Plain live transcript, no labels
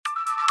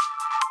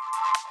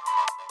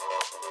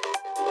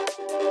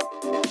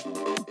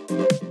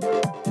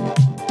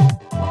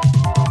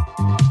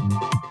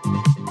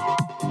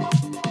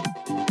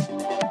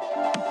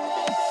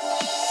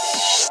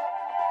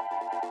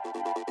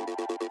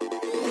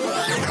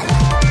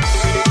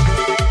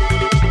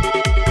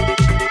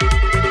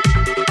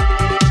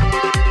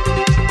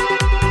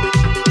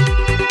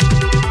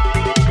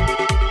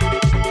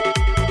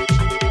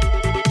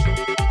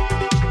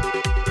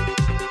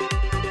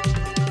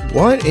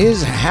What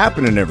is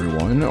happening,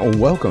 everyone?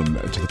 Welcome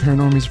to the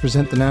Paranormies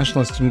Present the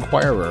Nationalist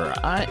Enquirer.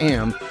 I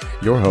am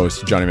your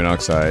host, Johnny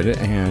Monoxide,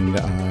 and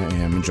I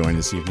am joined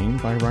this evening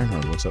by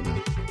Reinhardt. What's up, man?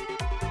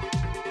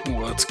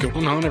 What's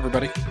going on,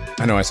 everybody?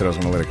 I know I said I was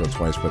going to let it go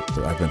twice, but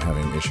I've been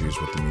having issues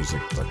with the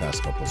music the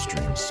past couple of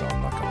streams, so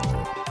I'm not going to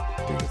let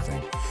it do the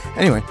thing.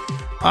 Anyway,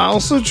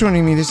 also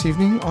joining me this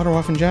evening, Otto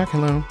and Jack.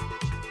 Hello.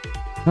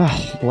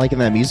 Liking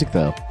that music,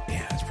 though.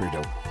 Yeah, it's pretty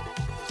dope.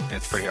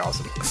 It's pretty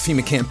awesome.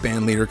 FEMA camp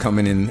band leader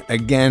coming in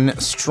again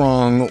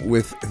strong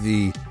with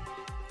the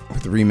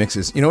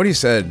remixes. You know what he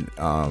said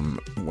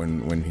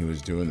when he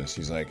was doing this?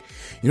 He's like,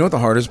 you know what the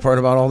hardest part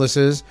about all this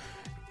is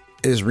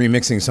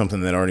remixing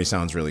something that already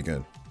sounds really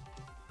good.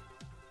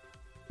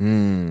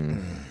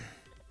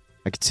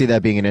 I could see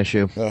that being an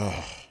issue.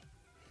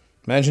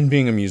 Imagine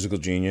being a musical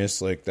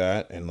genius like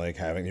that and like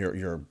having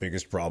your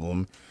biggest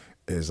problem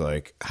is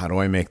like, how do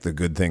I make the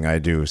good thing I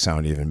do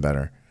sound even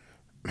better?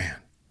 Man.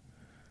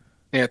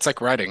 Yeah, it's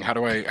like writing. How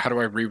do I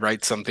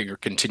rewrite something or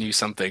continue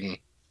something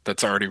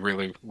that's already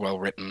really well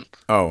written?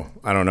 Oh,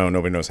 I don't know.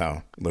 Nobody knows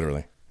how.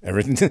 Literally.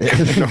 Everything.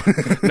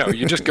 No,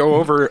 you just go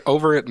over it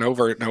and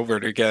over it and over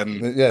it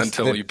again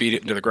until you beat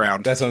it into the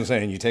ground. That's what I'm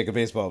saying. You take a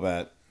baseball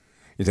bat.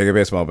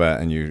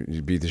 And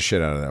you beat the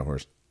shit out of that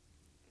horse.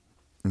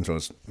 And so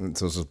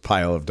it's a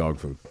pile of dog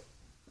food.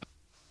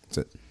 That's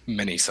it.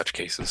 Many such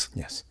cases.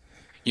 Yes.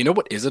 You know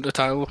what isn't a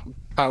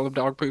pile of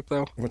dog poop,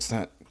 though? What's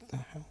that? What the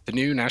hell? The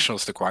new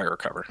Nationalist Enquirer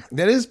cover.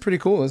 That is pretty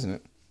cool, isn't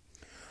it?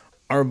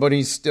 Our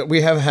buddy,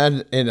 we have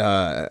had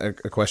a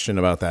question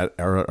about that.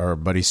 Our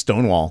buddy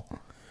Stonewall,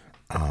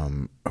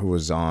 who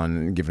was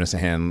on giving us a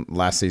hand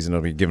last season,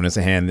 will be giving us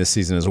a hand this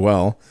season as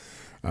well.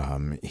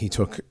 He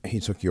took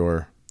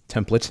your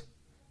template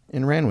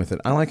and ran with it.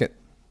 I like it.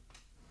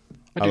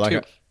 I like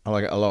it. I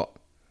like it a lot.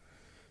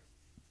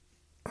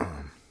 It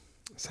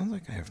sounds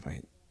like I have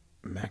my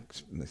Mac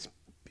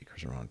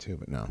speakers are on too,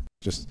 but no.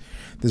 Just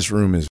this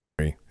room is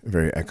very,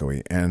 very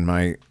echoey, and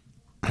my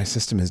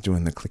system is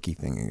doing the clicky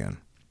thing again.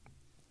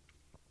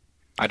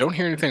 I don't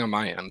hear anything on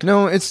my end.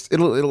 No,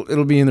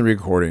 it'll be in the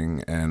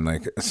recording, and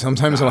like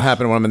sometimes it'll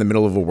happen when I'm in the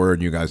middle of a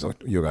word. You guys will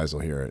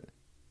hear it.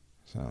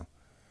 So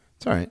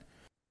it's all right.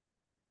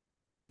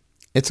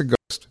 It's a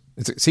ghost.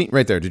 See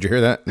right there. Did you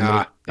hear that?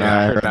 Yeah,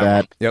 I heard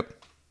that.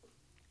 Yep.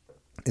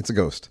 It's a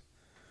ghost.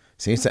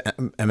 See, it's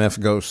an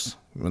MF ghost.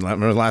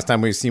 Remember the last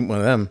time we seen one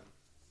of them?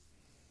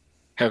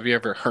 Have you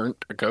ever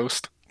heard a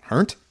ghost?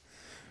 Heard?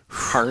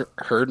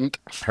 Heardn't.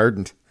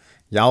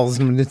 Y'all's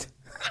it.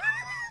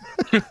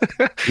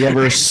 You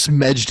ever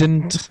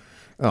smedged?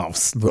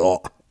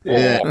 Oh,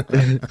 yeah.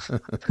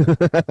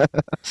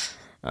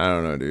 I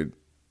don't know, dude.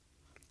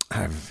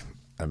 I've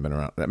been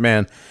around that,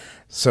 man.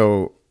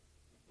 So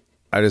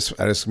I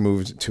just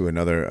moved to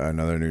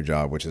another new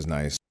job, which is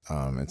nice.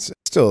 It's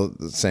still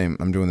the same.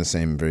 I'm doing the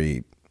same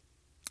very,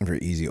 very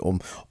easy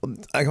old.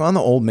 I'm on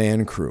the old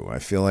man crew. I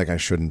feel like I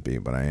shouldn't be,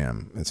 but I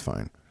am. It's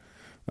fine.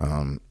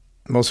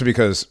 Mostly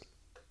because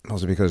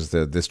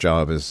this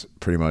job is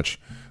pretty much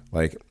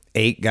like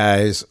 8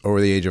 guys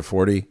over the age of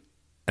 40,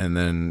 and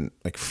then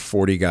like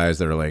 40 guys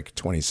that are like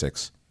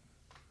 26.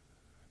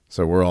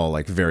 So we're all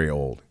like very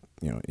old,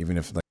 you know. Even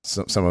if like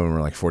some of them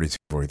are like 42,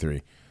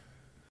 43.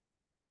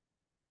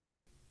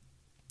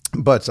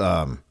 But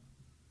the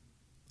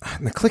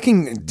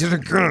clicking did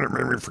again. It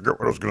made me forget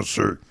what I was going to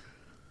say.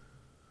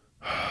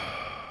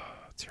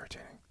 It's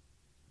irritating.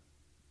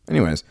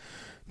 Anyways,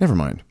 never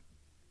mind.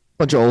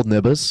 Bunch of old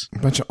nibbas.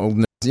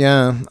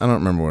 Yeah, I don't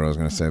remember what I was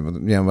going to say, but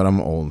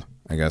I'm old,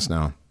 I guess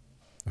now,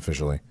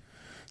 officially.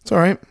 It's all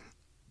right.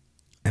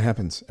 It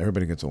happens.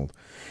 Everybody gets old.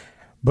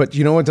 But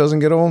you know what doesn't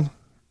get old?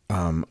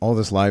 All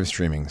this live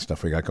streaming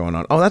stuff we got going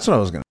on. Oh, that's what I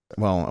was going to.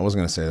 Well, I wasn't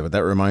going to say that, but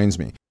that reminds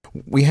me.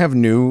 We have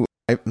new.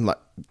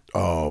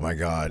 Oh my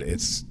God,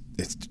 it's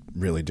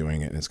really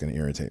doing it, and it's going to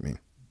irritate me.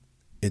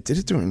 It did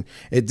it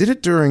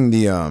during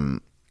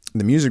the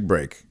music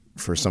break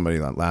for somebody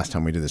last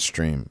time we did the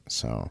stream.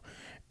 So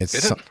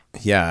it's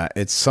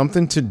it's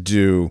something to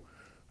do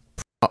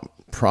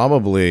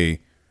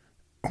probably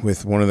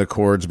with one of the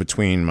cords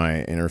between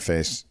my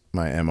interface,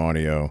 my M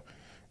audio,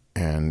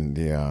 and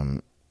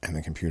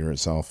the computer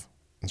itself.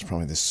 It's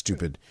probably this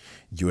stupid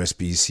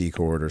USB-C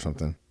cord or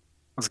something.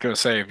 I was gonna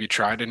say, have you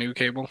tried a new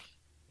cable?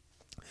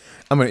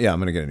 I'm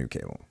gonna get a new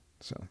cable.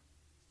 So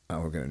I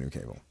will get a new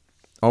cable.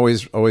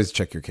 Always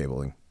check your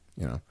cabling,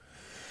 you know.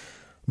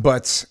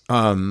 But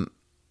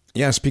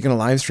speaking of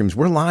live streams,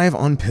 we're live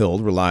on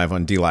Pilled, we're live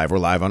on DLive, we're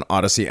live on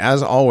Odyssey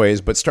as always.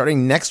 But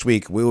starting next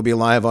week, we will be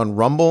live on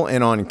Rumble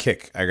and on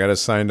Kick. I got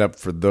us signed up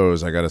for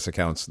those. I got us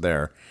accounts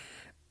there,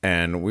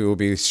 and we will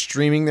be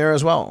streaming there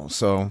as well.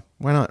 So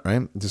why not,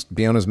 right? Just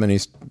be on as many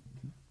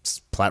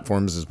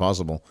platforms as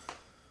possible.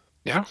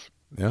 Yeah.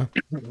 Yeah.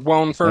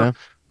 Well, and for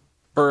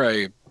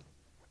a,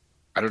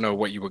 I don't know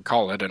what you would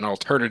call it, an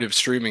alternative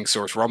streaming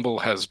source, Rumble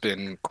has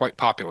been quite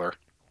popular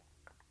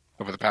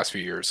over the past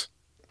few years.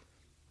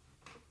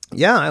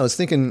 Yeah, I was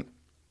thinking,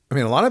 I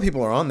mean, a lot of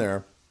people are on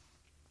there.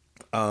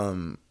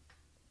 And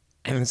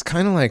it's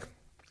kind of like,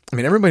 I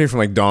mean, everybody from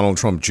like Donald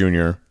Trump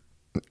Jr.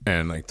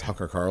 and like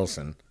Tucker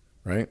Carlson,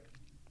 right?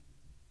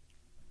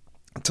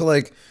 To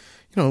like,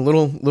 you know,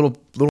 little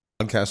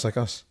podcasts like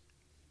us.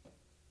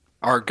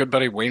 Our good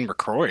buddy Wayne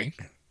McCroy.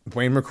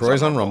 Wayne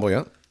McCroy's on Rumble,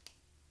 yeah.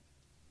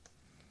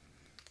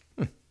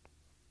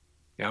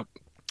 Yep.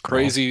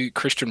 Crazy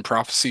Christian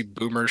Prophecy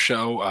Boomer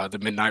Show, The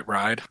Midnight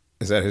Ride.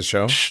 Is that his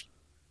show?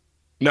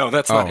 No,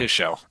 that's not his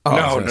show.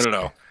 Oh,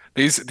 No.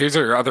 These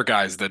are other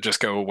guys that just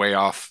go way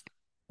off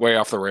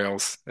the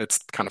rails. It's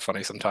kind of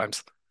funny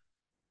sometimes.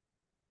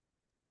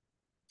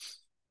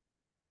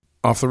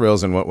 Off the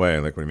rails in what way?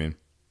 Like, what do you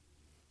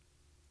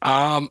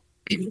mean?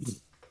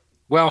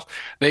 Well,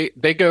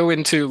 they go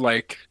into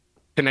like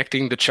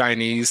connecting the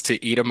Chinese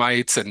to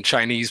Edomites, and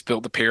Chinese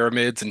built the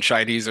pyramids, and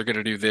Chinese are going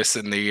to do this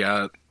in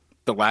the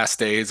last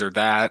days or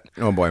that.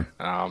 Oh boy.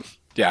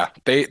 Yeah,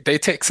 they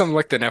take some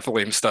like the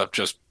Nephilim stuff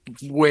just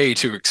way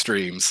to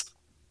extremes.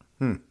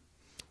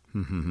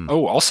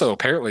 Oh, also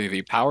apparently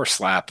the Power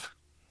Slap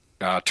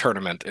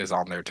tournament is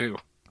on there too.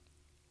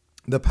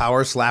 The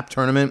Power Slap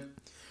tournament?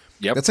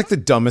 Yep. That's like the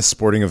dumbest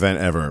sporting event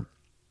ever.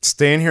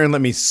 Stay in here and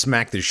let me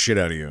smack the shit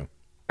out of you.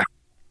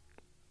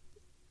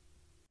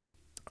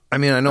 I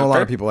mean, I know a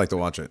lot of people like to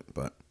watch it,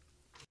 but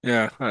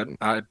yeah,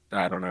 I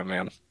don't know,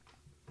 man.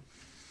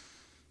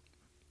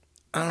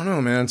 I don't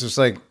know, man. It's just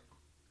like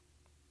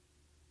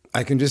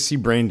I can just see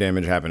brain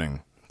damage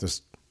happening.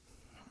 Just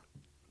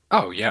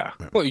Oh yeah.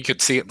 Well, you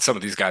could see it in some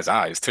of these guys'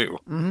 eyes too.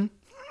 Mm-hmm.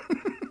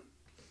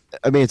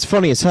 I mean, it's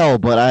funny as hell,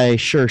 but I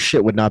sure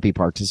shit would not be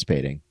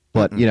participating.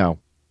 But, you know,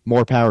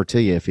 more power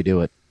to you if you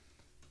do it.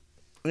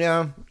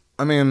 Yeah.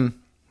 I mean,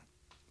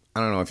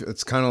 I don't know.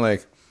 It's kind of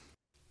like,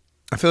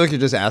 I feel like you're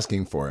just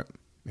asking for it,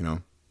 you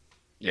know?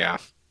 Yeah.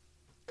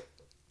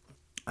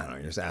 I don't know.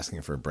 You're just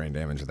asking for brain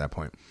damage at that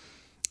point.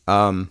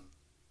 Do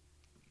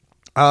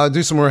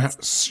some more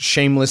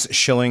shameless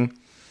shilling.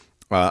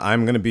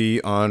 I'm going to be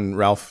on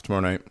Ralph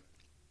tomorrow night.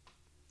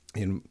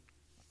 Him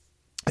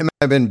and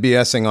I've been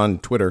BSing on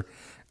Twitter,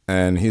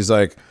 and he's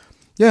like,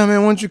 yeah,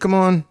 man, why don't you come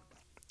on?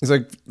 He's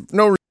like,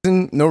 no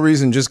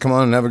reason, just come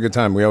on and have a good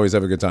time. We always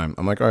have a good time.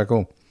 I'm like, all right,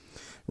 cool.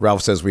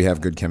 Ralph says we have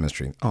good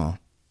chemistry. Oh.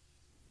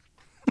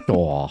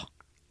 Aw.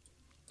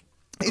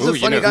 He's a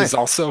funny guy.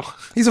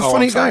 He's a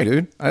funny guy,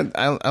 dude. I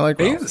like Ralph.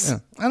 He is.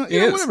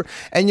 Yeah. Whatever.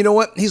 And you know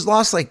what? He's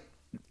lost like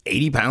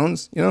 80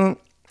 pounds, you know?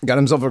 Got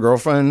himself a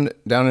girlfriend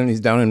he's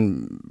down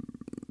in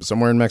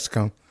somewhere in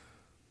Mexico.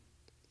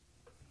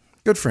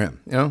 Good for him,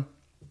 you know?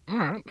 All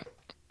right.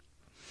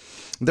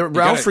 The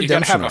Ralph Redemption. You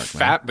gotta have a arc,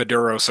 fat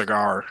Maduro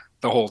cigar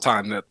the whole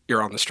time that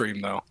you're on the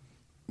stream, though.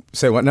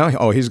 Say what now?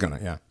 Oh, he's gonna,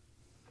 yeah.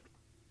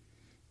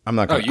 I'm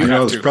not gonna.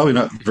 There's probably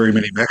not very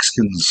many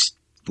Mexicans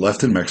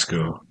left in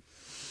Mexico.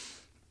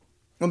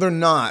 Well, they're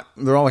not.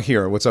 They're all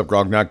here. What's up,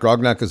 Grognak?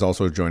 Grognak is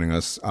also joining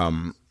us.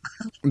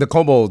 The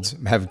kobolds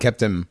have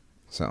kept him,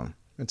 so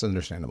it's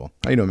understandable.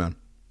 How you doing, man?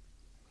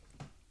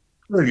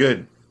 Very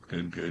good.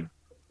 Good.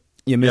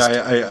 You missed.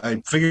 Yeah,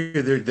 I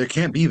figured there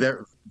can't be that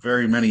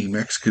very many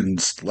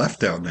Mexicans left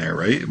down there,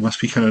 right? It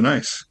must be kind of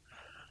nice.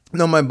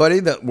 No, my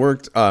buddy that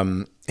worked,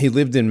 he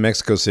lived in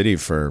Mexico City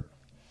for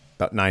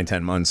about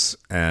 9-10 months,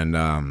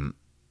 and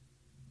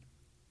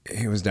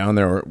he was down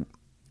there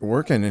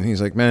working, and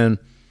he's like, man,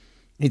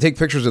 he'd take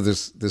pictures of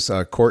this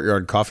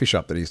courtyard coffee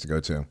shop that he used to go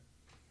to,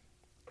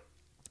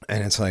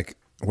 and it's like,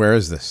 where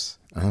is this?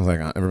 And I was like,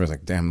 everybody's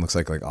like, damn, looks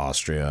like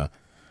Austria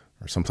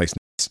or someplace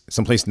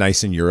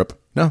nice in Europe.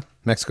 No,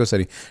 Mexico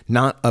City.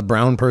 Not a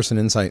brown person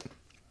in sight.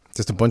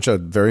 Just a bunch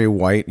of very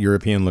white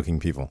European-looking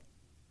people.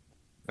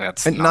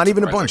 That's and not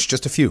even a bunch,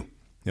 just a few,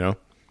 you know?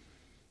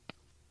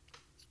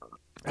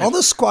 All the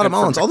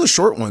Guatemalans, all the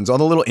short ones, all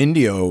the little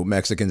Indio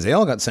Mexicans, they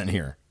all got sent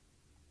here.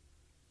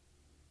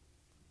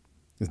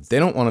 They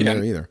don't want them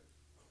there either.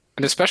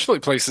 And especially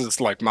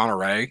places like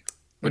Monterey,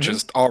 which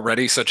is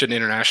already such an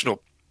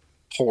international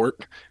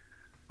port.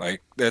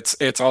 Like,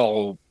 it's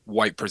all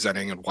white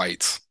presenting and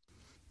whites.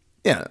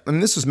 Yeah, I mean,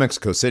 this was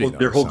Mexico City. Well,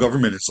 their whole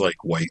government is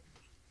like white,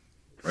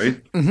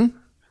 right? Mm-hmm.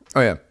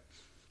 Oh, yeah.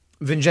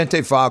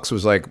 Vicente Fox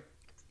was like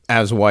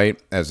as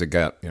white as it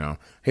got, you know.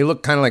 He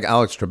looked kind of like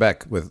Alex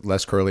Trebek with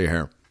less curly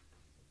hair.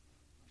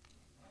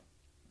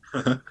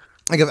 Like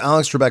if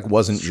Alex Trebek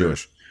wasn't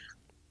Jewish.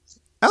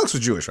 Alex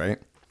was Jewish, right?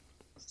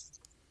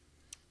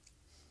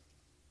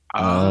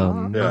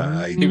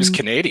 He was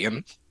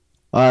Canadian.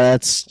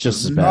 That's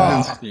just as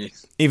bad.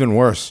 Even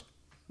worse.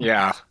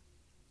 Yeah.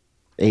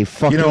 A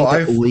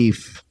fucking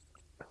leaf.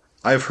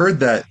 I've heard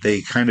that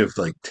they kind of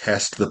like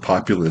test the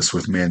populace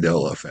with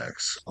Mandela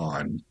effects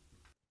on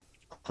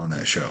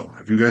that show.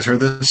 Have you guys heard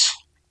this?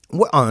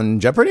 What, on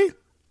Jeopardy?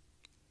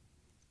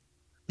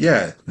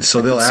 Yeah,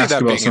 so they'll See ask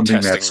that about being a something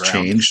testing that's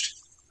ground. changed,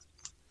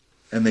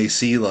 and they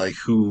see like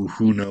who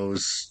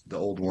knows the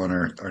old one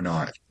or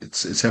not.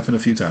 It's happened a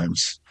few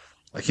times.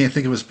 I can't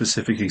think of a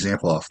specific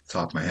example off the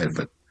top of my head,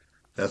 but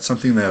that's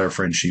something that our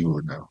friend Shiva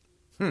would know.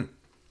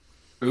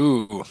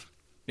 Ooh,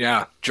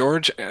 yeah.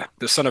 George,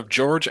 the son of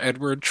George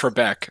Edward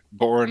Trebek,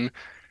 born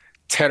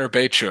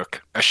Terebeychuk,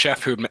 a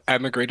chef who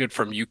emigrated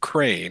from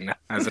Ukraine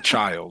as a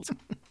child.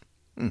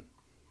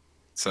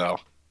 So,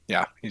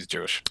 yeah, he's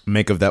Jewish.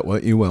 Make of that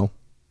what you will.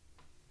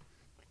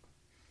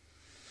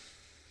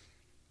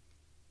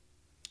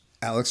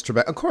 Alex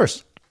Trebek, of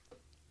course.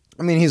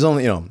 I mean, he's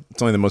only,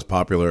 it's only the most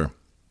popular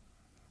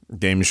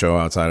game show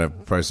outside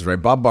of Price is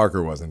Right. Bob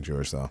Barker wasn't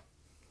Jewish, though.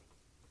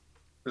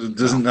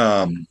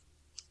 Doesn't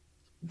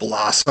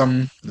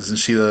Blossom? Isn't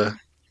she the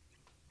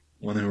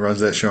one who runs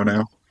that show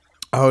now?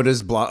 Oh,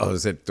 is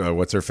it,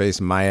 what's her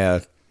face?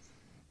 Maya,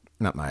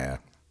 not Maya.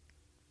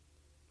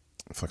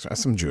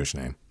 That's some Jewish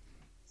name.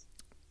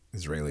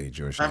 Israeli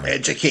Jewish name. I'm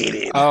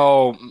educated.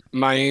 Oh,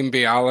 Mayim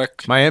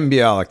Bialik. Mayim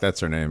Bialik, that's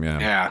her name, yeah.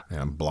 Yeah.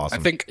 Yeah, Blossom.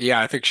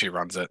 I think she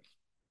runs it.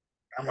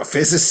 I'm a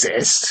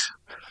physicist.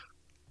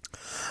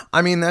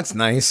 I mean, that's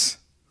nice,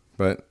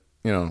 but,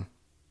 no.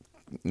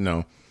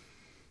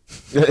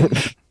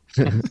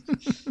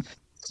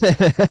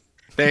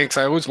 Thanks.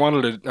 I always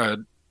wanted a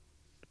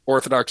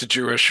Orthodox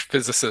Jewish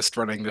physicist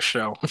running the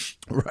show.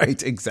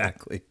 Right,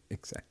 exactly.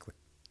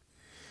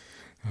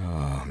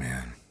 Oh,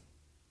 man.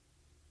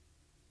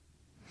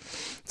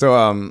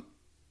 So,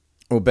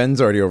 Ben's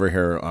already over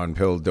here on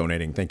Pill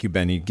donating. Thank you,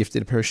 Ben. He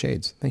gifted a pair of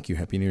shades. Thank you.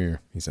 Happy New Year,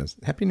 he says.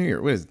 Happy New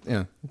Year. What is it?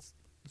 Yeah,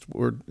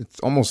 it's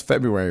almost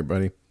February,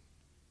 buddy.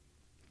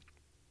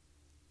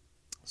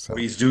 So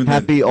He's doing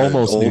Happy the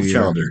almost old New Year.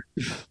 calendar.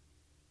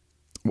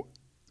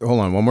 hold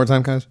on, one more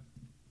time, guys.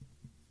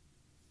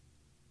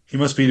 He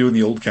must be doing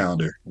the old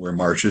calendar where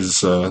March is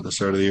the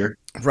start of the year.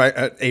 Right,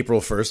 at April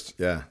 1st,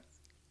 yeah.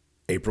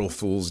 April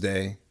Fool's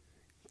Day.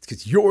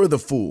 Because you're the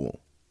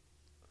fool.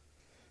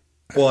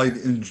 Well,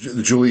 in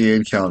the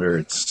Julian calendar,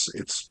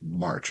 it's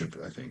March,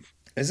 I think.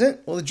 Is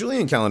it? Well, the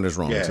Julian calendar's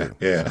wrong, Yeah, too.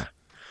 yeah.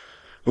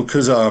 Well,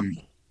 because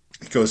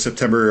it goes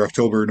September,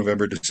 October,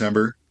 November,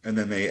 December, and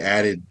then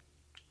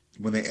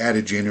when they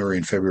added January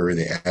and February,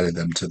 they added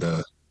them to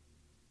the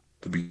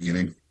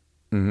beginning.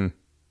 Mm-hmm.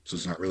 So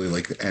it's not really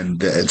like the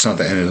end. It's not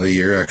the end of the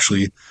year,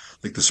 actually.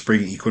 Like the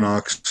spring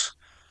equinox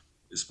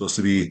is supposed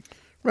to be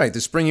Right,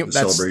 the spring. the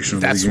celebration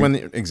of the That's year. when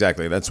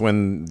exactly. That's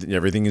when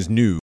everything is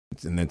new,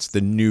 and it's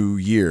the new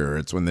year.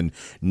 It's when the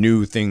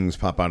new things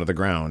pop out of the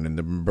ground, and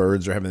the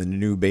birds are having the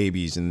new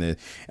babies, and the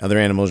other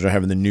animals are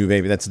having the new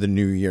baby. That's the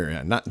new year,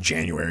 yeah, not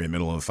January, in the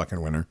middle of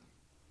fucking winter.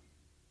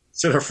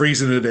 Instead of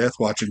freezing to death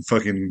watching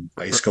fucking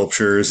ice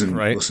sculptures and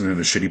Right. listening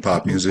to shitty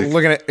pop music.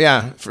 Looking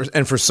at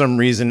for some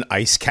reason,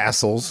 ice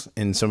castles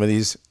in some of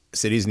these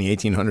cities in the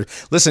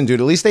 1800s. Listen, dude,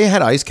 at least they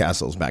had ice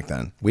castles back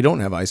then. We don't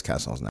have ice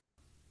castles now.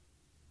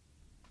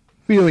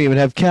 We don't even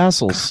have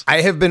castles.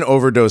 I have been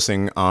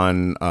overdosing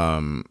on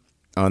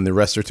the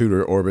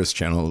Restitutor Orbis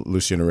channel,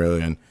 Lucius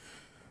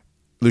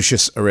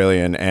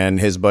Aurelian, and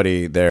his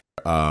buddy there,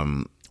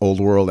 Old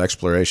World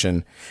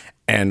Exploration,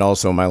 and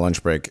also my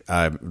lunch break.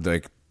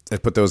 I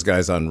put those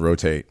guys on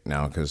rotate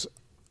now because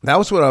that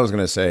was what I was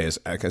going to say. Is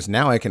because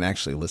now I can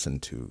actually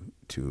listen to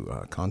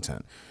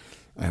content.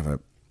 I have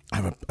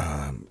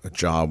a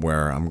job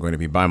where I'm going to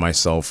be by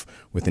myself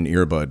with an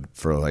earbud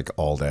for like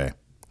all day.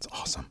 It's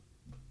awesome.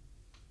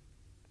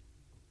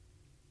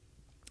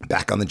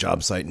 Back on the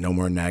job site, no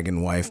more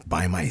nagging wife,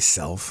 by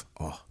myself.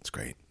 Oh, it's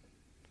great.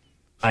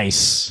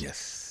 Nice.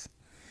 Yes.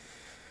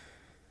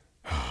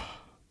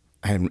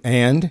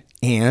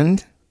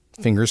 And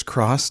fingers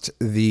crossed,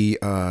 the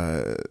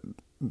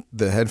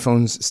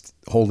headphones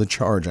hold a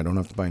charge. I don't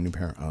have to buy a new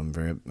pair. I'm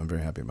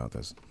very happy about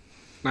this.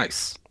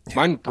 Nice.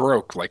 Mine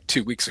broke like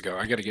 2 weeks ago.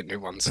 I got to get new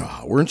ones.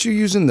 Oh, weren't you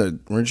using the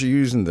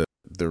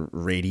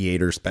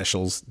radiator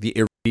specials, the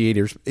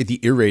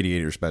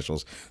irradiator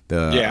specials?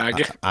 Yeah, I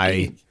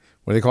get.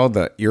 What are they called?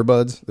 The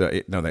earbuds?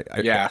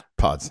 Yeah.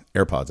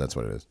 AirPods. That's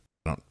what it is.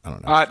 I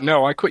don't know.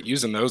 No, I quit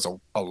using those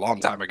a long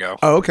time ago.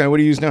 Oh, okay. What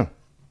do you use now?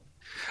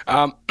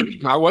 I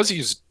was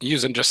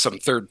using just some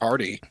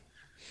third-party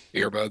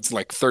earbuds,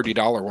 like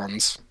 $30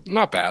 ones.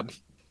 Not bad.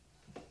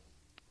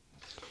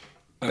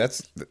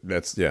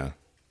 That's yeah.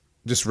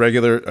 Just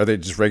regular. Are they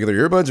just regular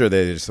earbuds, or are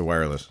they just the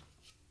wireless?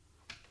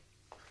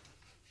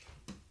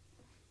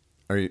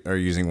 Are you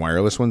using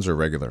wireless ones or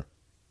regular?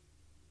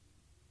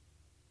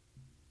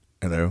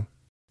 Hello.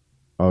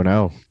 Oh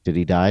no! Did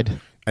he died?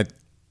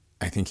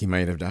 I think he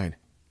might have died.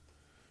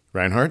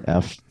 Reinhardt?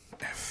 F.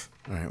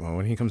 All right. Well,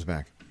 when he comes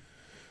back,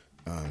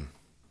 one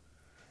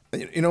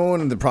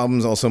of the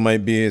problems also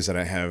might be is that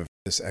I have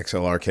this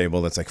XLR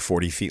cable that's like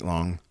 40 feet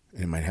long.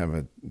 It might have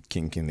a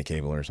kink in the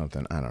cable or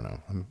something. I don't know.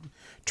 I'm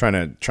trying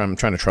to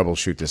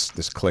troubleshoot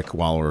this click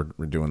while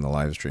we're doing the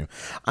live stream.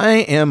 I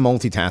am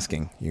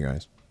multitasking, you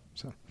guys.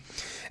 So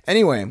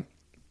anyway,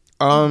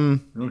 I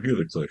don't hear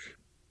the click.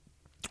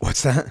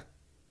 What's that?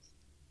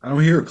 I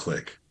don't hear a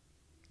click.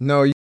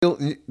 No, you'll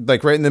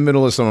like right in the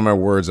middle of some of my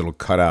words, it'll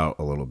cut out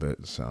a little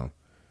bit. So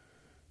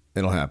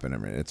It'll happen. I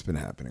mean, it's been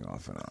happening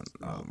off and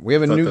on. We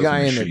have a Thought new that was guy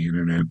my in the shitty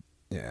internet.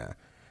 Yeah.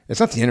 It's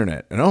not the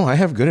internet. No, I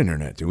have good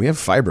internet, dude. We have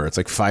fiber. It's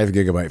like 5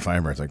 gigabyte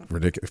fiber. It's like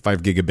ridiculous.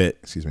 5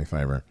 gigabit,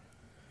 fiber.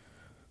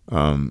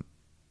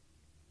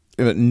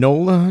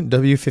 Nola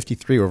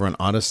W53 over on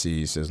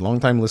Odyssey says,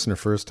 long-time listener,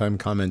 first-time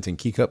commenting.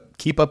 Keep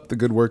up the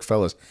good work,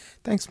 fellas.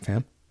 Thanks,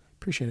 fam.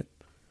 Appreciate it.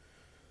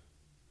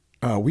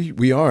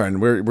 We are,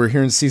 and we're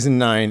here in season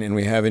 9, and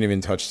we haven't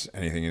even touched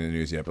anything in the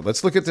news yet. But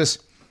let's look at this.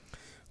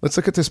 Let's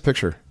look at this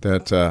picture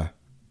that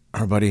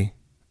our buddy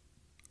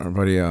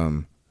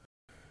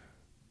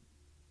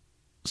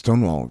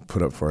Stonewall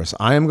put up for us.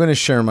 I am going to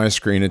share my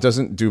screen. It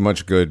doesn't do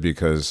much good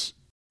because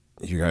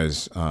you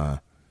guys, I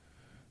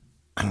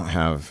don't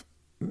have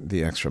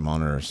the extra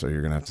monitor, so you're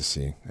going to have to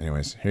see.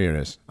 Anyways, here it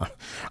is.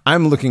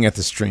 I'm looking at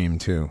the stream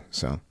too,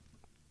 so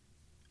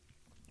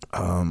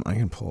I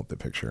can pull up the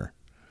picture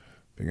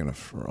big enough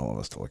for all of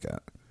us to look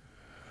at.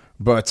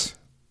 But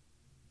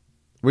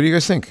what do you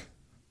guys think?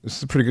 This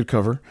is a pretty good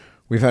cover.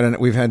 We've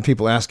had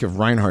people ask if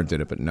Reinhardt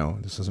did it, but no,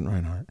 this isn't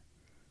Reinhardt.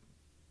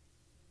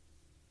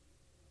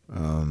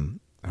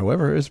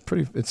 However, it's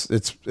pretty.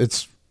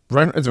 It's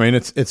Reinhardt. I mean,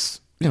 it's it's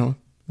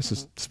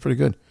pretty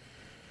good.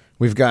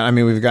 We've got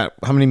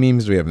how many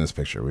memes do we have in this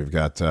picture? We've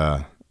got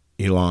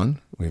Elon.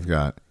 We've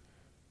got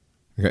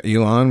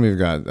Elon. We've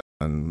got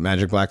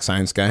Magic Black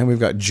Science Guy. And we've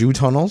got Jew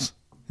tunnels.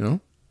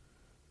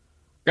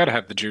 Gotta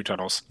have the Jew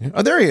tunnels. Yeah.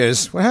 Oh, there he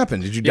is. What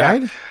happened? Did you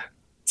die?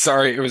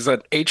 Sorry, it was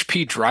an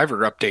HP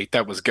driver update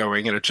that was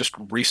going, and it just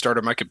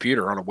restarted my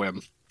computer on a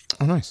whim.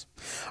 Oh, nice.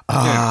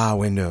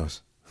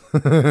 Windows.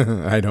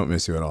 I don't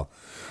miss you at all.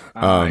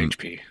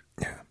 HP.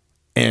 Yeah.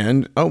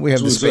 And we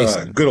have the space.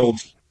 Good old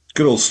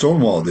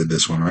Stonewall did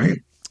this one, right?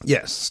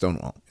 Yes,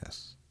 Stonewall.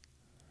 Yes.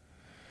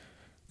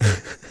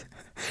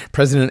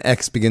 President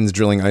X begins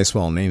drilling ice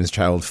wall. Names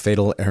child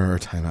fatal error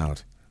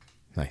timeout.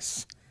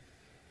 Nice.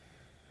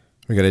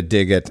 We got a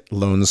dig at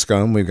Lone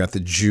Skum. We've got the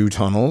Jew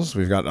tunnels.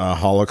 We've got a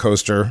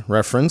Holocauster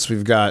reference.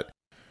 We've got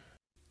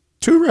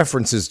 2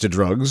 references to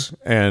drugs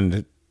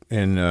and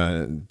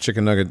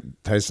Chicken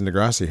Nugget Tyson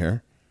DeGrassi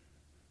here.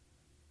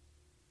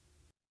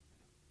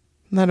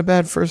 Not a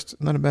bad first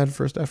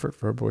effort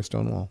for our boy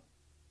Stonewall.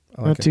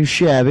 Not too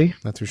shabby.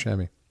 Not too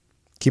shabby.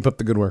 Keep up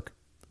the good work.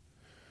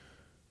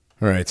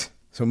 All right.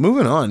 So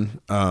moving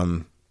on,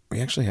 we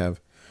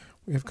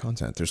have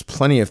content. There's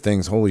plenty of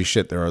things. Holy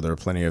shit, there are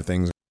plenty of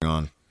things going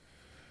on.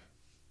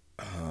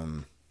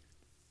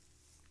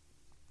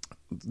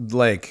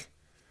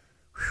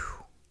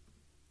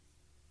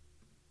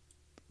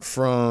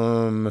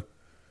 From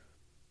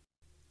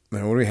what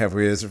do we have?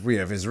 We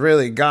have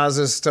Israeli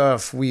Gaza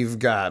stuff. We've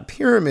got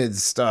pyramid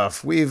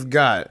stuff. We've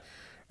got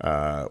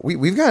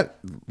we've got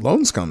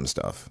Lone Scum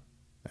stuff.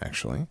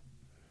 Actually,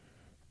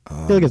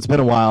 I feel like it's been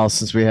a while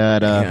since we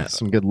had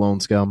some good Lone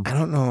Scum. I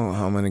don't know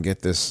how I'm going to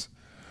get this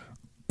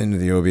into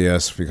the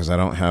OBS because I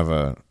don't have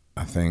a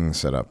thing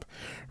set up.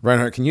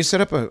 Reinhardt, can you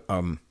set up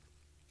a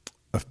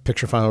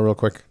picture file real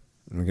quick?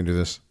 And we can do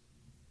this.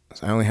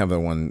 I only have the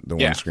one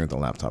screen with the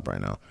laptop right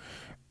now.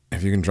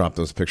 If you can drop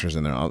those pictures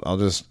in there, I'll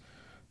just.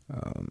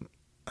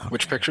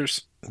 Which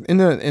pictures? In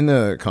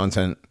the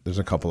content, there's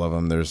a couple of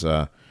them. There's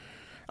I'll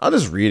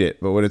just read it.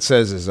 But what it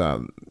says is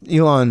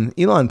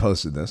Elon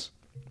posted this.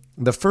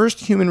 The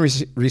first human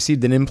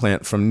received an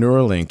implant from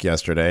Neuralink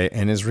yesterday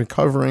and is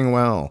recovering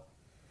well.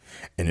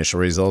 Initial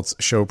results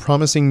show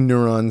promising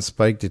neuron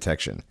spike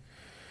detection.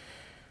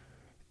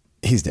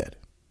 He's dead.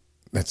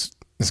 This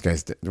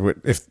guy's dead.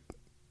 If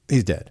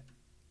he's dead,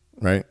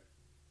 right?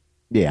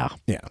 Yeah.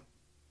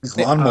 He's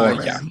Lawnmower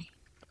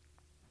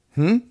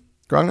Man.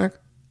 Grognak?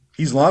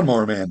 He's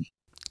Lawnmower Man.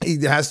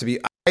 He has to be.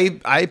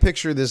 I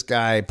picture this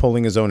guy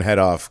pulling his own head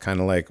off, kind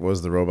of like, what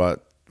was the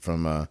robot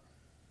from,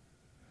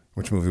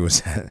 which movie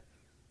was that?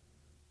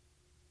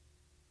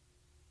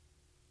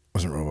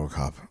 Wasn't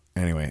RoboCop.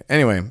 Anyway,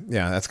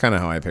 yeah, that's kind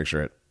of how I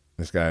picture it.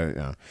 This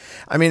guy,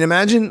 I mean,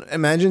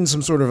 imagine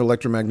some sort of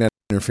electromagnetic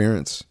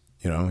interference,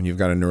 and you've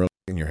got a Neuralink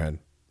in your head.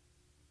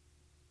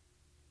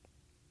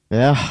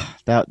 Yeah,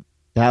 that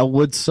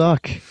would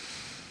suck.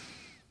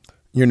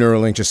 Your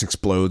Neuralink just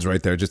explodes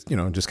right there. Just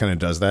kind of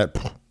does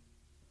that.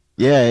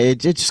 Yeah, it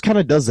just kind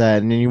of does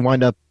that, and then you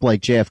wind up like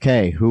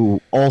JFK,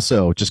 who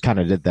also just kind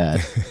of did that.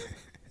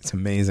 It's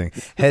amazing.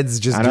 Heads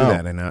just do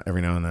that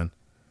every now and then.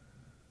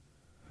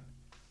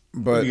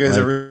 But have you guys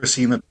ever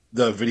seen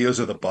the videos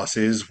of the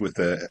buses with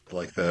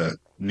the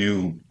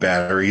new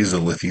batteries, the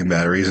lithium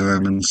batteries in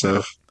them and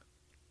stuff?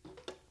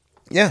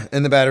 Yeah,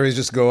 and the batteries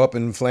just go up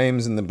in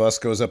flames, and the bus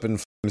goes up in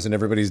flames, and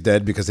everybody's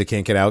dead because they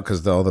can't get out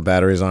because all the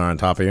batteries are on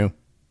top of you.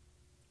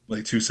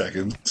 Like 2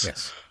 seconds.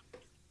 Yes.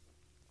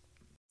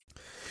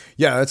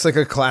 Yeah, it's like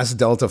a class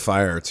Delta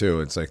fire too.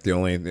 It's like the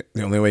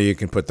only way you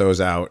can put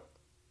those out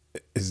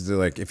is to,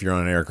 like, if you're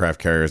on an aircraft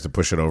carrier, is to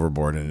push it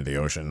overboard into the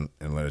ocean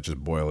and let it just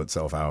boil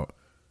itself out.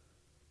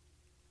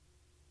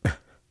 I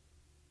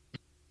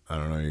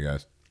don't know, you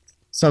guys.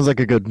 Sounds like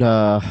a good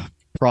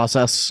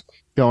process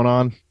going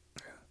on.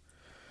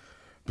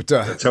 But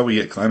that's how we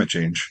get climate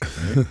change.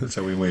 Right? That's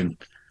how we win.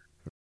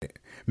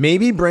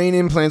 Maybe brain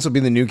implants will be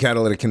the new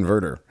catalytic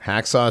converter.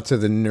 Hacksaw to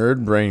the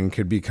nerd brain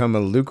could become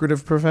a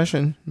lucrative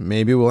profession.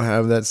 Maybe we'll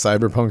have that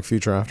cyberpunk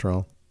future after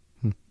all.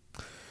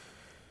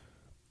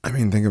 I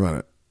mean, think about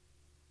it.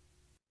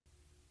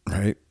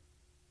 Right?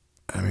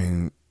 I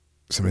mean,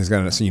 somebody's got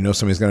a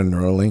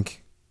Neuralink.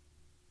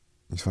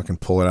 You fucking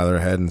pull it out of their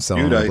head and sell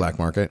it on the black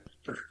market.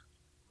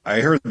 I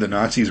heard the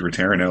Nazis were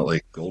tearing out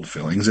like gold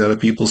fillings out of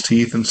people's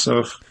teeth and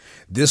stuff.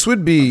 This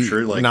would be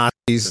sure, like,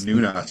 Nazis. The new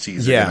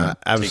Nazis. Yeah,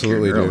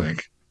 absolutely, dude.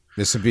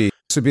 This would be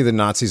the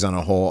Nazis on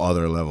a whole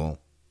other level.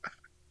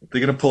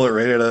 They're gonna pull it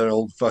right out of that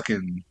old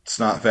fucking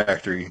snot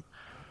factory.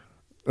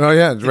 Oh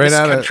yeah, right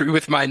out of country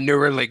with my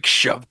Neuralink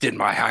shoved in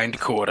my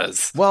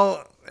hindquarters.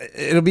 Well,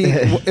 it'll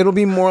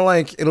be more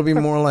like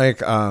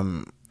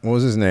what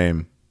was his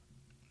name?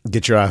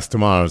 Get your ass to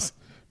Mars.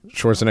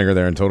 Schwarzenegger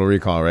there in Total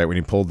Recall, right? When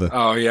he pulled the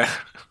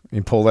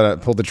he pulled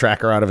the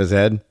tracker out of his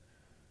head.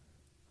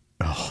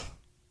 Oh,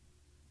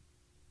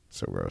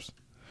 so gross.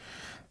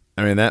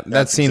 I mean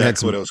that scene had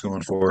some, what I was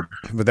going for,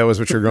 but that was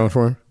what you're going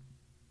for.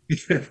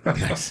 Yeah.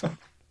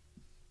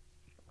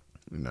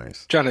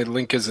 Nice. Johnny, the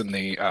link is in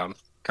the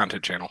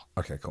content channel.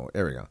 Okay, cool.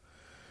 There we go.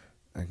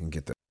 I can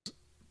get this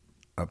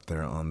up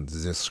there on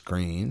this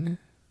screen.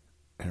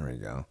 There we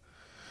go.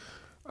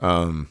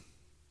 Where's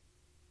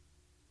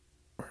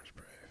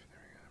Brave? There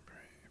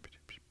we go.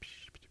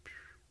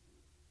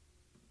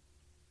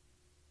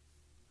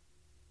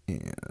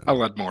 Brave. And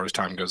I'll add more as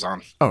time goes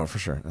on. oh, for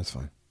sure. That's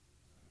fine.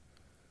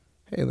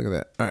 Hey, look at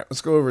that. All right, let's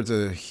go over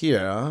to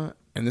here,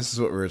 and this is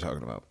what we were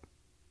talking about.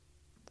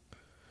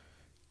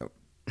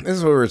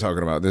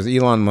 There's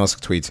Elon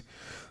Musk tweets.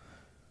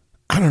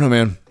 I don't know,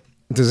 man.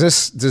 Does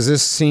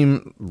this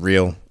seem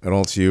real at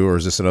all to you, or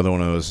is this another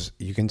one of those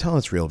you can tell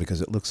it's real because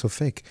it looks so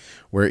fake,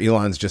 where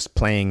Elon's just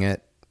playing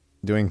it,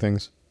 doing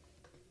things?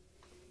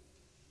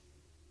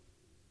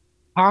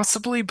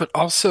 Possibly, but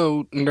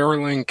also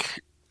Neuralink,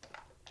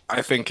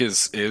 I think,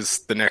 is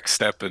the next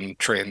step in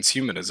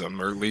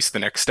transhumanism, or at least the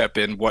next step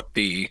in what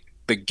the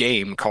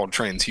game called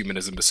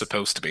transhumanism is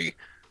supposed to be.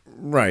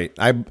 Right.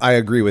 I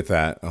agree with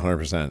that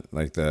 100%.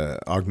 Like the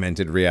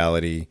augmented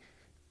reality.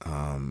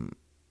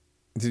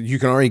 You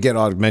can already get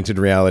augmented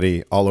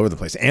reality all over the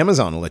place.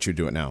 Amazon will let you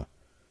do it now.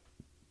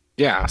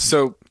 Yeah.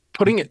 So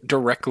putting it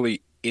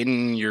directly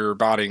in your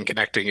body and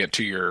connecting it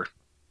to your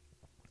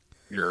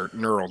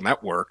neural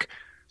network.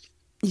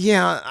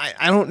 Yeah,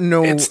 I don't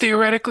know. It's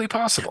theoretically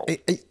possible.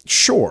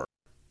 Sure.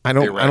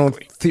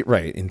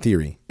 Right. In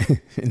theory,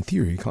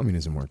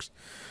 communism works.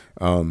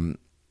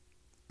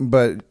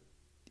 But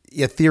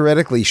yeah,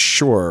 theoretically,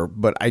 sure.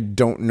 But I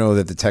don't know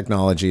that the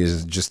technology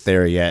is just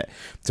there yet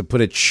to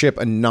put a chip,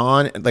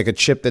 a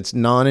chip that's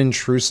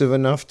non-intrusive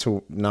enough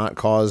to not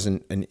cause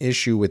an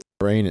issue with the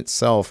brain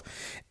itself,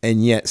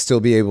 and yet still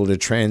be able to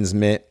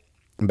transmit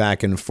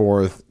back and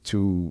forth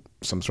to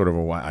some sort of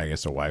a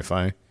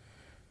Wi-Fi.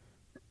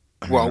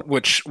 Well,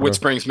 which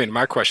brings me to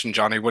my question,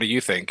 Johnny. What do you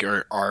think?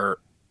 Are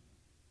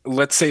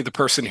let's say the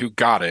person who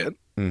got it,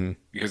 mm-hmm.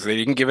 because they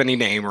didn't give any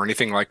name or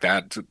anything like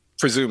that,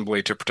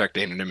 presumably to protect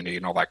anonymity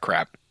and all that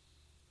crap.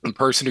 The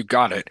person who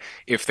got it,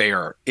 if they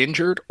are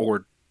injured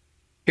or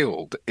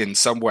killed in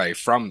some way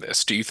from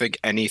this, do you think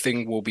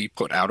anything will be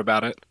put out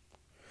about it?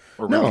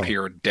 Or we won't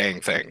hear a dang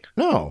thing?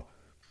 No.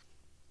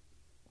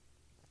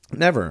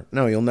 Never.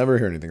 No, you'll never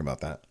hear anything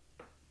about that.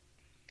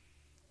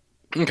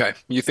 Okay.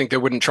 You think they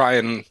wouldn't try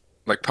and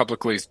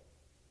publicly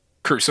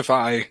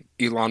crucify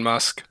Elon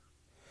Musk?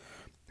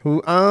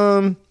 Who,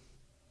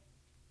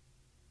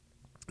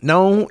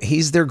 no,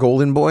 he's their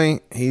golden boy.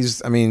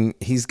 He's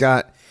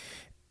got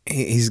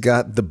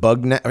the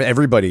bug net,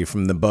 everybody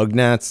from the bug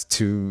nats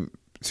to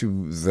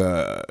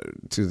the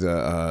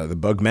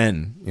bug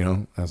men, you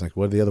know. I was like,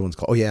 what are the other ones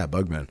called? Oh yeah,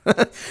 bug men.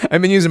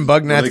 I've been using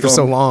bug nats for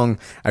so long.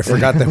 I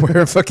forgot that where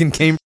it fucking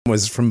came from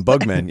was from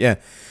bug men. Yeah.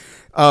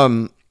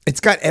 It's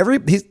got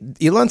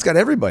Elon's got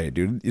everybody,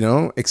 dude, you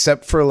know,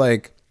 except for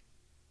like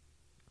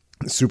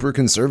super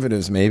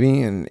conservatives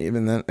maybe, and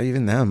even them,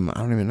 I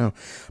don't even know.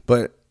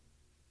 But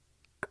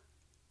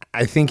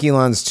I think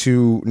Elon's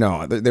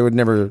they would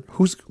never,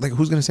 who's going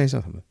to say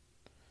something?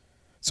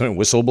 So a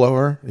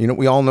whistleblower, you know,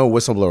 we all know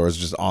whistleblowers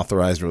just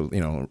authorized,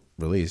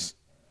 release.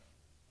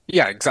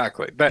 Yeah,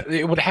 exactly. But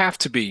it would have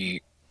to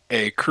be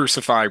a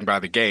crucifying by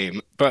the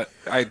game, but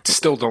I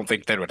still don't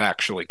think that would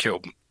actually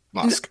kill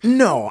Musk.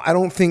 No, I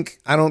don't think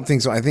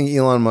so. I think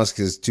Elon Musk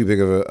is too big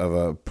of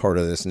a part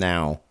of this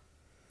now.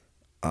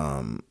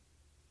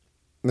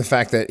 The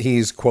fact that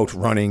he's, quote,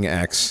 running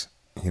X,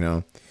 you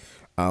know.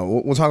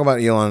 We'll talk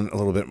about Elon a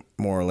little bit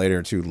more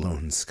later too,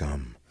 Lone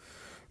Skum.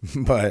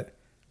 But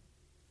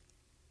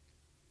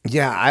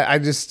yeah,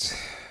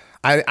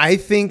 I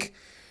think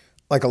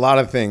like a lot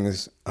of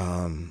things,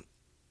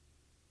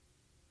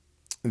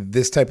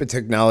 this type of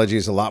technology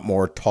is a lot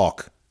more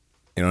talk.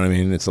 You know what I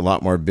mean? It's a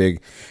lot more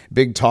big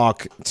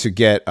talk to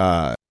get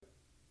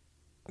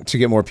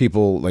more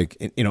people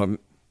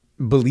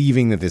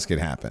believing that this could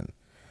happen.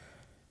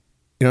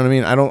 You know what I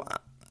mean? I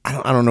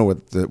don't know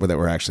that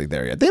we're actually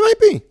there yet. They might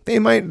be.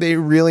 They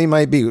really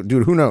might be.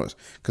 Dude, who knows?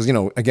 Because,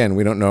 again,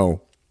 we don't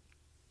know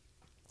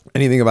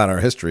anything about our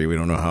history. We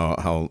don't know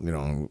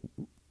how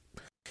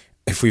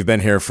if we've been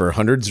here for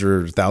hundreds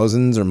or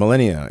thousands or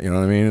millennia. You know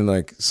what I mean?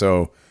 Like,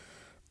 so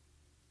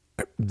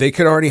they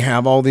could already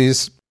have all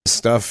these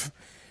stuff,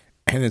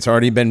 and it's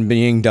already been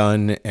being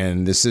done.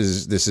 And this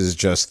is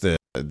just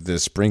the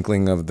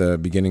sprinkling of the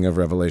beginning of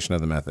revelation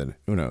of the method.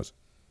 Who knows?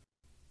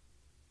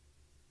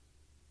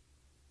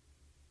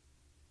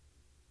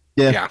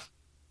 Yeah.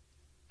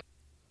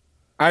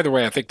 Either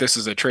way, I think this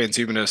is a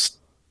transhumanist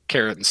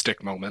carrot and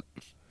stick moment.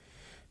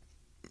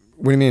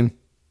 What do you mean?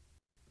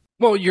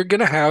 Well, you're going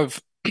to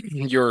have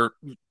your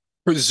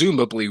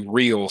presumably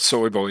real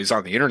soy boys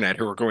on the internet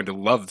who are going to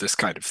love this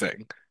kind of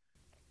thing.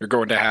 You're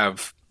going to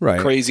have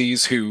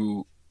crazies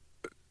who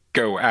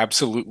go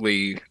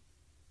absolutely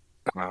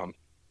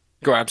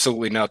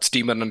nuts,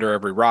 demon under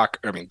every rock.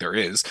 I mean, there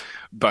is,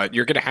 but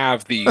you're going to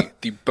have the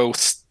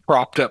both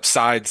propped up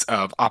sides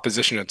of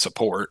opposition and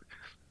support.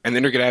 And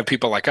then you're going to have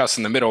people like us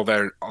in the middle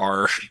that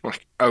are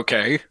like,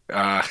 okay,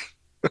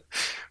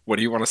 what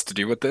do you want us to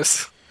do with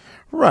this?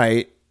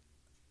 Right.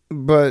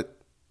 But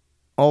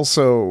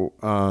also,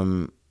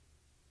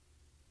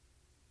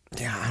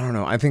 yeah, I don't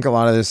know. I think a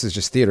lot of this is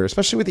just theater,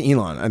 especially with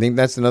Elon. I think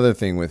that's another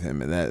thing with him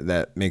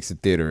that makes it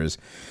theater is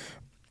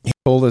he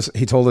told us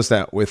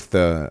that with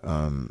the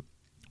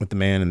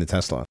man in the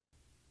Tesla.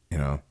 You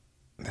know,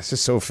 that's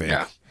just so fake.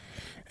 Yeah.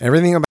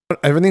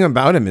 Everything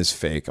about him is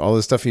fake. All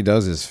the stuff he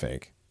does is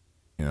fake.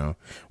 You know,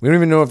 we don't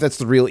even know if that's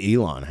the real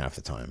Elon half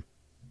the time.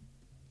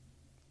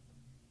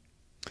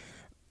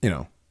 You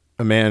know,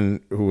 a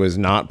man who was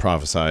not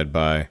prophesied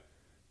by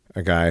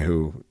a guy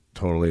who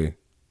totally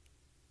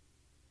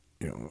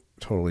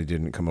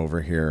didn't come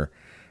over here.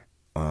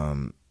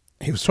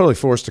 He was totally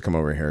forced to come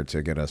over here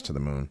to get us to the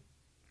moon.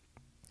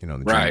 You know,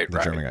 the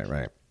German guy,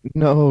 right?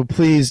 No,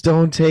 please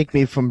don't take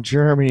me from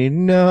Germany.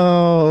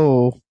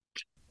 No.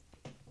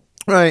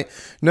 Right.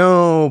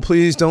 No,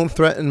 please don't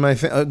threaten my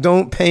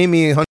don't pay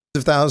me hundreds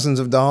of thousands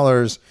of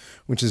dollars,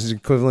 which is the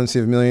equivalency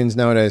of millions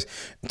nowadays,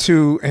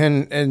 to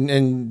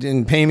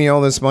and pay me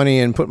all this money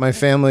and put my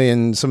family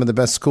in some of the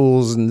best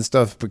schools and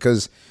stuff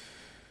because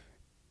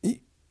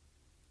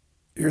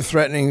you're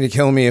threatening to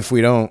kill me if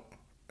we don't.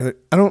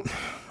 I don't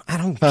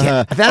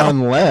get that.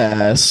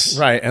 Unless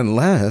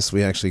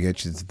we actually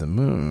get you to the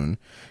moon.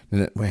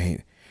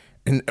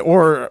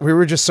 Or we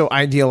were just so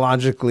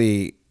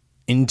ideologically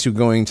into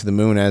going to the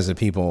moon as a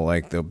people,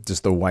 like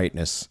the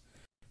whiteness,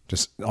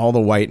 just all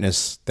the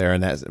whiteness there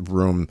in that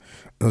room.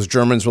 Those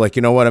Germans were like,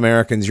 you know what,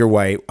 Americans, you're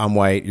white, I'm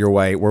white, you're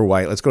white, we're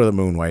white. Let's go to the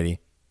moon, whitey.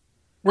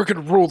 We're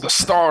going to rule the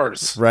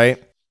stars.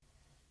 Right?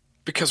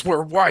 Because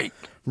we're white.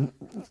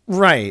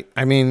 Right.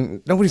 I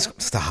mean,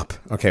 stop.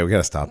 Okay, we got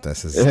to stop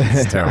this.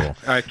 It's terrible.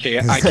 I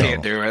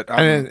can't do it.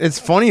 I mean, it's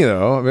funny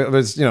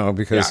though,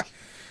 because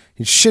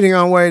he's shitting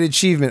on white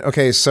achievement.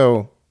 Okay,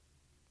 so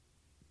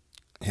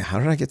yeah, how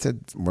did I get to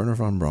Werner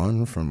von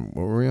Braun from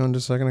what were we on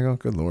just a second ago?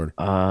 Good Lord.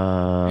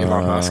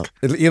 Elon Musk.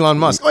 Elon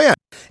Musk. Oh yeah.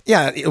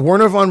 Yeah,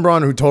 Werner von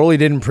Braun, who totally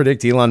didn't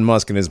predict Elon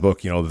Musk in his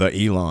book, The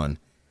Elon.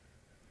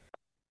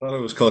 I thought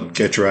it was called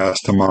Get Your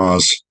Ass to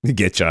Mars.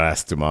 Get your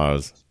ass to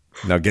Mars.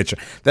 No,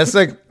 that's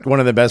like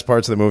one of the best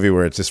parts of the movie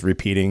where it's just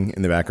repeating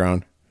in the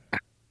background.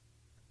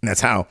 And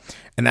that's how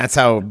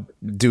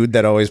dude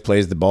that always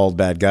plays the bald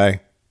bad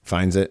guy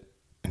finds it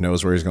and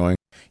knows where he's going.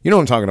 You know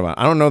what I'm talking about.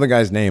 I don't know the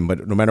guy's name,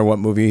 but no matter what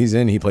movie he's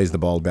in, he plays the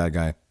bald bad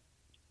guy.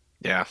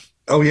 Yeah.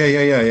 Oh,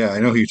 yeah. I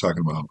know who you're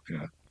talking about.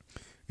 Yeah.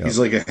 Yep. He's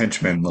like a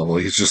henchman level.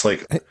 He's just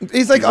like...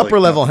 He's like upper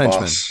level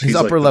henchman. He's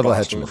upper level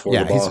henchman.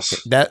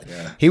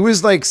 Yeah, he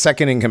was like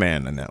second in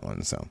command in that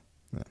one, so...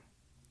 Yeah,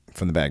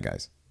 from the bad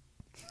guys.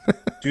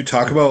 Dude,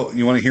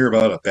 you want to hear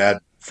about a bad,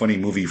 funny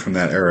movie from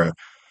that era?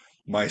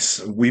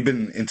 We've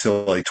been into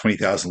like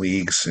 20,000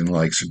 Leagues and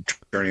like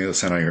Journey to the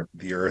Center of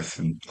the Earth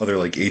and other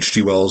like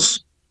H.G.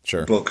 Wells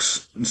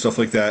books and stuff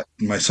like that.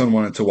 And my son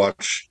wanted to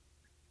watch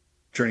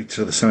Journey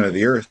to the Center of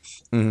the Earth.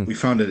 Mm-hmm. We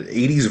found an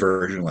 80s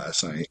version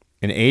last night.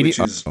 An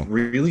 80s?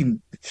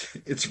 Which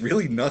is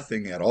really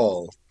nothing at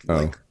all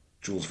like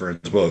Jules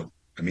Verne's book.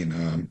 I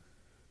mean,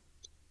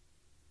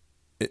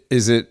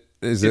 is it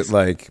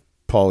like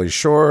Pauly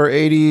Shore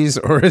 80s,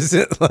 or is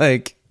it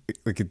like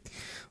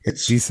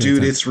it's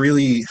dude, it's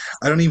really,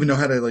 I don't even know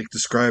how to like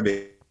describe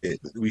it.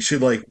 We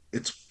should like,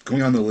 it's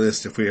going on the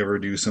list if we ever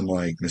do some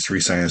like Mystery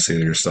Science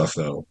Theater stuff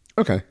though.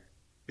 Okay.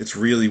 It's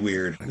really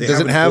weird. Does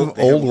it have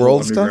old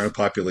world stuff?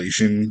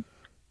 Population.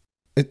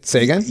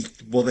 Say again?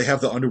 Well, they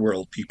have the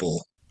underworld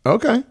people.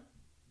 Okay.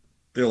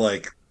 They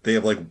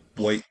have like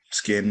white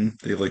skin.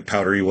 They have like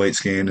powdery white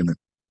skin, and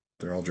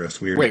they're all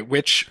dressed weird. Wait,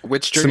 which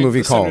Journey to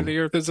the Center of the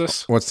Earth is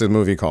this? What's the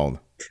movie called?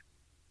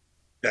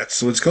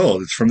 That's what it's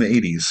called. It's from the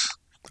 80s.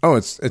 Oh,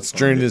 it's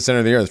Journey to the Center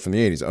of the Earth from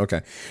the 80s.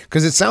 Okay.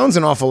 Because it sounds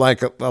an awful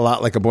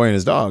lot like A Boy and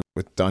His Dog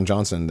with Don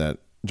Johnson that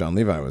John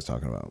Levi was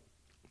talking about.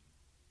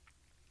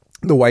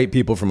 The white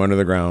people from under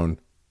the ground.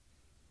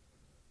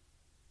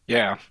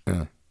 Yeah.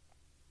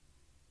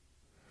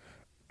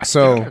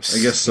 So I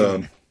guess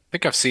I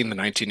think I've seen the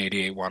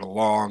 1988 one a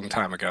long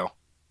time ago.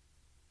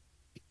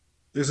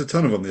 There's a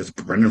ton of them. There's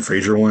Brendan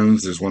Fraser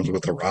ones. There's ones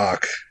with The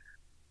Rock.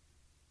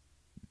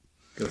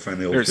 Gotta find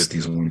the old There's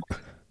 50s one.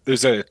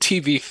 there's a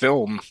TV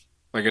film,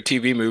 like a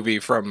TV movie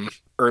from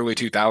early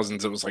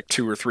 2000s. It was like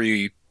two or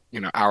three,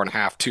 hour and a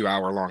half, 2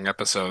 hour long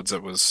episodes.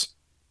 It was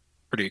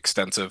pretty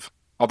extensive.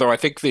 Although I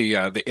think the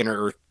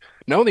Inner Earth,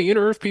 no, the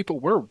Inner Earth people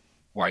were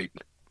white.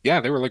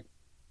 Yeah, they were like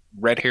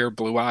red hair,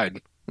 blue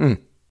eyed. Hmm.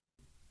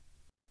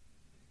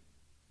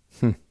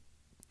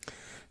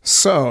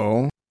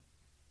 So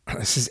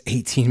this is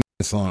 18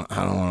 minutes long.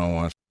 I don't want to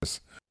watch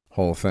this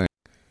whole thing.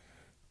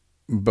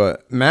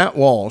 But Matt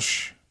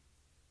Walsh,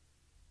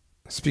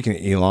 speaking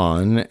of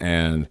Elon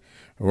and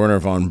Werner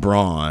von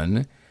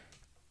Braun,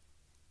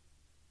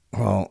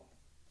 well,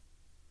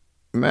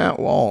 Matt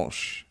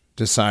Walsh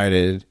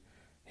decided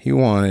he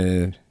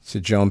wanted to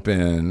jump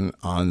in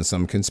on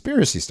some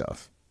conspiracy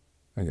stuff,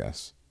 I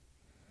guess.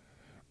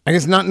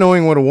 Not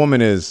knowing what a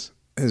woman is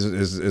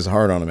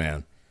hard on a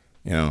man,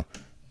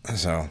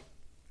 So,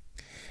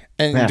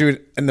 and Yeah.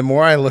 dude, and the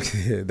more I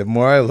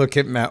look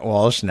at Matt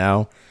Walsh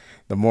now,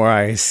 the more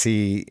I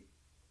see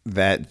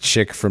that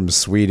chick from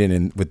Sweden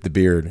and with the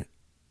beard.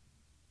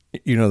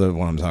 You know the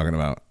one I'm talking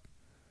about.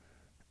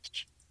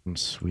 From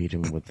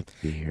Sweden with the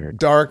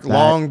beard.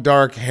 Long,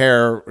 dark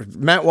hair.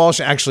 Matt Walsh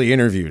actually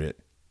interviewed it.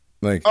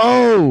 Like,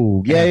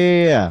 Oh,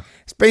 yeah.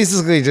 it's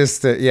basically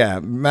just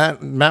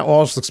Matt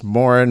Walsh looks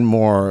more and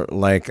more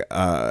like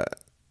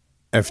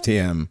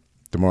FTM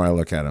the more I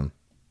look at him.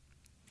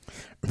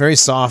 Very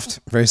soft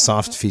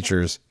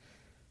features,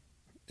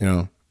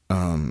 very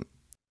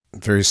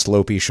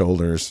slopey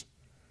shoulders,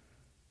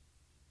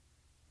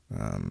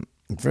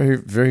 very,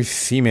 very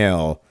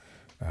female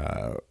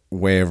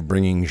way of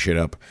bringing shit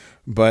up.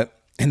 But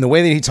in the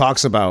way that he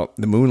talks about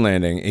the moon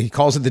landing, he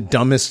calls it he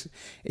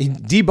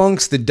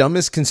debunks the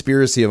dumbest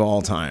conspiracy of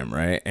all time,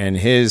 right? And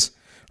a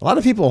lot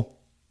of people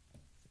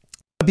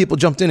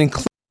jumped in,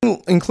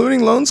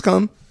 including Lone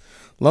Skum.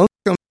 Lone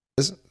Skum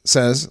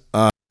says,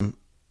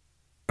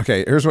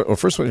 here's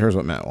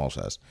what Matt Walsh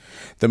says.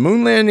 The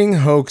moon landing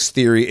hoax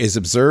theory is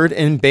absurd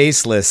and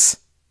baseless,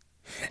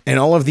 and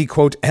all of the,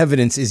 quote,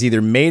 evidence is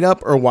either made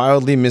up or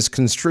wildly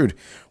misconstrued.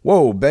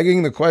 Whoa,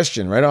 begging the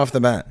question right off the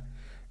bat.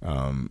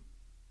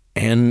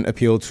 And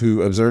appeal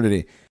to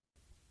absurdity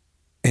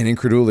and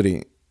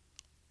incredulity,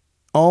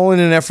 all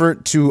in an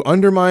effort to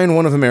undermine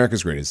one of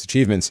America's greatest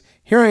achievements.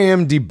 Here I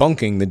am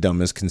debunking the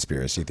dumbest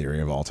conspiracy theory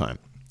of all time.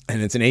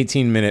 And it's an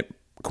 18-minute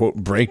quote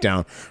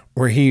breakdown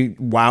where he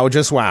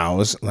just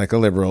wows like a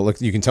liberal. Look,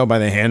 you can tell by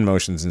the hand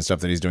motions and stuff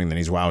that he's doing that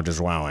he's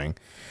just wowing.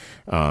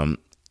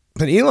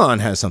 But Elon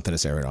has something to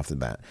say right off the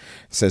bat.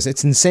 It says,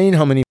 it's insane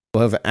how many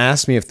people have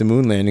asked me if the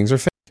moon landings are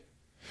fake.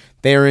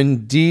 They are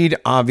indeed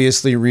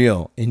obviously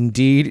real.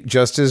 Indeed,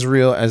 just as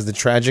real as the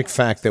tragic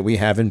fact that we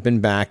haven't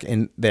been back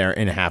in there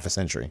in half a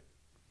century.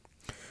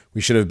 We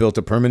should have built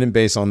a permanent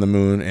base on the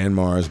moon and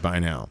Mars by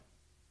now.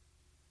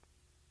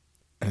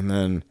 And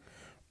then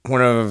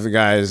one of the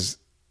guys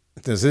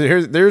says,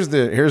 here's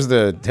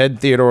the Ted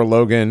Theodore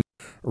Logan,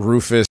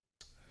 Rufus,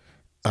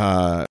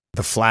 the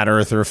flat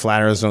earther,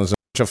 flat earth zones, a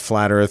bunch of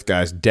flat earth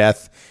guys,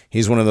 Death.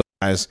 He's one of those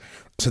guys.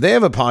 So they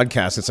have a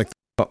podcast. It's like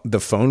the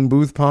phone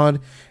booth pod.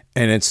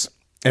 And it's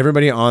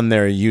everybody on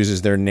there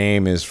uses their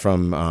name is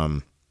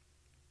from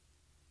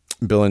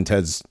Bill and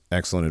Ted's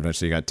Excellent Adventure.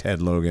 So you got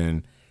Ted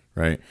Logan,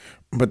 right?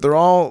 But they're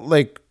all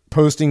like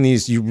posting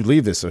these. You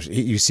believe this? So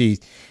you see,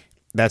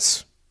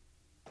 that's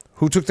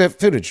who took that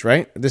footage,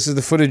 right? This is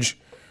the footage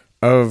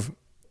of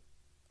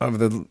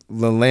the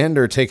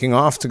lander taking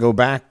off to go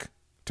back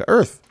to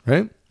Earth,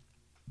 right?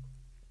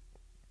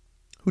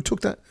 Who took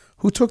that?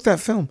 Who took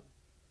that film?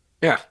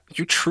 Yeah,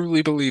 you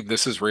truly believe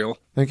this is real?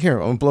 Like here,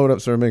 I'm gonna blow it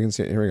up so everybody can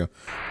see it. Here we go.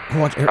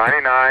 Watch.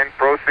 99,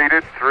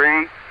 proceeded,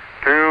 3,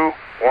 2,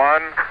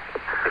 1,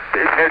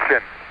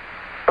 ignition.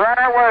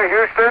 Right away,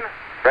 Houston.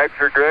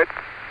 Vector grid.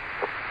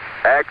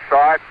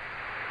 Exot.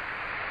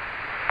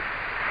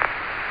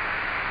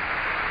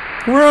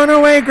 We're on our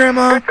way,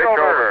 Grandma. Pitch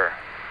over.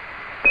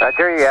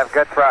 Roger, you have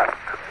good thrust.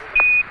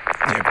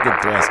 You have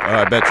good thrust. Oh,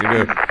 I bet you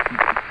do.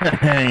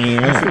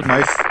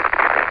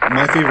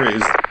 My favorite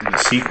is in the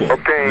sequel.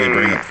 Okay, when they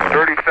bring up the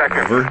 30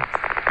 seconds. rover,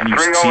 and you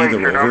Three see only, the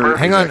your rover. number.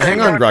 Hang on,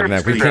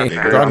 Grognak. We can't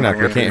hear you.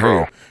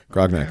 Okay.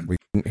 Grognak,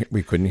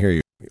 we couldn't hear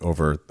you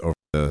over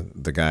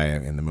the guy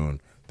in the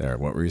moon there.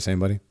 What were you saying,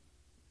 buddy?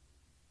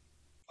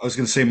 I was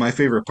going to say my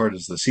favorite part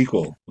is the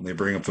sequel when they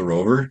bring up the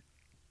rover.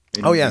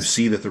 And Oh, yes. You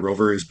see that the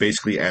rover is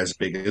basically as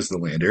big as the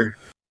lander.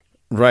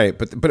 Right,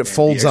 but it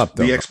folds up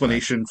though. The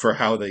explanation for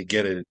how they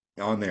get it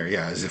on there,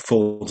 is it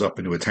folds up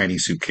into a tiny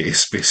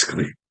suitcase,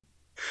 basically.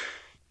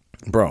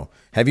 Bro,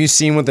 have you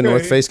seen what the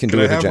North Face can do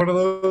with a have jacket? one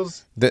of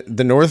those?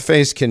 The North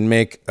Face can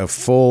make a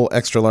full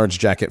extra large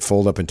jacket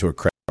fold up into a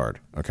credit card.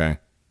 Okay,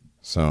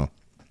 so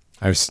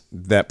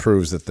that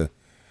proves that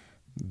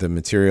the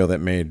material that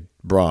made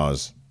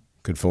bras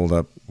could fold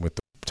up with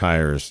the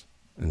tires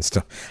and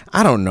stuff.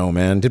 I don't know,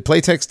 man. Didn't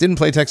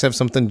Playtex have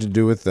something to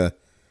do with the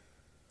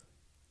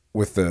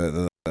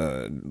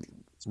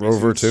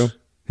rover too?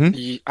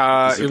 It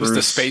was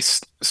the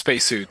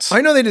spacesuits.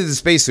 I know they did the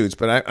spacesuits,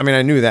 but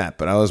I knew that,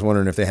 but I was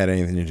wondering if they had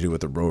anything to do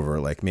with the rover,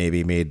 like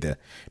maybe made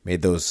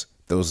those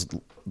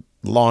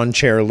lawn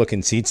chair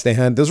looking seats they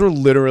had. Those were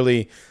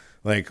literally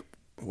like,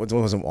 what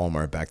wasn't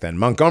Walmart back then?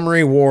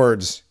 Montgomery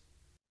Ward's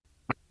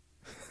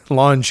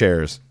lawn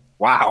chairs.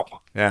 Wow.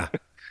 Yeah.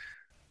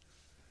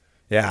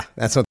 Yeah,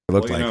 that's what they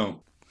looked like.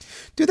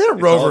 Dude, that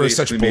it's Rover all is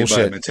such basically made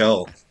by bullshit.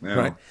 Mattel. Yeah.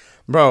 Right.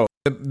 Bro,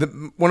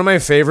 one of my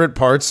favorite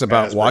parts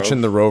about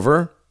watching the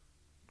Rover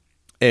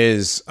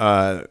is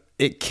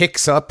it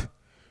kicks up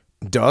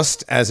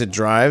dust as it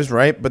drives,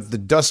 right? But the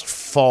dust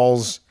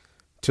falls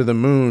to the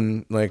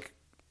moon like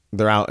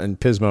they're out in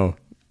Pismo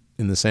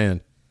in the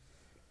sand.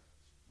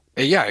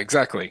 Yeah,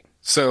 exactly.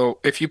 So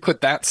if you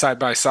put that side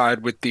by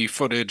side with the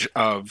footage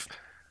of,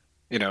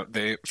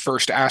 the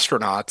first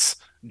astronauts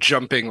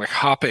jumping, like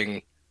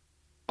hopping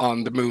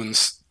on the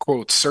moon's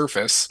quote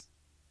surface,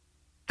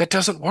 that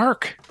doesn't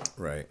work.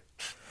 Right.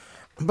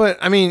 But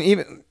I mean,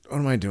 even what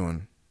am I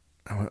doing?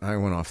 I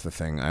went off the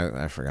thing.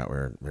 I forgot we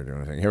were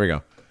doing a thing. Here we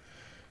go.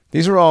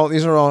 These are all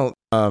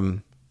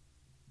the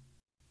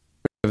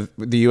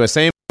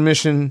USA moon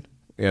mission.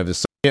 We have the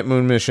Soviet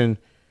moon mission,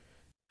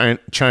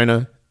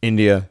 China,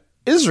 India,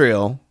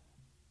 Israel,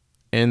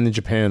 and the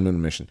Japan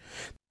moon mission.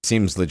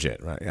 Seems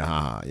legit, right?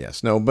 Ah,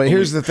 yes. No, but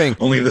here's the thing.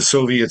 Only the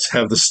Soviets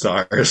have the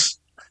stars.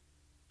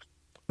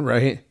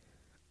 Right?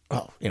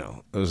 Well,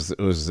 it was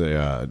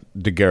the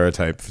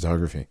daguerreotype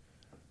photography.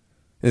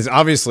 It's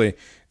obviously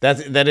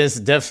that is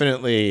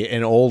definitely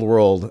an old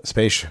world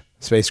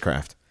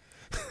spacecraft.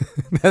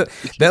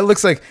 that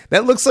looks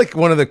like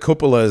one of the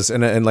cupolas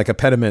and like a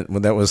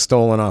pediment that was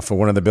stolen off of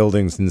one of the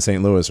buildings in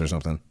St. Louis or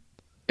something.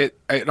 It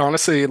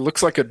honestly, it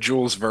looks like a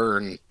Jules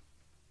Verne,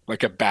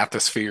 like a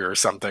bathysphere or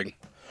something.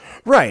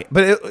 Right,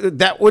 but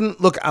that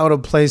wouldn't look out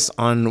of place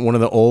on one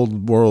of the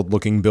old world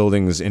looking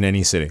buildings in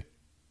any city.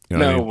 You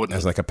know what I mean? It wouldn't.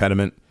 As like a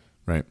pediment,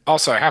 right?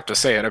 Also, I have to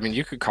say it. I mean,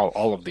 you could call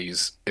all of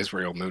these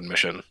Israel moon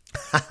mission.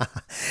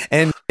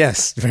 And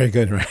yes, very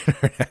good, right?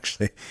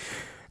 Actually,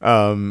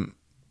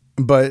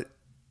 but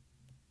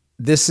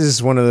this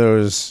is one of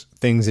those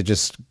things that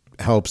just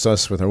helps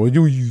us with our. Well,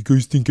 you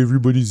guys think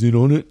everybody's in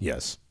on it?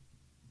 Yes.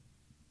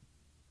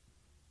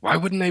 Why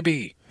wouldn't they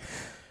be?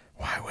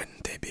 Why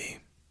wouldn't they be?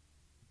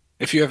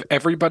 If you have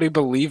everybody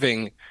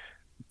believing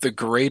the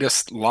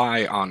greatest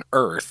lie on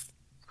Earth,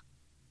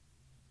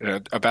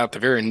 about the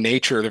very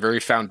nature, the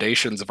very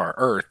foundations of our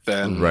Earth,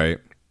 then right,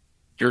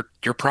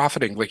 you're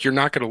profiting. Like, you're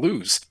not going to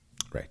lose.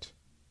 Right.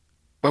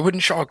 Why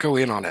wouldn't y'all go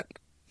in on it?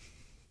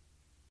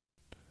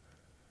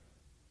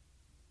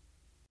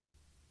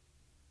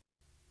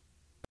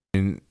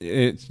 And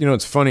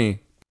it's funny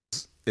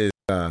is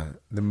the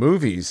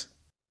movies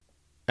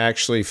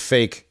actually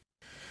fake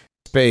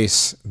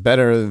space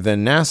better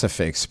than NASA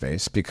fakes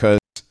space because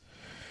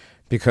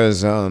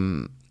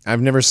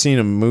I've never seen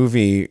a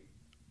movie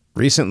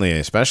recently,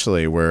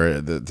 especially where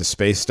the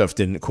space stuff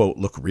didn't quote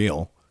look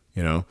real,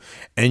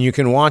 and you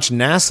can watch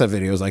NASA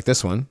videos like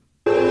this one.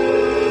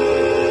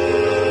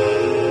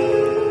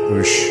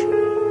 Whoosh.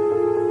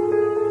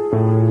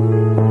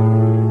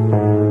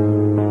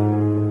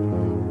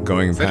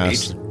 Going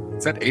past.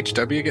 Is that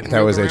HW getting?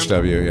 That was around?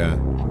 HW, yeah.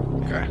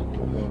 Okay.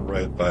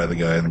 Right by the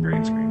guy in the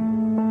green screen.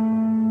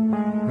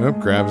 Oh,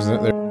 grabs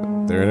it.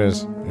 There it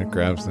is. It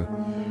grabs the.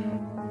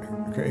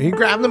 Okay, he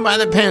grabbed him by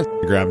the pants.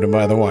 He grabbed him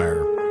by the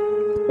wire.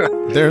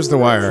 There's the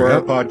wire. For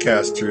our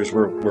podcasters,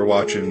 we're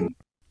watching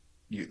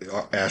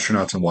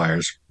astronauts and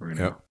wires. And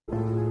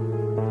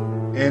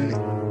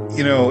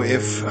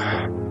if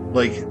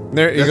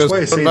there he goes,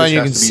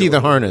 you can see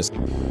the harness.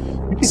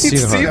 You can see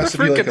the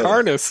freaking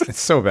harness. It's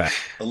so bad.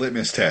 A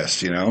litmus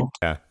test,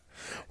 Yeah.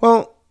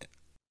 Well,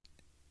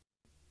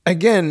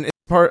 again, it's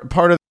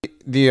part of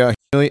the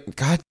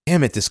God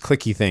damn it, this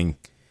clicky thing.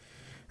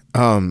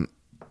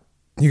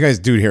 You guys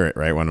do hear it,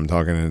 right? When I'm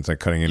talking and it's like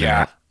cutting in.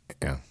 Yeah.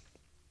 Yeah.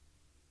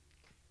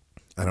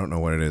 I don't know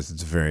what it is.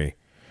 It's very,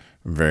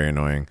 very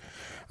annoying.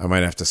 I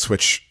might have to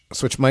switch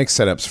mic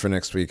setups for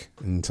next week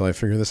until I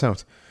figure this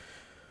out.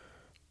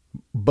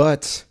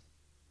 But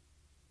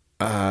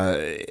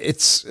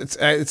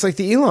it's like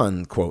the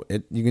Elon quote.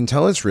 You can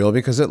tell it's real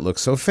because it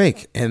looks so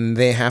fake, and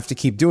they have to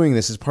keep doing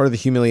this as part of the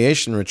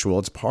humiliation ritual.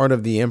 It's part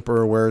of the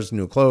emperor wears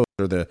new clothes,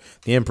 or the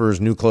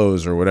emperor's new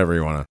clothes, or whatever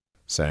you want to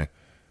say.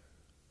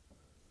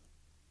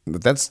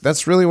 But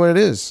that's really what it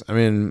is. I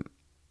mean,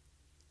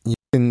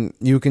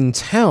 you can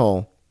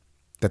tell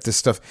that this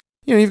stuff.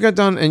 You've got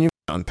Don and you've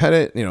got Don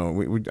Pettit.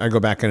 I go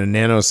back in a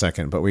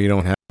nanosecond, but we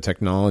don't have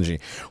technology.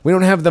 We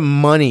don't have the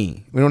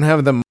money.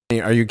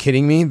 Are you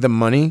kidding me? The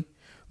money.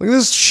 Look at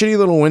this shitty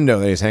little window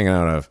that he's hanging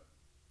out of.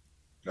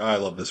 I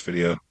love this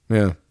video.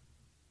 Yeah.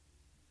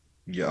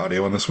 You get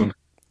audio on this one?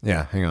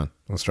 Yeah, hang on.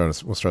 We'll start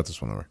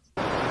this one over.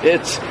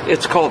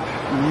 It's called.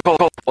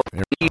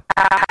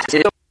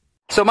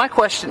 So my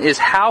question is,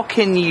 how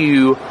can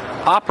you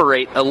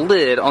operate a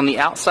lid on the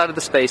outside of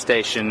the space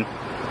station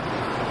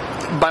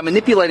by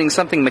manipulating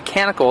something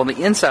mechanical on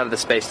the inside of the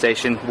space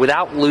station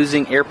without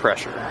losing air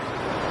pressure?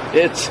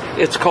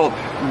 It's called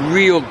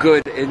real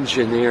good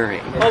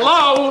engineering.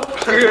 Hello?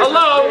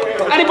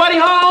 Anybody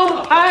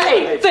home?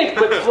 Hey, think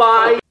would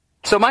fly.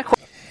 So my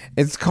question.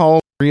 It's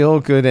called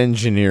real good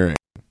engineering.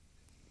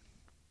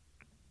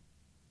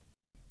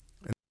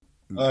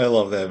 I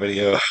love that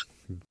video.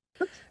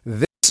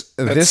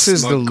 This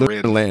is the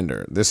lunar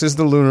lander. This is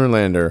the lunar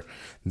lander.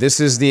 This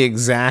is the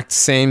exact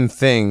same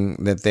thing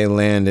that they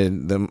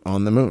landed them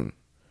on the moon.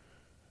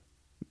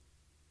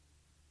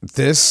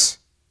 This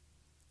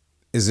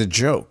is a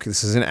joke.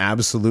 This is an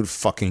absolute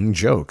fucking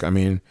joke. I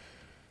mean,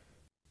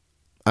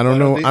 I don't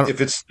know.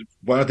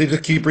 Why don't they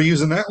just keep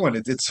reusing that one?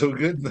 It did so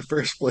good in the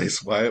first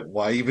place.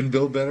 Why even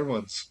build better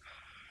ones?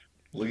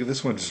 Look at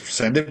this one. Just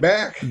send it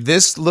back.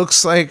 This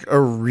looks like a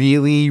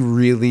really,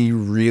 really,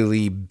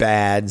 really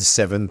bad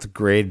 7th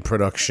grade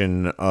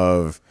production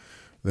of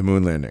the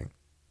moon landing.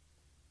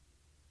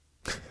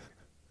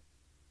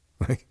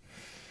 Like,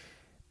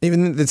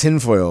 even the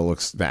tinfoil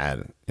looks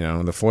bad. You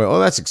know, the foil.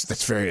 Oh,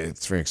 it's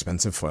very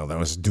expensive foil. That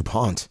was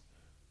DuPont.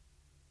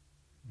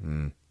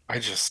 I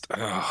just,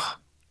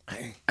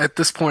 at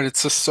this point,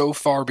 it's just so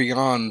far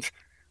beyond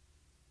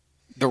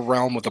the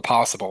realm of the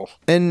possible.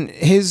 And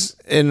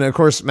of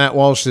course, Matt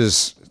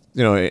Walsh's,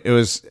 you know, it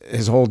was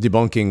his whole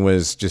debunking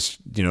was just,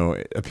 you know,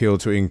 appeal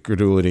to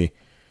incredulity.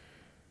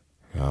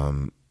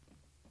 And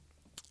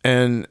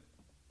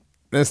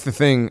that's the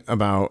thing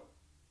about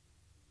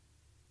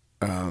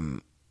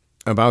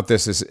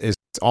this is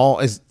all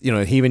is, you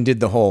know, he even did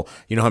the whole,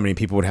 you know, how many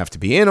people would have to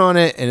be in on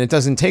it, and it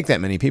doesn't take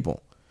that many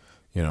people,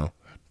 you know,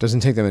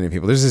 doesn't take that many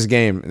people. There's this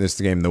game,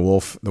 the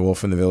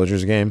Wolf and the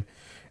Villagers game,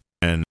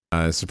 and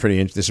it's a pretty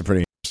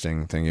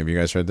interesting thing. Have you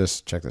guys heard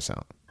this? Check this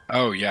out.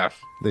 Oh yeah.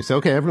 They say,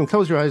 okay, everyone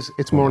close your eyes.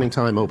 It's morning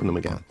time. Open them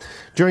again.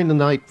 During the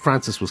night,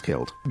 Francis was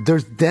killed.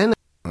 There's then.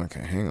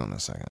 Okay, hang on a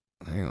second.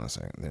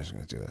 They're just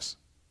going to do this.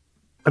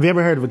 Have you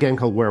ever heard of a game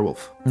called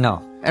Werewolf?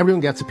 No.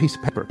 Everyone gets a piece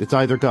of paper. It's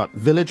either got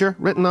villager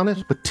written on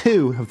it, but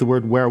 2 have the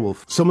word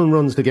werewolf. Someone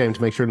runs the game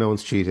to make sure no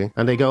one's cheating,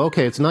 and they go,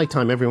 okay, it's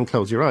nighttime, everyone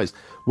close your eyes.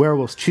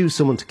 Werewolves choose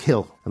someone to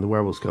kill, and the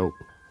werewolves go.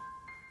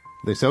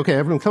 They say, okay,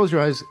 everyone close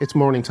your eyes, it's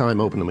morning time,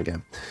 open them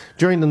again.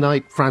 During the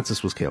night,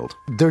 Francis was killed.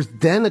 There's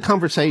then a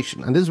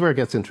conversation, and this is where it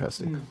gets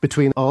interesting,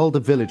 between all the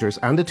villagers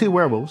and the 2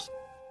 werewolves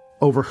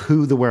over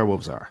who the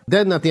werewolves are.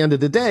 Then at the end of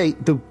the day,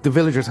 the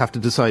villagers have to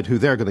decide who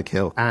they're going to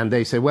kill, and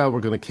they say, well,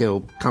 we're going to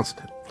kill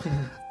Constantine.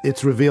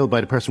 It's revealed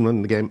by the person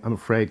running the game, I'm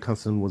afraid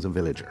Constantine was a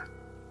villager.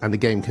 And the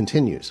game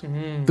continues.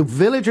 The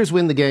villagers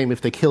win the game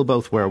if they kill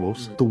both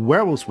werewolves. The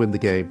werewolves win the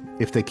game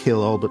if they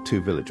kill all but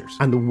 2 villagers.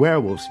 And the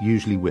werewolves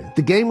usually win.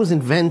 The game was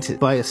invented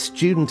by a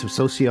student of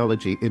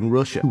sociology in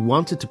Russia who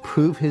wanted to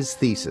prove his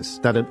thesis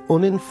that an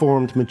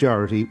uninformed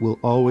majority will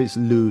always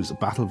lose a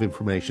battle of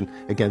information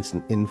against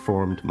an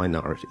informed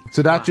minority.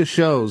 So that just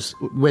shows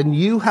when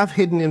you have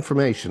hidden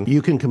information,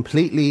 you can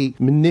completely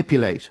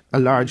manipulate a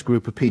large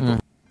group of people.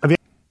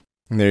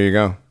 There you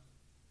go.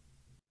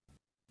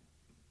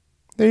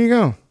 There you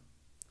go.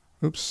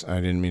 Oops, I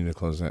didn't mean to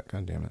close that.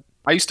 God damn it.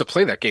 I used to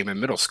play that game in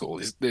middle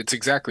school. It's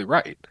exactly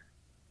right.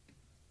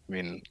 I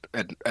mean,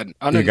 an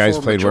uninformed you guys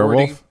played majority,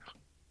 Werewolf?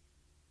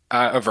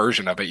 A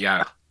version of it,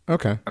 yeah.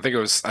 Okay. I think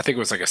it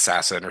was like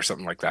Assassin or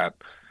something like that.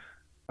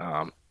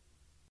 It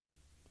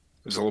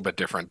was a little bit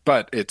different,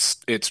 but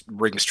it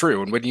rings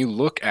true. And when you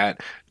look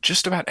at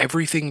just about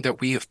everything that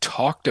we have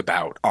talked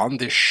about on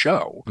this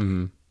show,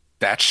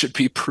 that should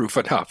be proof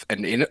enough.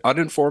 An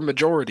uninformed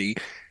majority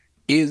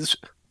is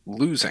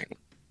losing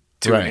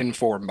to an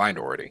informed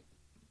minority.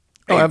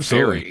 Oh,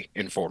 absolutely. Very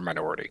informed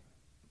minority.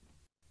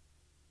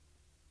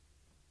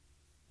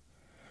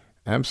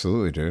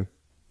 Absolutely, dude.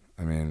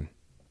 I mean,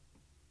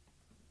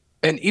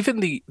 and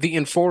even the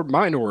informed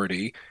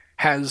minority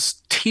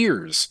has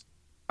tiers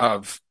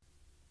of,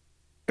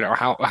 you know,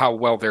 how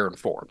well they're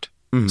informed.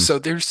 So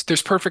there's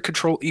perfect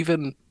control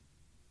even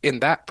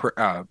in that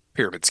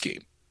pyramid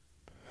scheme.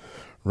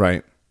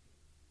 Right.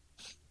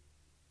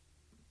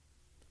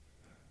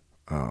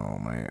 Oh,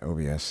 my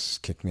OBS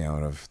kicked me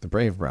out of the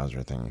Brave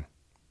browser thing.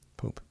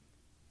 Poop.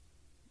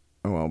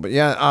 Oh, well, but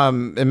yeah,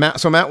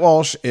 so Matt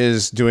Walsh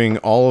is doing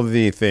all of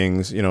the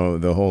things, you know,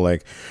 the whole,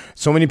 like,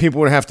 so many people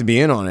would have to be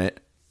in on it,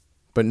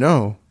 but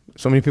no,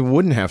 so many people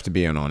wouldn't have to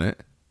be in on it.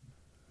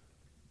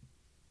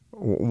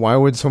 Why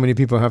would so many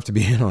people have to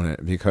be in on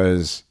it?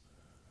 Because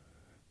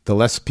the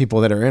less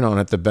people that are in on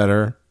it, the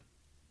better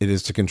it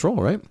is to control,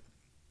 right?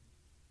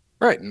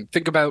 Right, and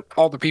think about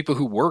all the people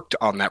who worked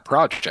on that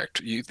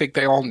project. You think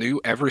they all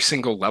knew every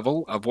single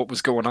level of what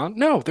was going on?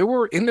 No, they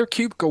were in their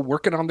cubicle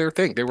working on their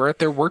thing. They were at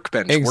their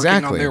workbench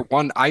working on their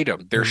one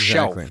item, their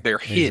shelf, their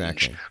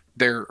hinge,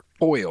 their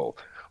foil,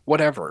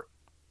 whatever.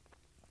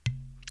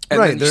 And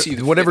right, then you see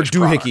the whatever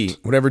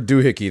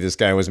doohickey this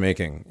guy was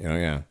making, you know,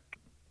 yeah.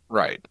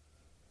 Right.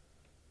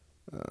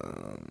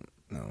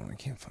 No, I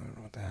can't find it.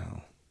 What the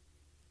hell?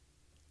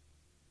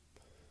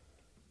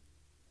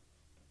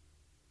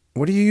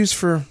 What do you use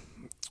for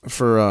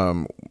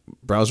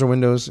browser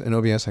windows in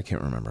OBS? I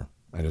can't remember.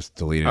 I just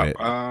deleted it.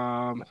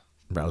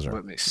 Browser.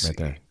 Let me see. Right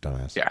there,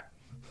 dumbass. Yeah.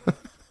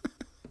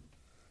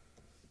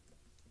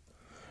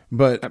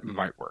 But that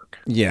might work.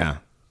 Yeah.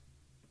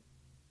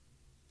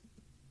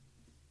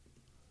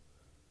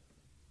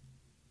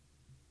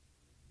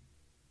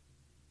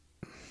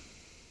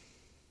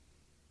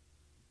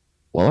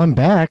 Well, I'm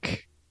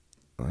back.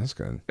 Oh, that's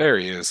good. There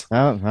he is.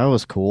 That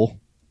was cool.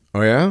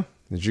 Oh yeah?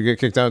 Did you get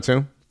kicked out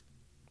too?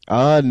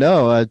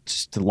 No, I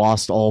just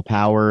lost all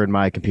power in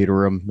my computer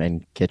room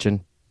and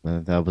kitchen.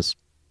 That was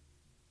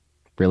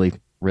really,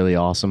 really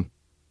awesome.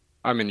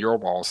 I'm in your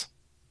walls.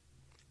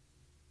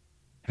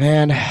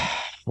 Man, I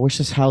wish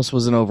this house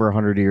wasn't over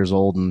 100 years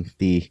old and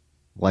the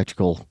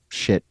electrical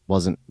shit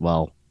wasn't,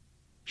 well,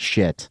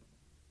 shit.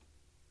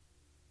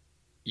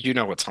 You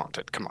know it's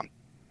haunted. Come on.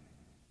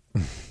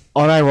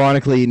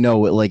 Unironically, no,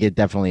 like it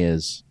definitely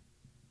is.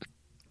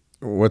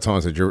 What's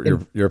haunted?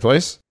 Your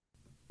place?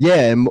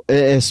 Yeah, and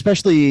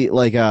especially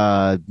like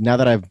now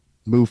that I've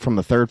moved from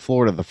the third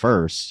floor to the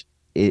first,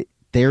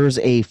 there's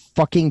a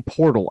fucking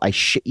portal. I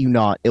shit you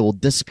not. It will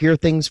disappear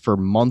things for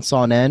months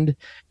on end,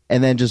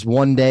 and then just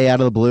one day out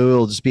of the blue,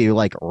 it'll just be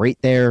like right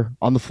there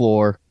on the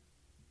floor.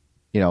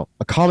 You know,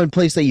 a common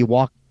place that you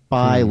walk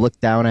by, look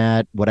down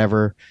at,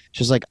 whatever. It's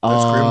just like,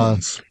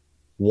 Gremlins.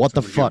 What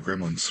the Somebody fuck? get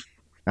Gremlins.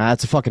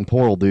 That's a fucking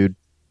portal, dude.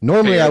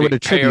 Normally, I would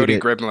attribute Peyote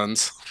it.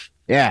 gremlins.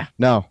 Yeah,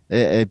 no,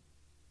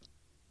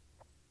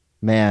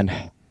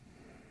 man.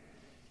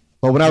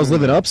 But when I was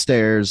living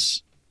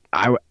upstairs,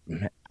 I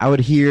would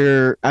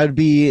hear, I'd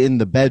be in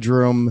the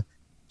bedroom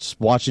just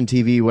watching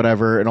TV,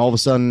 whatever, and all of a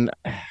sudden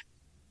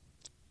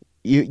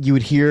you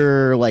would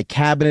hear like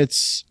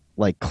cabinets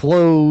like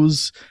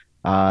close,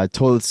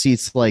 toilet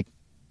seats, like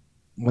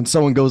when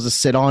someone goes to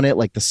sit on it,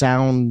 like the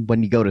sound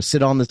when you go to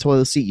sit on the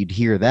toilet seat, you'd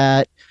hear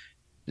that.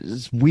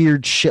 It's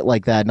weird shit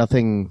like that.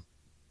 Nothing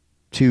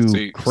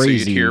too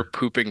crazy. So you'd hear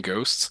pooping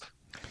ghosts?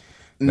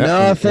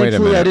 No,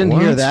 thankfully I didn't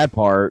hear that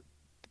part.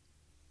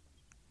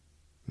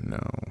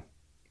 No.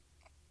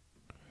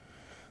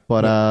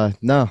 But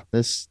no,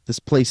 this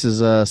place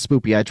is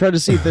spoopy. I tried to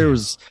see if there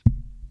was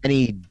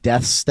any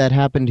deaths that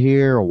happened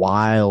here a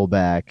while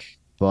back,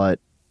 but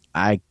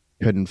I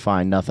couldn't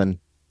find nothing.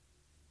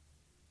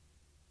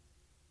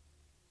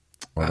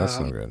 Well, that's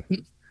no good.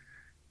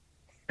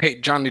 Hey,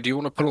 Johnny, do you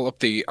want to pull up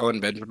the Owen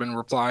Benjamin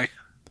reply?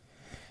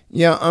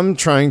 Yeah, I'm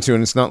trying to,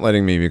 and it's not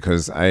letting me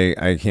because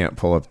I can't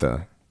pull up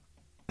the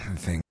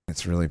thing.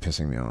 It's really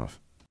pissing me off.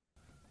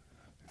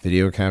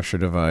 Video capture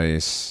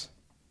device.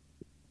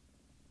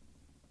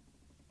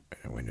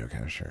 Window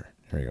capture.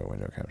 Here we go,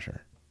 window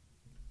capture.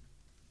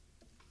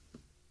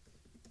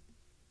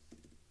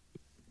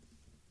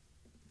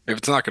 If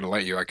it's not going to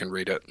let you, I can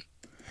read it.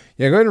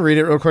 Yeah, go ahead and read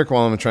it real quick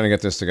while I'm trying to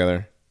get this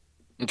together.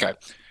 Okay.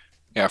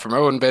 Yeah, from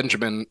Owen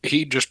Benjamin,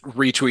 he just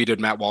retweeted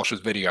Matt Walsh's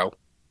video.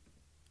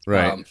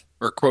 Right.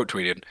 Or quote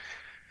tweeted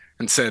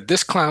and said,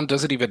 "This clown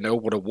doesn't even know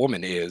what a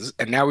woman is,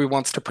 and now he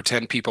wants to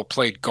pretend people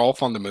played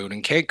golf on the moon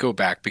and can't go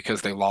back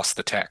because they lost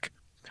the tech.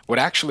 What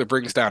actually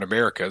brings down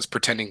America is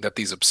pretending that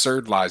these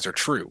absurd lies are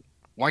true.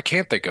 Why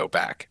can't they go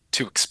back?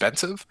 Too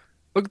expensive?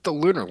 Look at the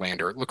lunar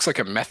lander. It looks like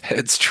a meth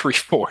head's tree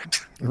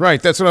fort."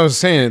 Right, that's what I was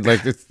saying.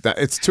 Like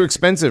it's too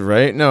expensive,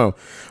 right? No,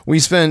 we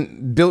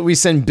send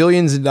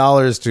billions of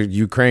dollars to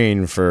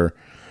Ukraine for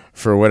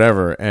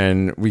whatever,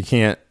 and we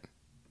can't.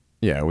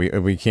 Yeah,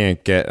 we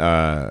can't get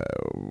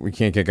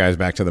guys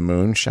back to the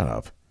moon. Shut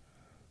up.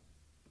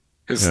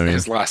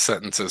 His last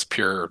sentence is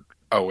pure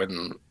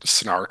Owen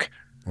snark.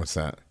 What's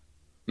that?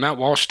 Matt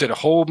Walsh did a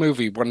whole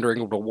movie wondering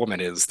what a woman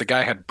is. The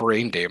guy had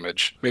brain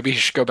damage. Maybe he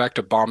should go back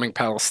to bombing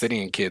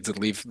Palestinian kids and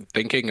leave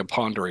thinking and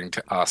pondering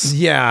to us.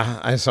 Yeah,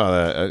 I saw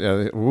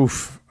that.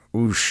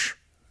 Whoosh.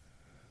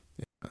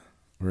 Yeah.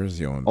 Where's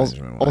the Owen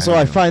Benjamin one? Also,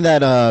 I find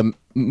that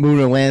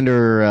Lunar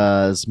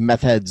Lander's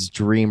meth head's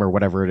dream or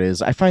whatever it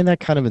is, I find that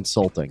kind of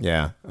insulting.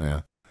 Yeah.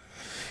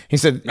 He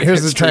said,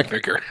 here's the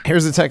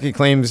tech he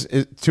claims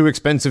is too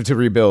expensive to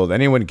rebuild.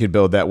 Anyone could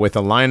build that with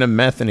a line of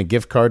meth and a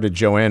gift card to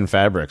Joanne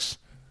Fabrics.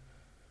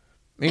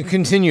 It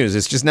continues.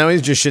 It's just now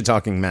he's just shit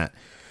talking Matt.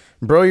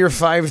 Bro, you're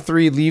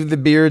 5'3". Leave the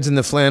beards and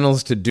the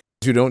flannels to dudes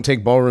who don't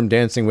take ballroom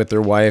dancing with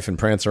their wife and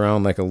prance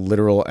around like a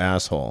literal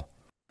asshole.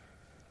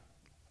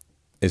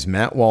 Is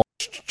Matt Walsh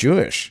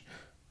Jewish?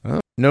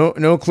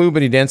 No clue,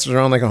 but he dances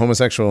around like a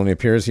homosexual and it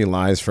appears he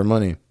lies for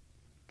money.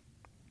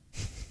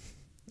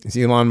 Is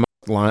Elon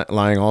Musk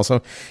lying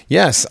also?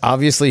 Yes,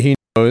 obviously he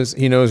knows.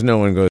 He knows no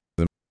one goes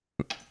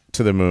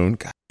to the moon.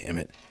 God damn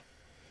it.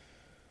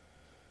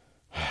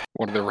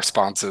 One of the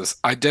responses,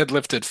 "I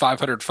deadlifted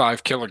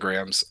 505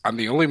 kilograms. I'm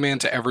the only man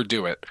to ever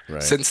do it.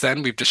 Right. Since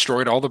then, we've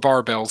destroyed all the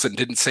barbells and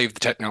didn't save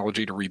the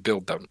technology to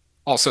rebuild them.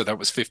 Also, that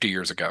was 50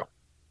 years ago."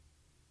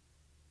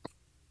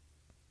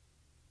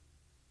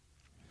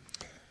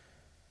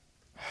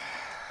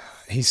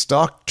 He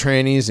stalked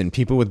trannies and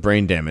people with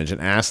brain damage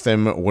and asked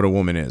them what a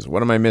woman is.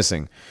 What am I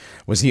missing?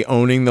 Was he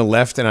owning the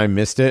left and I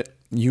missed it?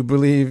 You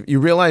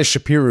realize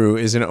Shapiro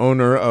is an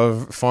owner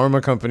of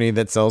pharma company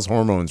that sells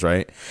hormones,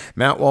 right?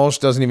 Matt Walsh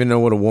doesn't even know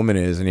what a woman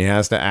is, and he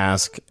has to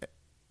ask.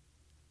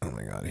 Oh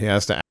my God, he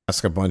has to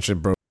ask a bunch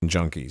of broken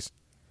junkies.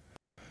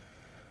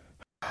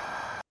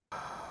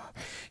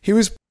 He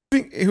was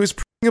proving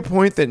a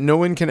point that no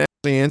one can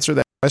actually answer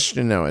that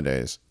question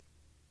nowadays.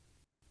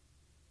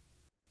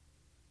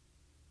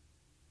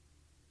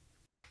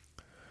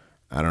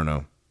 I don't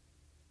know.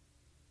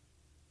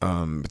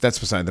 But that's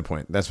beside the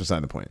point.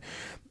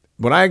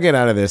 What I get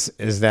out of this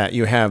is that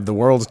you have the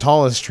world's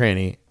tallest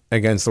tranny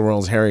against the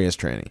world's hairiest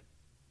tranny.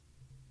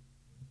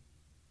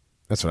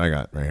 That's what I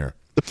got right here.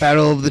 The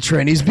battle of the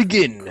trannies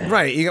begin.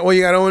 Right. You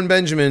got Owen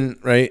Benjamin,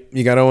 right?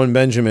 You got Owen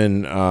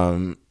Benjamin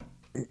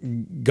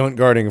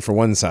guarding for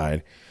one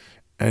side,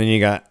 and you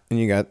got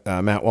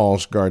Matt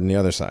Walsh guarding the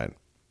other side.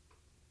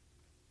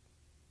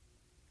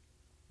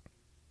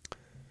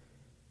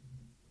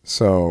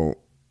 So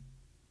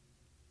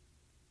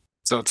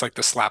it's like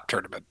the slap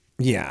tournament.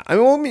 Yeah. I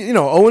mean,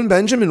 Owen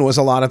Benjamin was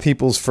a lot of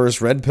people's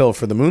first red pill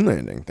for the moon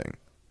landing thing.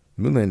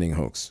 Moon landing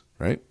hoax,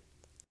 right?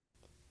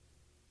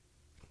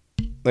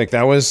 Like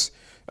that was,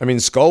 I mean,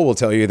 Skull will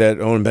tell you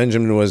that Owen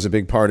Benjamin was a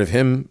big part of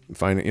him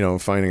finding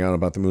out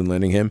about the moon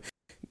landing him,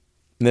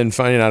 and then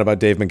finding out about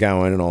Dave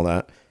McGowan and all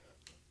that.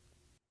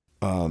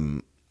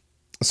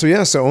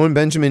 So Owen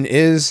Benjamin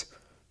is,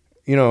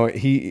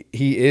 he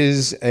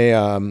is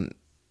in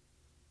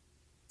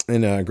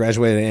a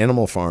graduated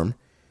animal farm,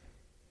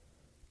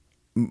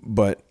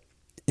 but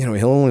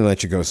he'll only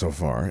let you go so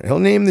far. He'll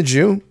name the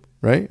Jew,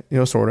 right?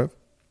 Sort of.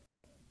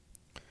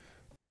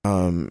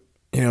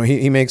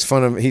 He makes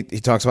fun of, he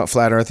talks about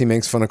flat earth. He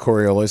makes fun of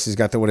Coriolis. He's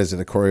got the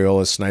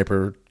Coriolis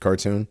sniper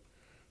cartoon,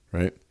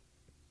 right?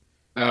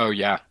 Oh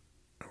yeah.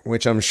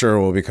 Which I'm sure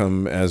will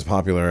become as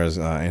popular as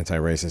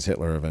anti-racist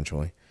Hitler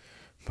eventually.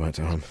 But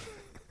I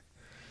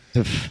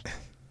don't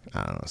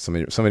know.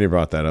 Somebody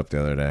brought that up the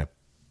other day.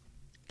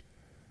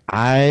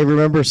 I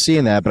remember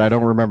seeing that, but I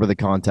don't remember the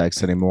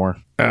context anymore.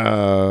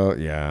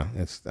 Yeah.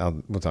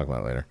 We'll talk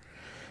about it later.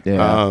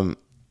 Yeah.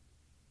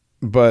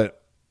 But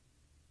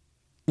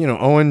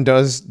Owen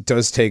does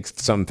take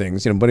some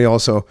things, but he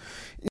also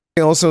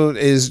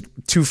is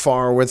too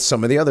far with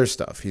some of the other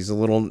stuff. He's a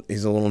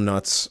little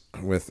nuts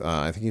with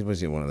I think he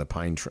was one of the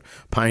pine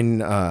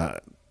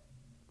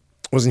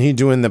wasn't he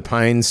doing the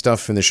pine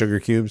stuff in the sugar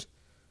cubes?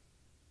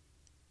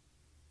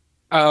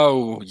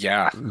 Oh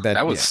yeah,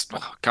 that was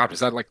God. Was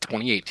that like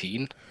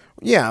 2018?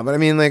 Yeah, but I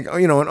mean, like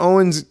and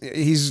Owens,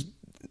 he's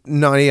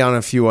nutty on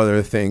a few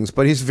other things,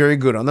 but he's very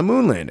good on the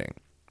moon landing,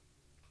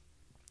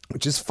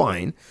 which is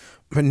fine.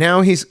 But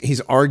now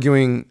he's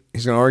arguing.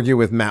 He's going to argue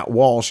with Matt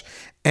Walsh,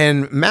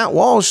 and Matt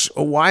Walsh.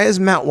 Why is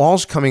Matt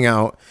Walsh coming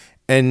out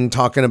and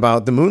talking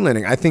about the moon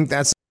landing? I think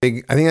that's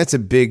a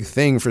big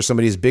thing for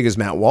somebody as big as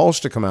Matt Walsh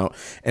to come out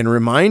and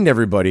remind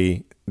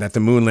everybody that the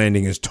moon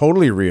landing is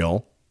totally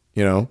real.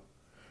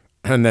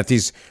 And that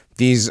these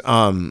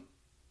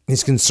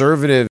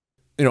conservative,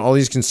 all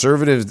these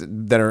conservatives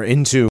that are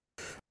into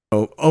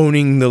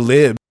owning the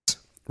libs,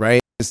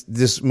 right?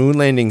 This moon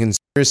landing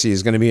conspiracy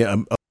is going to be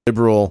a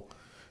liberal.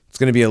 It's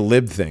going to be a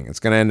lib thing.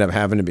 It's going to end up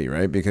having to be,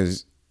 right?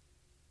 Because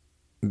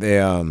they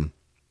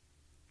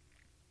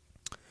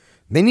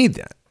need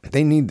that.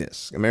 They need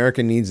this.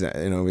 America needs that,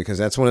 because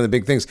that's one of the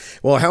big things.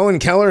 Well, Helen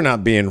Keller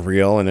not being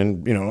real, and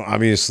then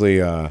obviously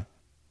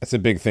that's a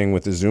big thing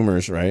with the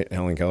Zoomers, right?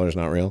 Helen Keller's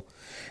not real.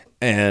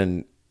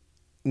 And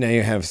now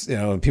you have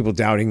people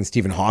doubting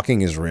Stephen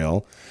Hawking is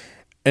real.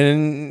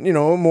 And,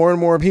 more and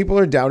more people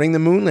are doubting the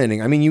moon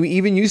landing. I mean, you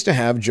even used to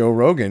have Joe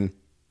Rogan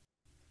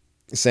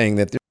saying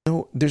that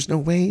there's no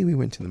way we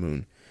went to the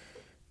moon.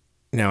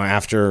 Now,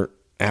 after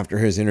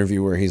his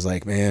interview where he's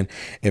like, man,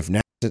 if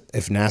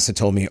NASA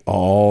told me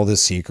all the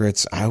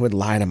secrets, I would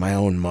lie to my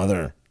own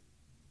mother.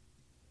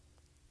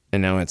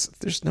 And now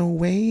there's no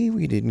way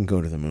we didn't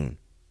go to the moon.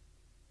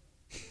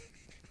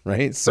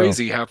 Right? So,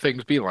 crazy how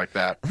things be like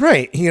that.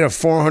 Right. He had a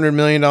 $400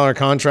 million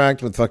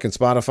contract with fucking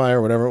Spotify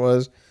or whatever it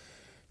was.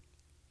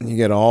 And you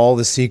get all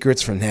the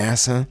secrets from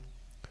NASA.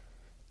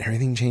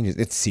 Everything changes.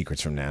 It's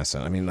secrets from NASA.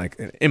 I mean, like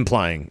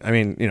implying. I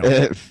mean,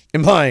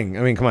 implying.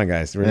 I mean, come on,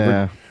 guys.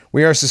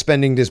 We are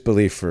suspending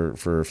disbelief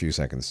for a few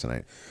seconds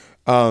tonight.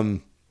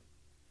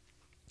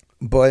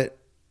 But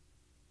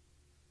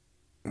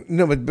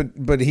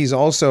he's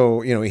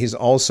also, he's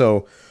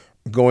also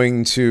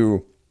going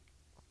to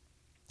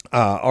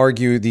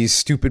argue these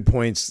stupid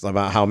points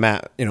about how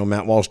Matt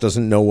Walsh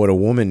doesn't know what a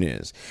woman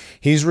is.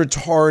 He's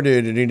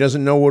retarded and he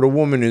doesn't know what a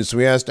woman is, so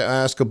he has to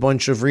ask a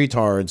bunch of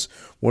retards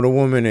what a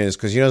woman is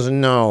because he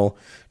doesn't know.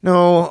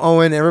 No,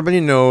 Owen,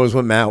 everybody knows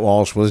what Matt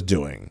Walsh was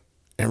doing.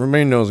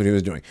 Everybody knows what he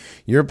was doing.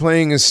 You're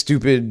playing a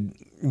stupid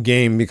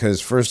game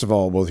because, first of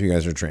all, both of you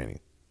guys are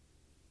training.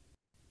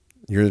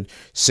 You're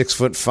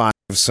 6'5",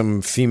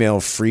 some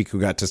female freak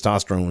who got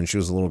testosterone when she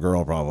was a little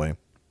girl, probably.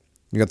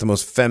 You got the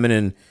most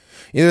feminine.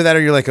 Either that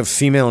or you're like a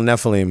female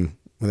Nephilim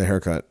with a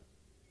haircut.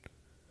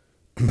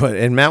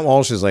 And Matt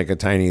Walsh is like a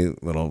tiny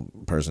little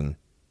person.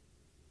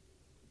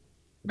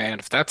 Man,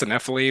 if that's a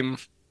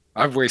Nephilim,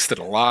 I've wasted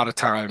a lot of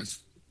time.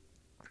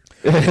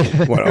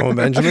 What, Owen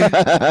Benjamin?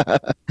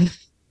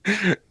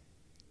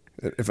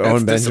 If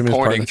Owen Benjamin's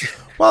part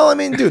of, well, I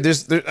mean, dude,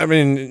 if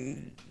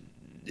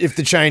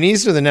the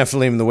Chinese are the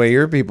Nephilim the way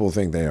your people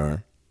think they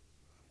are.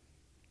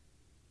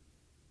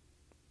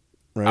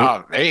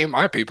 Right? They ain't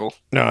my people.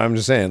 No, I'm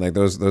just saying, like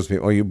those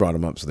people. Oh, you brought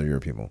them up, so they're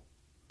your people.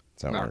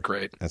 That's how it works.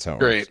 Great. That's how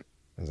it works.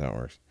 That's how it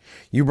works.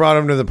 You brought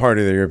them to the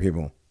party. They're your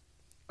people.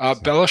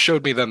 Bella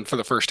showed me them for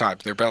the first time.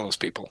 They're Bella's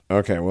people.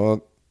 Okay,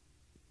 well,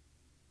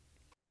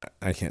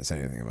 I can't say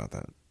anything about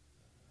that.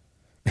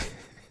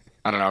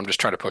 I don't know. I'm just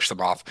trying to push them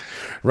off.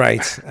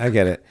 Right. I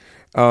get it.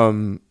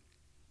 No,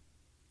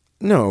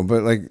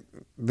 but like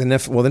the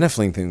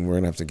Nephilim thing, we're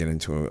gonna have to get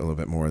into a little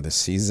bit more this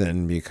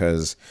season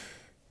because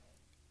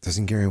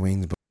doesn't Gary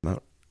Wayne's book come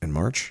out in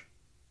March?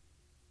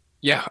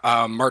 Yeah,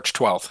 March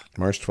 12th.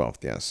 March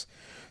 12th, yes.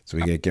 So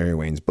we get Gary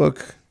Wayne's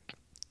book.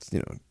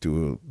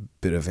 Do a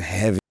bit of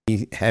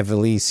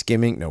heavily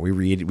skimming. No, we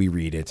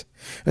read it.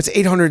 It's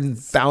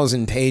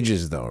 800,000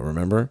 pages, though.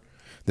 Remember,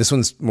 this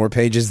one's more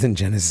pages than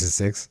Genesis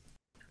 6.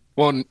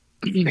 Well,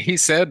 he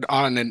said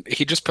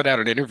he just put out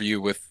an interview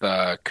with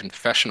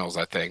Confessionals,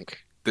 I think,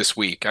 this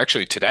week.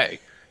 Actually, today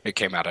it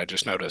came out. I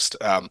just noticed.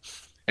 And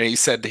he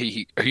said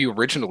he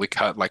originally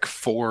cut like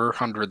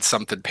 400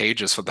 something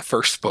pages for the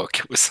first book.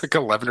 It was like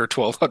 11 or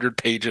 1,200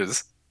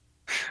 pages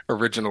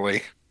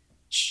originally.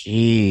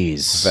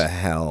 Jeez. The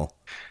hell.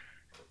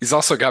 He's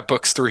also got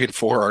books 3 and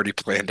 4 already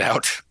planned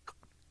out.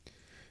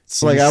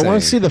 It's like, I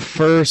want to see the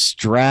first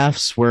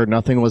drafts where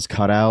nothing was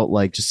cut out,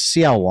 like just to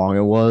see how long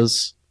it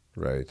was.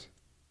 Right.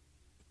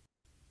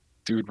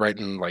 Dude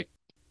writing like,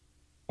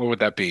 what would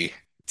that be?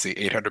 Let's see,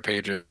 800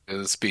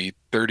 pages be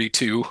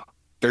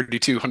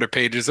 3,200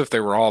 pages if they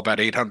were all about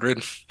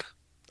 800.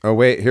 Oh,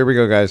 wait, here we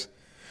go, guys.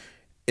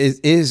 It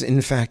is,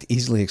 in fact,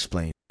 easily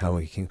explained how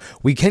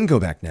we can go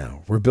back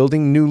now. We're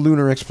building new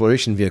lunar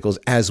exploration vehicles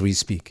as we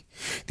speak.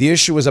 The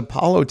issue was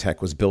Apollo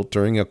tech was built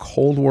during a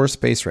Cold War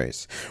space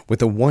race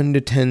with a 1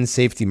 to 10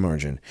 safety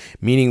margin,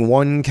 meaning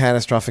 1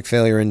 catastrophic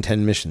failure in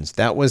 10 missions.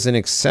 That was an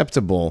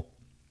acceptable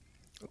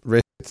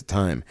risk at the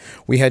time.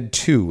 We had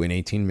 2 in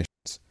 18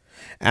 missions.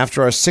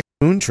 After our 6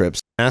 moon trips,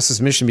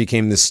 NASA's mission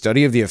became the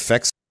study of the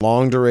effects of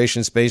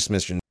long-duration space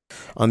missions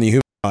on the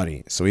human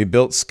body. So we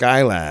built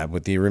Skylab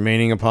with the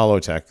remaining Apollo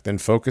tech, then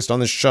focused on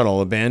the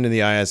shuttle, abandoned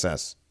the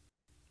ISS.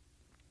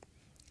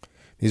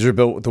 These are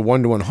built with the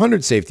 1 to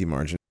 100 safety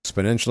margin,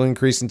 exponential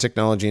increase in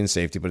technology and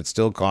safety, but it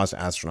still costs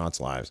astronauts'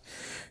 lives.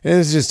 And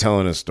it's just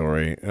telling a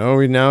story. Oh,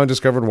 we now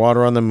discovered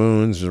water on the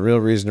moon. There's a real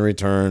reason to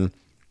return.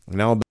 We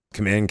now build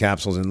command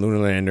capsules and lunar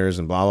landers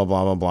and blah, blah,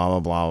 blah, blah, blah,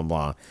 blah, blah,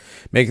 blah.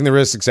 Making the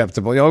risks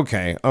acceptable.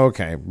 Okay.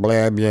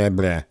 Blah, blah,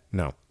 blah.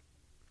 No.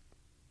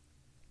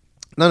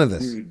 None of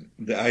this. Dude,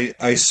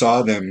 I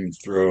saw them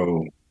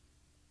throw,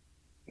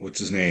 what's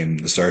his name,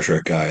 the Star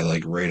Trek guy,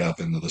 like right up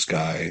into the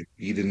sky.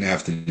 He didn't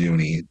have to do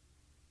any.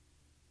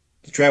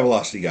 The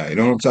Travelocity guy, you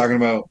know what I'm talking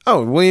about?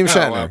 Oh, William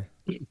Shatner.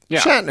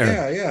 Yeah.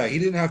 Shatner. Yeah. He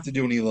didn't have to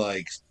do any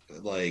like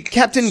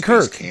Captain space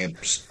Kirk camp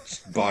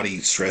body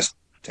stress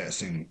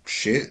testing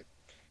shit.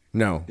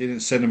 No. They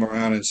didn't send him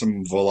around in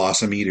some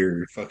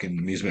velocimeter fucking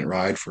amusement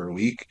ride for a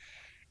week,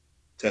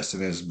 testing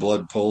his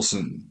blood pulse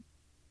and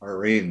heart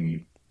rate,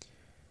 and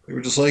they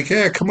were just like,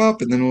 "Yeah, come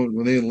up." And then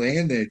when they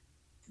land, they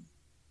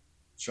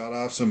shot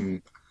off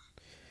some.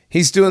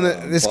 He's doing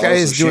this guy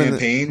is doing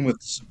champagne with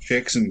some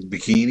chicks in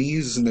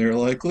bikinis, and they're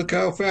like, "Look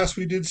how fast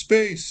we did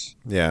space."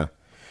 Yeah.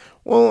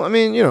 Well, I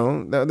mean,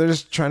 they're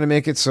just trying to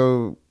make it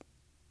so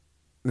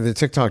the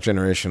TikTok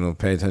generation will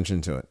pay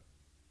attention to it.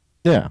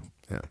 Yeah.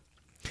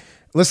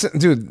 Listen,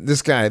 dude,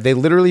 this guy, they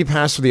literally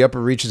passed through the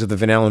upper reaches of the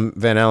Van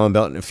Allen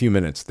belt in a few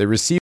minutes. They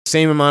received the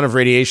same amount of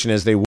radiation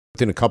as they would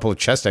in a couple of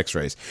chest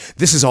x-rays.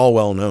 This is all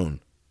well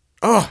known.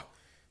 Oh,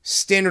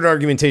 standard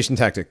argumentation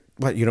tactic.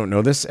 What, you don't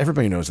know this?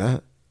 Everybody knows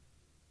that.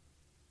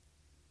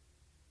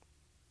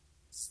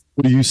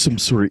 What are you, some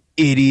sort of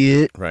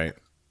idiot? Right.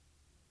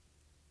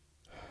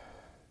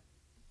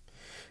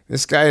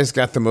 This guy has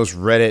got the most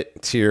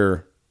Reddit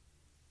tier.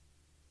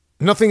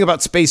 Nothing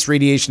about space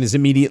radiation is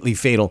immediately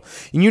fatal.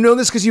 And you know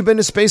this because you've been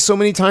to space so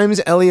many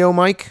times, Leo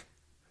Mike?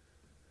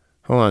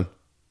 Hold on.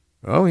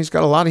 Oh, he's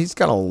got a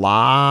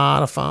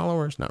lot of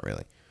followers. Not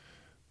really.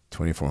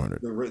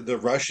 2,400. The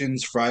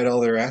Russians fried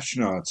all their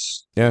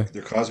astronauts. Yeah.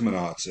 Their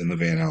cosmonauts in the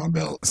Van Allen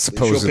belt.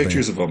 Supposedly. They show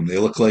pictures of them. They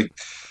look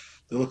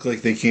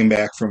like they came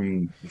back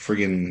from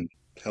friggin'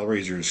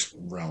 Hellraiser's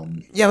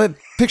realm. Yeah, but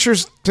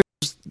pictures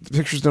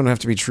don't have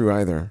to be true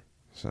either.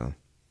 So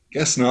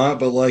guess not,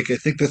 but I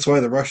think that's why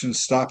the Russians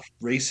stopped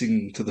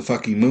racing to the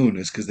fucking moon,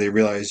 is because they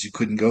realized you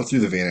couldn't go through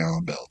the Van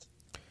Allen belt.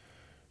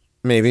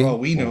 Maybe. For all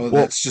we know,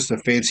 that's just a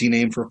fancy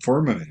name for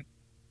firmament.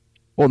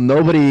 Well,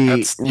 nobody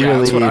that's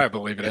what I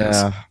believe it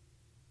is.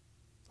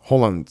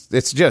 Hold on.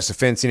 It's just a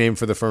fancy name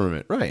for the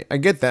firmament. Right. I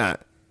get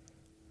that.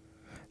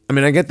 I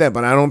mean, I get that,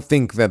 but I don't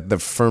think that the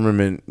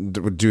firmament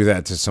would do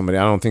that to somebody.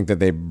 I don't think that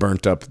they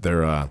burnt up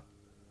their...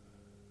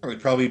 They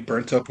probably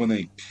burnt up when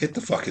they hit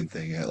the fucking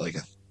thing at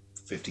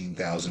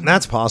 15,000.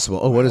 That's possible.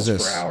 Oh, what is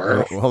this? Per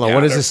hour. Hold on.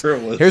 What is this?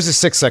 Here's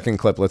a 6-second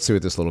clip. Let's see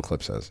what this little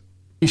clip says.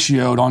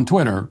 Ratioed on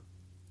Twitter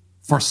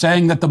for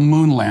saying that the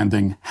moon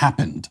landing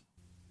happened.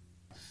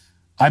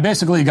 I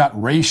basically got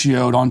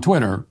ratioed on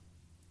Twitter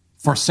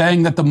for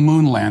saying that the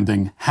moon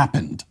landing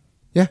happened.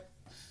 Yeah.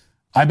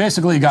 I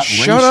basically got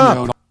Shut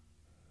ratioed. Up.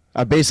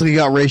 I basically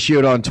got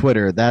ratioed on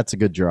Twitter. That's a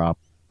good drop.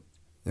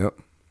 Yep.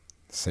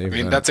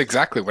 That's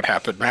exactly what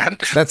happened, man.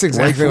 That's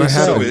exactly what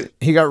happened.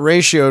 He got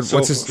ratioed.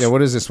 So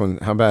what is this one?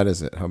 How bad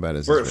is it?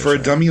 For a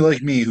dummy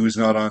like me who's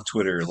not on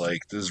Twitter,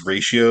 does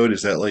ratioed,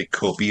 is that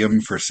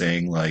copium for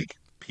saying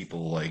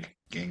people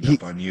ganged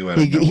up on you.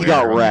 He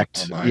got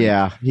wrecked.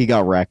 Yeah, he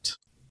got wrecked.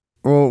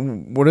 Well,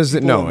 what does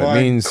it? No,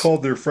 it means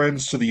called their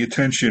friends to the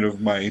attention of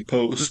my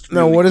post.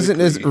 No, really what is it?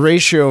 quickly. Is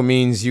ratio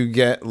means you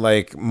get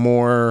like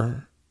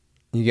more.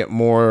 You get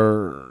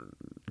more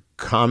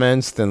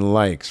comments than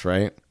likes,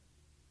 right?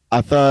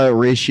 I thought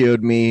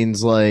ratioed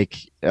means like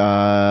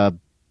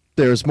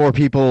there's more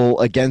people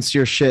against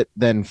your shit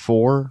than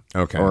for,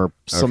 or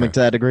something to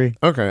that degree.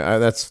 Okay,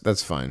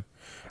 that's fine.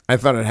 I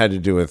thought it had to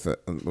do with the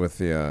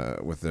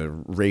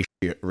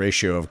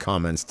ratio of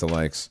comments to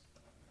likes.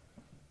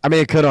 I mean,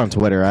 it could on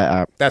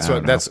Twitter.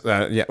 That's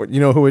yeah. You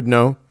know who would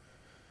know?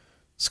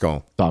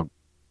 Skull. Dog.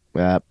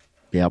 Yep.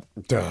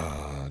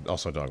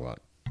 Also Dogbot.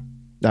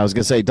 I was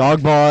gonna say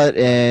Dogbot,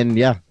 and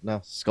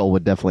Skull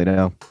would definitely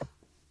know.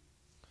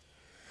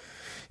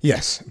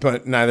 Yes,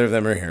 but neither of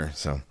them are here,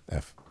 so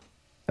F.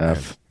 Yeah.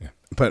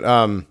 But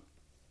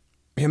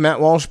Matt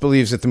Walsh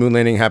believes that the moon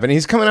landing happened.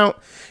 He's coming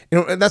out.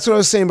 That's what I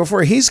was saying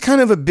before. He's kind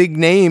of a big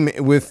name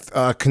with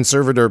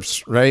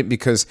conservatives, right?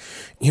 Because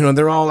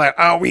they're all like,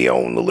 "Oh, we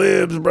own the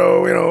libs,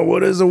 bro.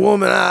 What is a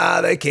woman?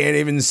 They can't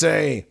even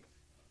say."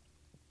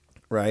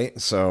 Right?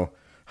 So,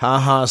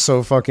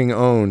 so fucking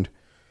owned.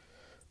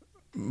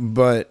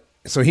 But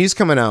so he's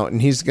coming out,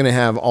 and he's going to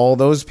have all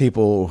those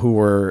people who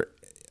were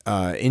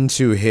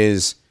into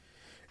his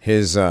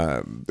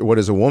What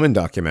is a Woman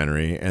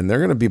documentary, and they're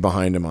going to be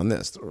behind him on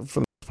this for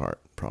the most part,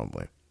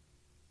 probably.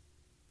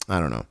 I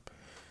don't know.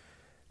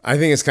 I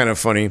think it's kind of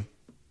funny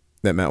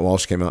that Matt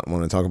Walsh came out and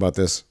wanted to talk about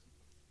this,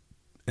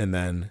 and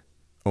then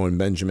Owen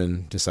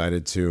Benjamin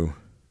decided to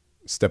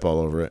step all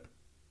over it.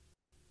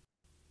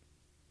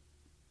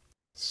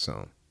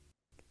 So,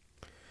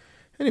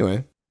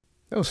 anyway,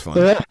 that was fun.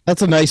 Yeah,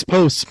 that's a nice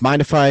post.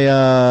 Mind if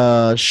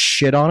I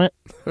shit on it?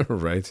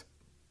 Right.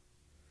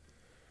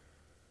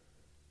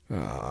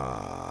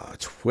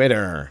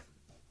 Twitter.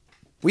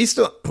 We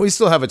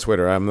still have a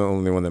Twitter. I'm the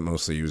only one that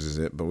mostly uses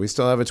it, but we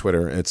still have a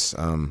Twitter. It's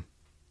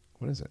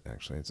what is it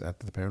actually? It's at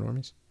the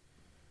Paranormies.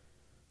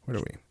 What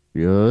are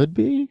we? Should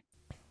be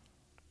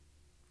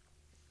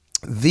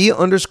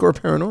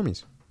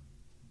 _Paranormies.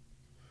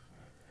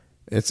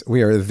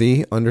 We are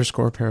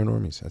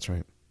 _Paranormies. That's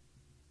right.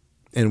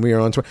 And we are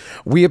on Twitter.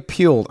 We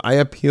appealed. I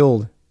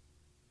appealed,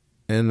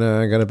 and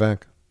I got it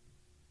back.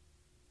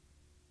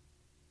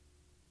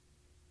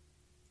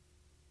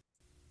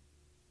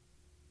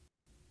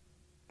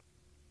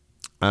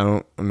 I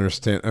don't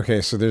understand.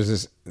 Okay, so there's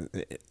this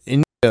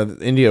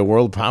India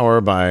world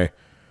power by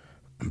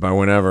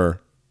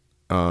whenever.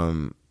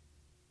 The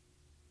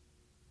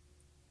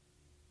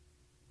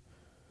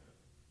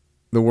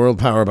world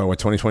power by what,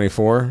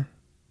 2024?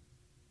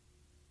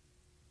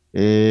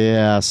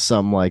 Yeah,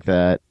 something like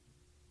that.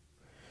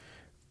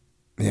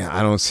 Yeah,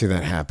 I don't see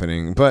that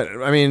happening. But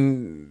I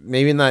mean,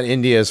 maybe not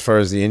India as far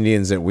as the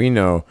Indians that we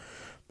know,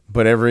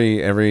 but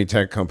every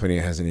tech company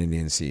has an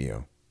Indian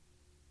CEO.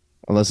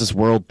 Unless it's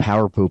world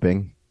power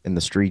pooping in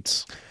the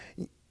streets.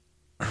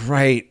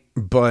 Right,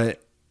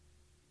 but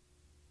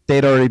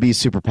they'd already be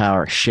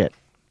superpower. Shit.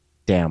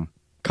 Damn.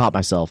 Caught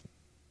myself.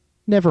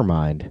 Never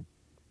mind.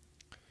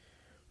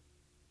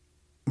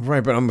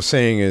 Right, but I'm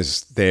saying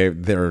is they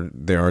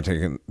are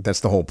taking, that's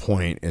the whole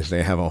point, is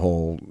they have a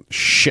whole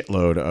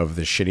shitload of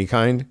the shitty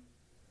kind.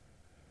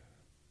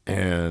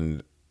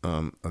 And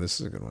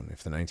this is a good one.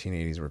 If the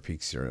 1980s were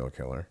peak serial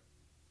killer.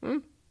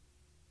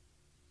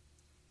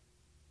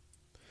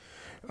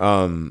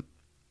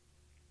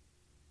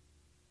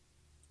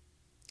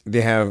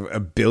 They have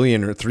 1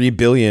 billion or 3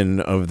 billion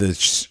of the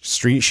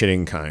street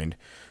shitting kind,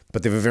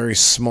 but they have a very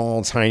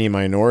small, tiny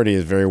minority,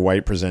 is very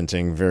white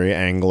presenting, very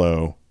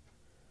Anglo,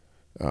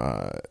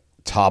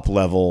 top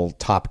level,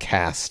 top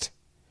caste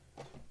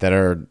that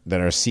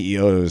are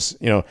CEOs.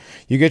 You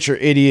get your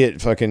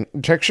idiot fucking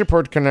tech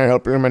support. Can I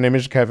help you? My name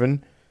is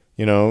Kevin.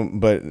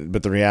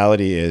 But the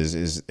reality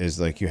is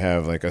like you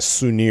have like a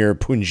Sunir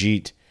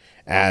Punjit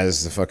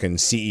as the fucking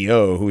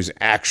CEO who's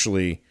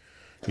actually,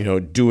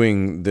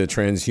 doing the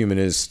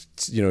transhumanist,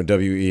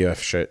 WEF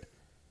shit,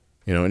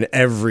 in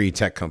every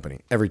tech company,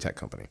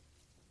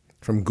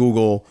 from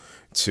Google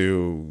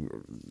to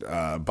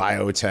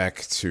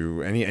biotech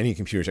to any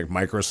computer tech,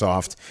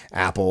 Microsoft,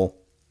 Apple.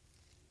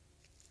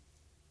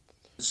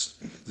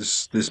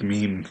 This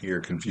meme here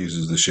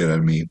confuses the shit out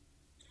of me.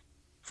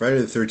 Friday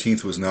the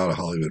 13th was not a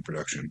Hollywood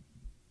production.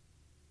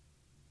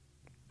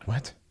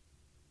 What?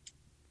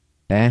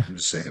 I'm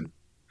just saying.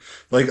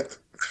 Like,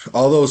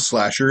 all those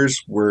slashers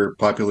were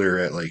popular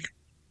at, like,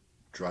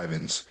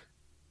 drive-ins.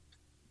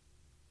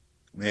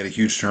 They had a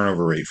huge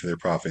turnover rate for their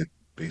profit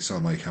based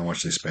on, like, how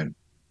much they spent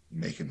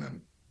making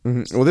them.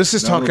 Mm-hmm. Well, this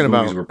is talking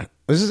about...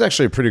 This is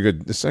actually a pretty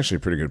good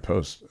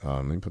post.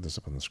 Let me put this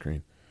up on the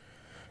screen.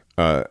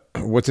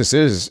 What this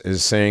is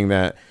saying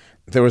that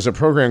there was a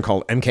program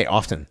called MK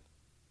Often,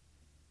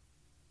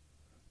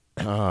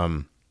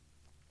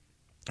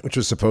 which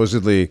was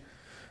supposedly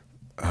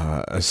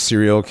a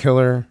serial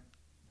killer.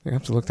 I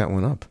have to look that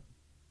one up.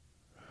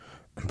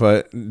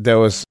 But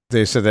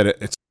they said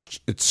that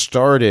it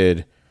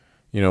started,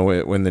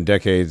 when the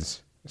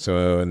decades,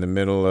 so in the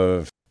middle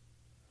of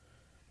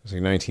was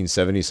like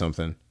 1970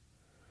 something,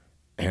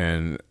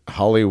 and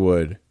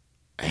Hollywood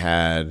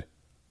had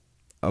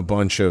a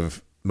bunch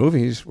of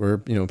movies where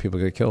people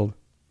get killed.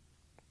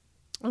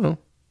 I don't know.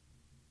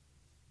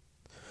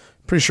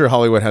 Pretty sure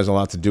Hollywood has a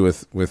lot to do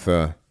with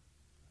the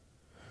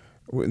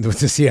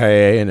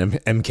CIA and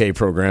MK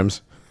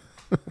programs.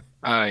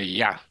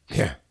 Yeah.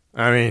 Yeah.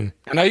 I mean,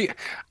 and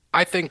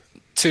I think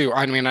too.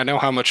 I mean, I know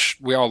how much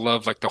we all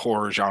love like the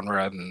horror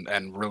genre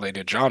and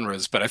related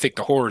genres, but I think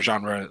the horror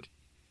genre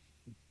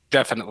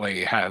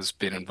definitely has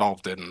been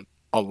involved in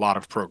a lot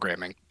of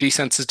programming.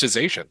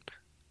 Desensitization.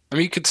 I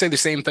mean, you could say the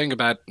same thing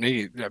about,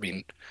 I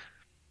mean,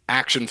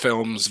 action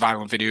films,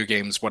 violent video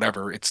games,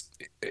 whatever. It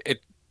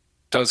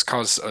does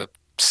cause a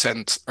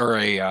sense or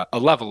a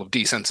level of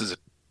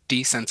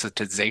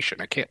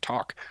desensitization. I can't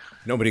talk.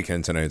 Nobody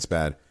can tonight. It's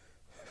bad.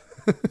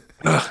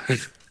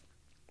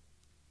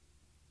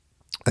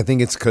 I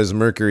think it's because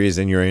Mercury is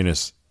in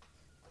Uranus.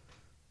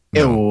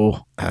 No, ew.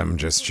 I'm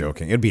just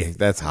joking.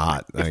 That's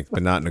hot, like,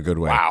 but not in a good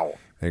way. Wow.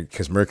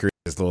 Because Mercury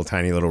is this little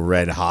tiny little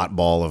red hot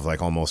ball of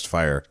like almost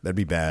fire. That'd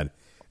be bad.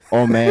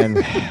 Oh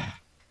man,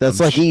 that's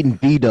like eating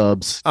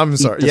B-dubs. I'm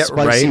sorry. Eat the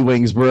spicy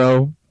wings,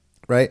 bro.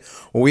 Right.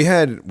 Well, I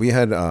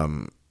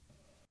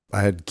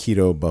had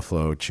keto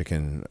buffalo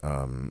chicken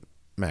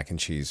mac and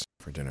cheese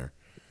for dinner.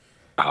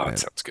 Oh, that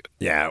sounds good.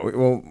 Yeah.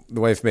 Well,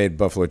 the wife made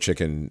buffalo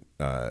chicken,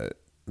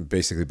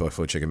 basically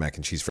buffalo chicken mac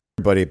and cheese for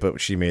everybody,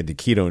 but she made the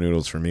keto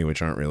noodles for me,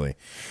 which aren't really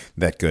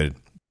that good.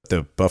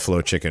 The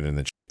buffalo chicken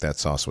and that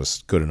sauce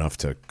was good enough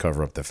to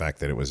cover up the fact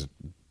that it was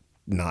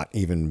not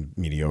even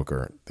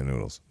mediocre, the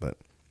noodles. But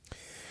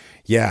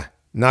yeah,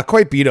 not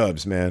quite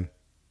B-dubs, man.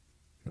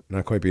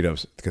 Not quite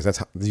B-dubs, because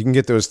you can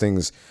get those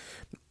things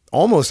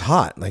almost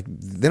hot. Like,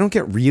 they don't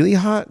get really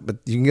hot, but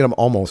you can get them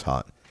almost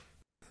hot.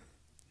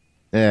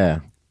 Yeah.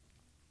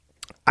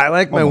 I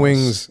like my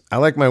wings. I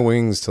like my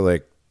wings to,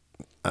 like,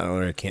 I don't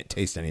know, I can't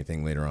taste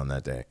anything later on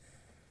that day.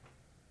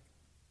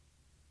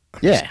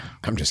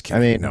 I'm just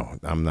kidding. I mean, no,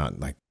 I'm not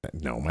like that.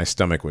 No, my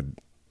stomach would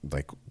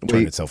like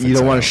turn itself inside. You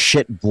don't want to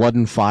shit blood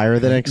and fire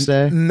the next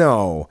day?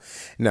 No,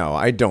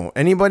 I don't.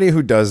 Anybody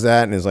who does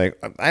that and is like,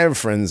 I have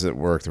friends at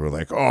work that were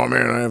like, oh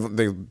man,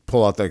 they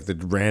pull out like the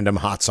random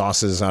hot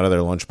sauces out of their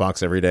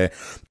lunchbox every day.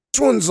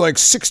 This one's like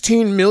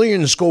 16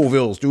 million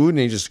Scovilles, dude. And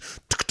they just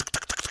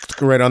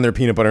right on their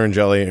peanut butter and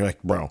jelly. And you're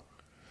like, bro,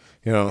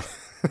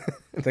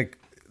 like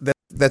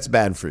that's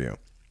bad for you,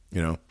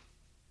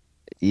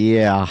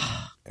 Yeah.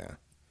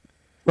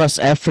 Press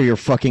F for your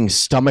fucking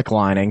stomach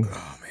lining.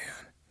 Oh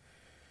man.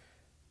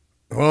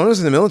 Well, I was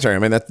in the military. I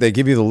mean, they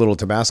give you the little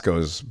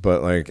Tabascos,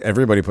 but like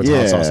everybody puts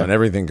hot sauce on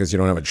everything because you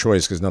don't have a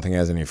choice because nothing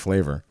has any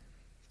flavor.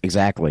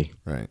 Exactly.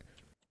 Right.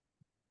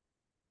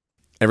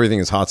 Everything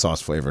is hot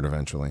sauce flavored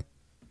eventually.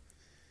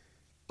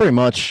 Pretty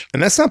much.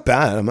 And that's not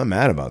bad. I'm not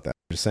mad about that.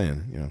 I'm just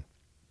saying,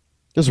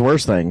 There's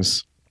worse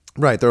things.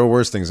 Right. There are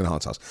worse things than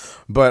hot sauce.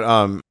 But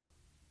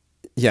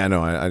yeah,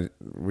 no,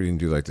 we didn't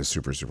do like the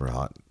super, super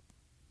hot.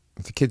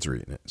 The kids were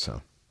eating it,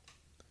 so.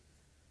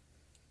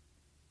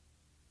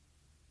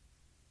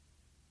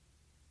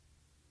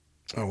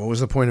 Oh, what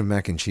was the point of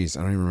mac and cheese?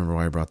 I don't even remember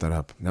why I brought that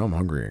up. Now I'm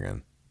hungry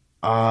again.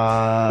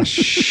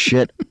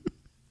 Shit.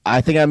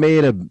 I think I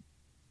made a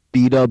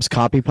B-dubs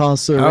copy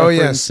pasta. Oh,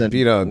 yes.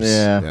 B-dubs.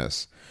 Yeah.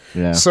 Yes.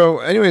 Yeah. So,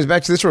 anyways,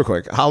 back to this real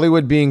quick.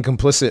 Hollywood being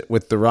complicit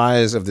with the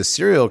rise of the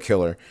serial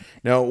killer.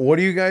 Now, what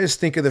do you guys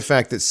think of the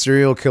fact that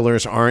serial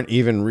killers aren't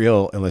even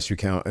real unless you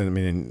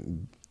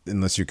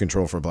unless you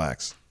control for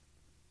blacks?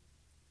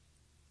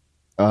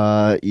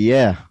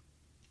 Yeah.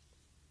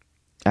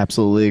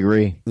 Absolutely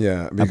agree.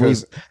 Yeah,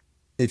 because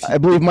I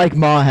believe Mike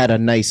Ma had a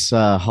nice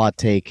hot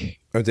take.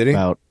 Oh, did he?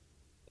 About,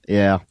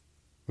 yeah. What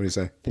do you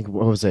say? I think,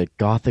 what was it?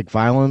 Gothic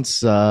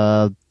violence.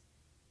 They're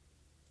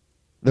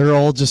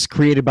all just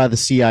created by the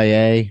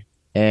CIA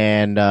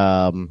and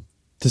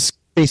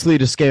basically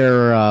to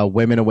scare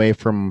women away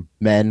from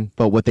men.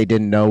 But what they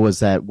didn't know was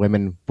that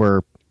women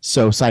were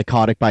so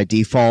psychotic by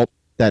default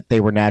that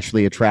they were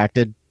naturally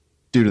attracted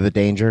due to the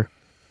danger.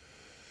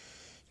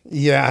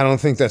 Yeah, I don't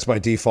think that's by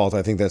default.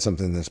 I think that's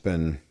something that's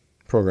been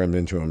programmed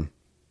into them.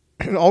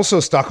 And also,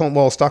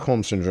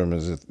 Stockholm syndrome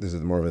is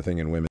more of a thing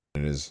in women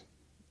than it is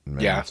in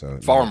men. Yeah, so,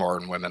 far more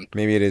in women.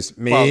 Maybe it is.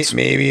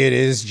 Maybe it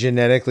is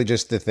genetically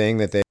just the thing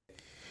that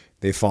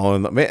they fall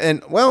in love.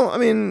 And I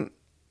mean,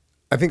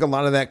 I think a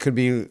lot of that could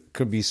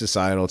be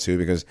societal too,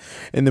 because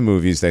in the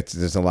movies,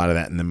 there's a lot of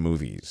that in the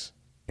movies.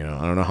 I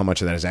don't know how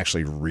much of that is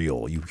actually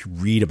real. You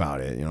read about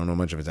it. You don't know how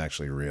much of it's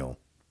actually real.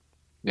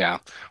 Yeah.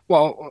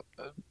 Well,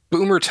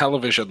 boomer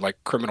television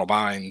like Criminal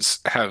Minds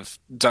have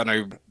done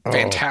a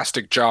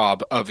fantastic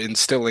job of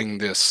instilling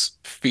this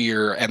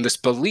fear and this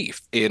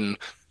belief in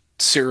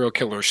serial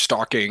killers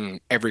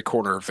stalking every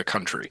corner of the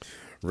country.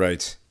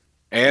 Right.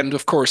 And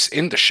of course,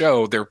 in the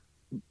show,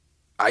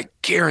 I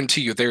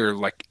guarantee you they're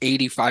like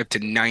 85 to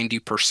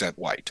 90%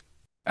 white.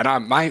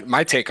 And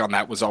my take on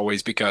that was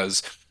always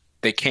because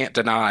they can't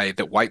deny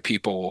that white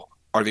people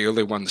are the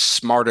only ones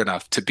smart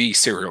enough to be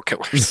serial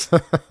killers.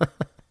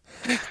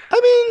 I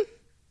mean,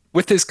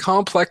 with as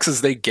complex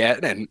as they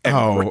get and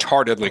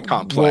retardedly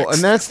complex. Well,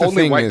 and that's the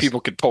only thing white is, people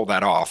could pull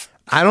that off.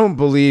 I don't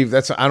believe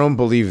that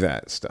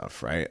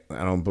stuff, right?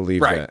 I don't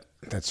believe Right. that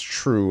that's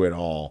true at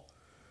all.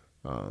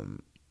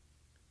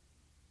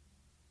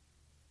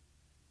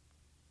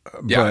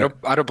 Yeah, but,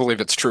 I don't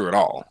believe it's true at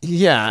all.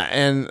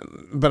 Yeah,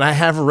 but I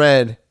have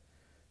read.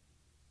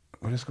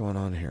 What is going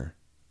on here?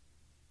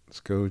 Let's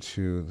go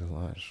to the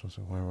lodge.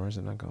 Where is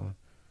it not going?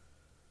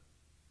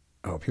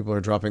 Oh, people are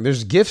dropping.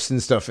 There's gifts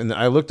and stuff, and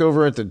I looked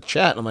over at the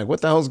chat. And I'm like,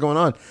 what the hell's going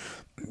on?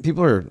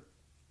 People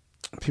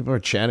are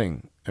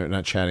chatting, or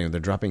not chatting. They're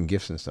dropping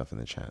gifts and stuff in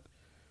the chat.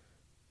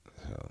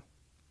 So,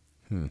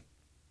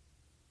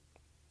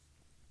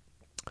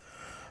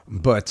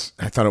 But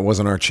I thought it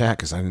wasn't our chat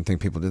because I didn't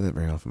think people did that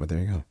very often. But there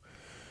you go.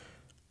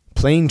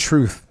 Plain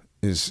Truth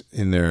is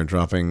in there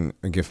dropping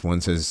a gift. One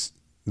says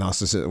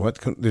Gnosticism. What?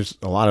 There's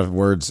a lot of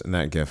words in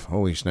that gift.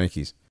 Holy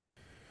shnikes.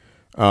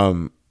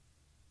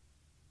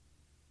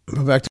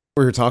 But back to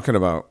what we were talking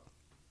about.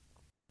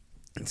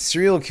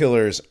 Serial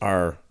killers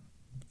are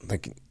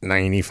like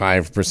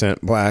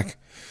 95% black.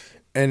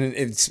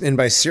 And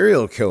by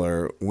serial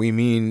killer, we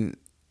mean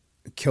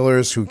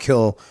killers who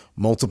kill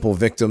multiple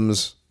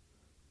victims,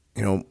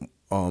 a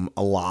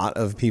lot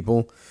of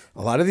people.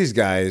 A lot of these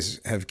guys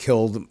have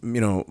killed,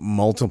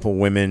 multiple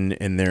women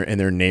in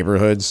their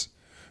neighborhoods,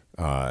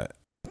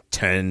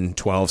 10,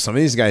 12, some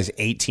of these guys,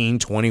 18,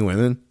 20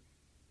 women.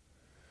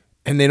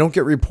 And they don't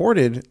get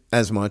reported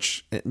as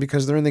much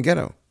because they're in the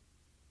ghetto.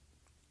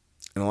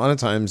 And a lot of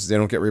times they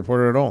don't get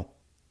reported at all.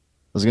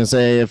 I was going to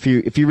say, if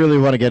you really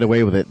want to get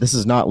away with it, this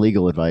is not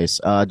legal advice.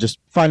 Just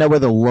find out where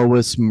the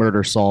lowest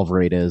murder solve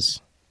rate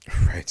is.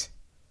 Right.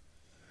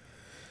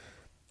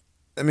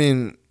 I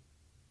mean,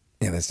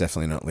 yeah, that's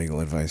definitely not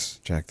legal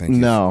advice, Jack. Thank you.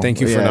 No. Thank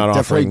you for not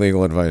offering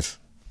legal advice.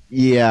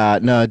 Yeah,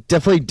 no,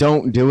 definitely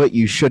don't do it.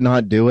 You should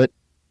not do it.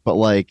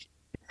 But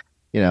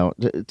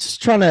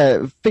just trying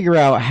to figure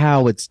out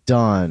how it's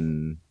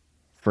done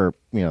for,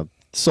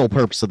 sole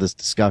purpose of this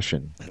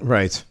discussion.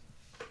 Right.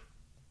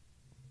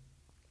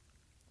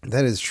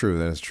 That is true.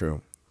 That is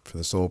true. For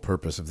the sole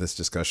purpose of this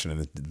discussion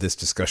and this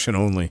discussion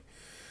only.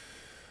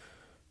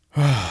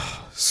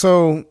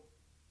 So,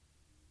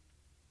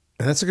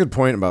 and that's a good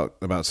point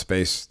about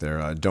space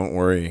there. Don't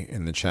worry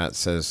in the chat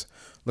says,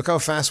 look how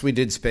fast we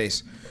did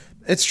space.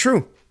 It's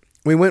true.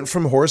 We went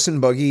from horse and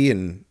buggy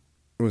and,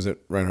 what was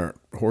it, Reinhardt?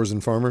 Whores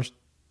and farmers?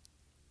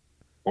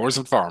 Whores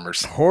and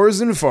farmers.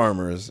 Whores and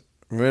farmers.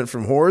 We went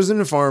from whores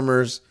and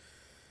farmers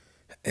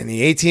in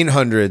the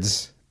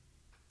 1800s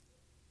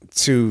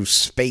to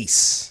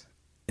space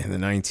in the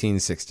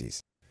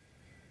 1960s.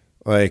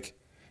 Like,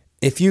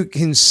 if you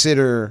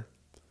consider,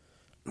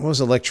 what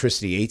was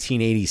electricity?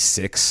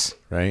 1886,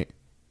 right?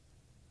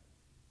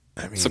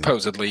 I mean,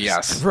 supposedly,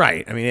 yes.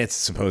 Right. I mean, it's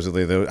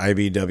supposedly, the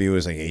IBW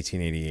is like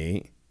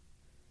 1888,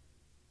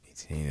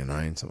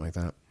 1889, something like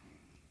that.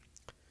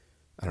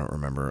 I don't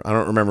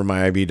remember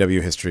my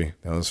IBW history.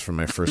 That was from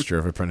my first year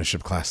of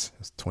apprenticeship class. It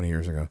was 20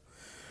 years ago.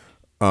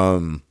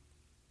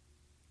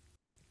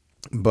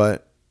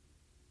 But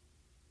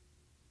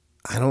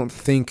I don't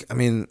think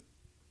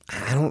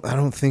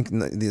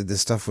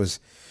this stuff was,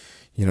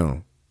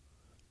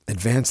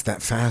 advanced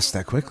that fast,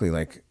 that quickly.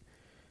 Like,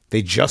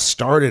 they just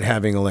started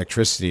having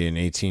electricity in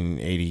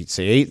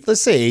 1880,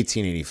 let's say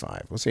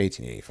 1885. Let's say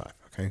 1885,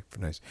 okay? For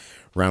a nice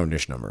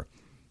roundish number.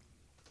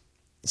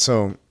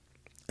 So,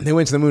 they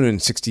went to the moon in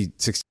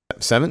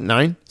 67,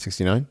 9,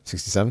 69,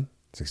 67,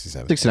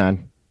 67.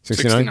 69.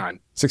 69?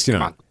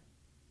 69.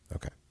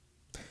 Okay.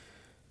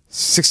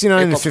 69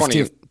 April and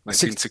 15. 20th,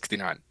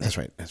 1969. That's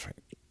right.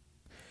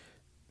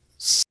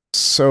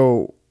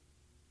 So,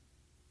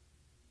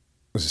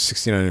 was it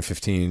 69 and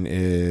 15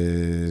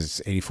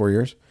 is 84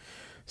 years?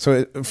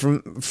 So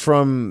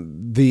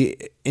from the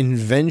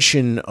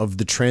invention of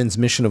the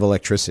transmission of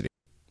electricity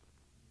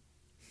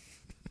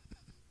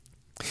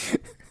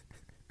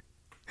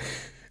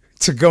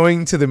to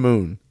going to the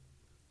moon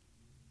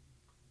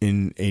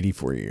in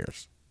 84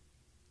 years.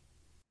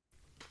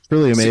 It's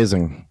really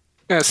amazing.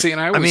 Yeah, see, and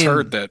I always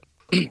heard that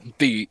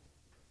the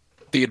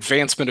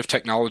advancement of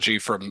technology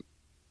from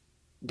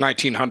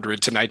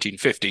 1900 to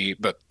 1950,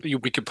 but we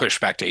could push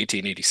back to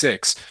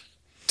 1886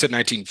 to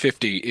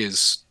 1950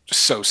 is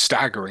so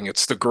staggering.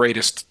 It's the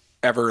greatest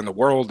ever in the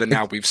world, and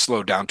now we've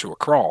slowed down to a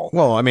crawl.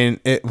 Well, I mean,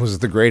 it was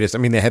the greatest. I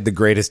mean, they had the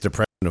greatest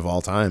depression of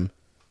all time.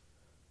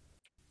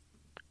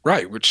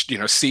 Right, which,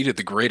 seeded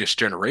the greatest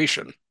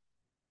generation.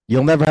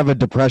 You'll never have a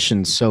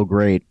depression so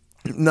great.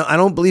 No, I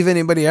don't believe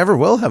anybody ever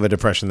will have a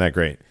depression that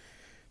great.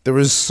 There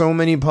was so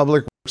many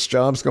public works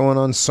jobs going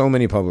on, so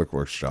many public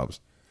works jobs.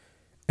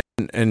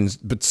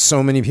 But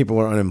so many people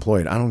are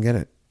unemployed. I don't get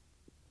it.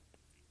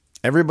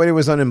 Everybody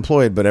was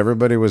unemployed, but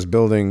everybody was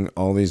building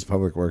all these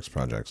public works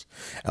projects.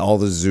 All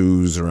the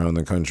zoos around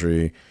the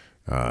country,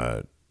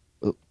 Mount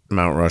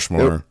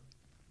Rushmore.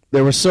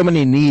 There were so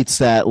many needs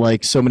that,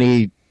 so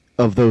many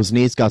of those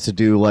needs got to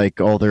do,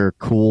 all their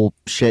cool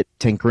shit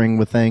tinkering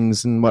with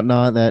things and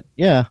whatnot that,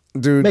 yeah,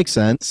 dude, makes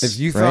sense. If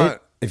you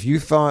thought if you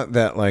thought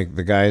that like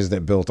the guys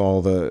that built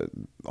all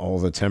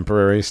the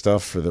temporary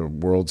stuff for the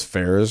world's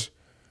fairs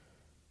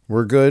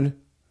were good,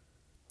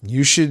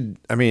 you should.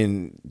 I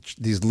mean,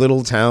 these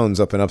little towns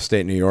up in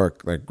upstate New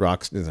York, like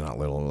not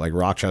little, like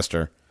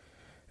Rochester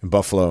and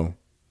Buffalo,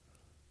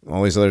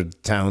 all these other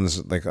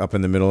towns like up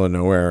in the middle of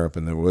nowhere, up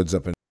in the woods,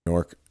 up in New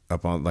York,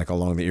 up on like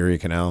along the Erie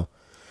Canal,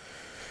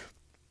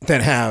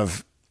 that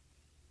have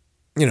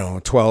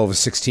 12,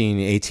 16,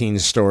 18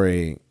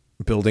 story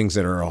buildings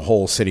that are a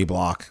whole city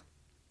block,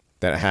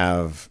 that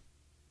have,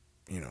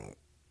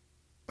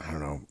 I don't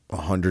know,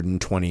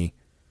 120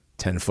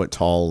 10-foot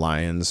tall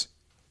lions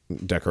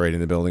decorating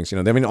the buildings.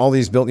 I mean, all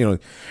these and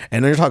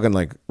you're talking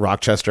like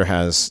Rochester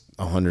has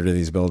 100 of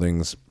these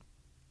buildings.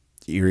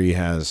 Erie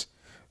has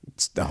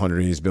 100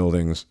 of these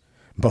buildings.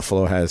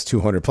 Buffalo has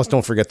 200. Plus,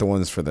 don't forget the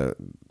ones for the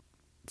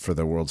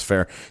World's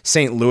Fair.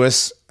 St.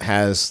 Louis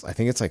has, I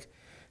think it's like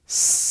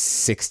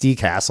 60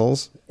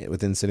 castles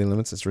within city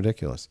limits. It's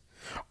ridiculous.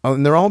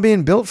 And they're all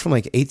being built from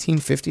like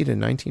 1850 to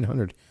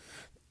 1900.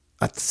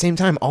 At the same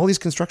time, all these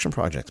construction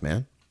projects,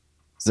 man.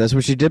 That's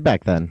what you did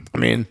back then. I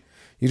mean,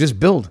 you just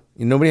build.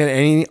 Nobody had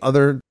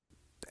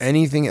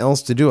anything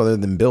else to do other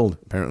than build,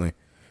 apparently,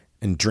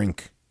 and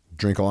drink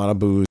a lot of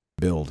booze,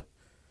 build.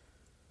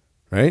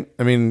 Right?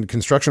 I mean,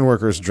 construction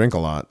workers drink a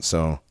lot,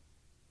 so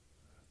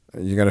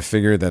you got to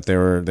figure that they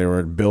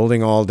were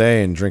building all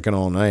day and drinking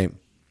all night.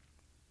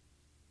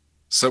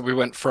 So we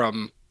went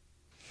from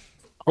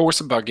horse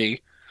and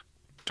buggy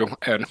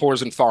and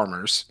whores and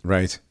farmers,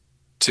 right,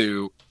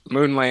 to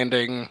moon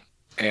landing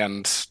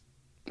and,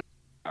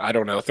 I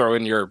don't know, throw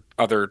in your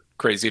other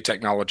crazy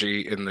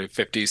technology in the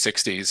 50s,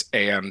 60s,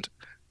 and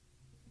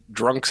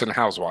drunks and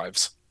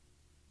housewives.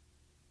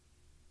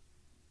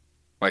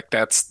 Like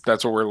that's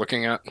what we're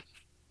looking at.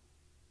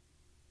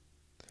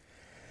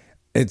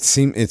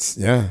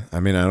 Yeah. I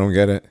mean, I don't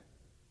get it.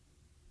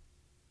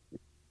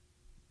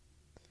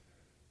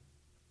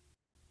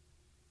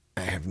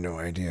 I have no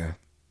idea.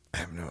 I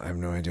have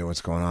no idea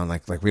what's going on.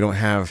 Like we don't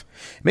have.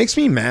 It makes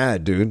me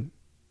mad, dude,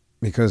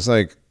 because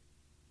like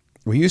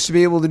we used to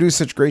be able to do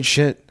such great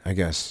shit. I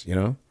guess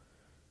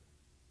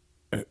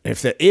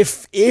if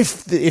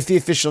the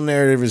official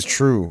narrative is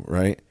true,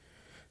 right?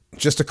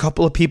 Just a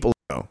couple of people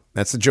ago.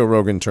 That's the Joe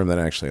Rogan term that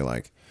I actually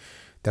like.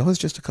 That was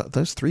that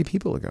was 3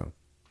 people ago.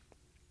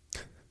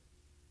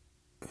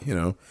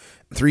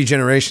 3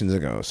 generations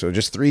ago. So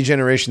just 3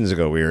 generations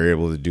ago, we were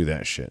able to do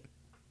that shit.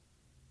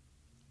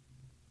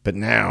 But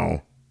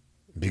now,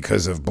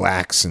 because of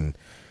blacks and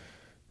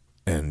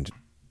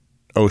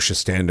OSHA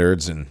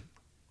standards and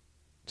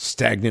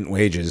stagnant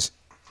wages.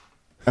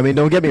 I mean,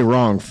 don't get me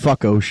wrong.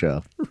 Fuck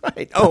OSHA.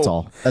 Right.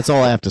 That's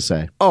all I have to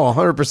say.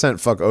 100%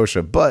 fuck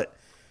OSHA. But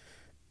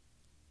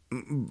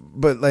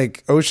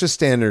like OSHA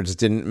standards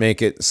didn't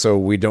make it so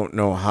we don't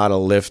know how to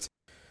lift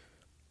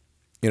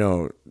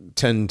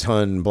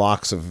 10-ton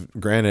blocks of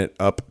granite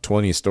up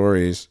 20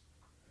 stories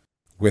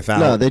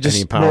without they just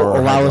any power.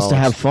 Allow us to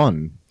have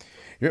fun.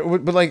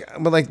 But like,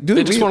 dude,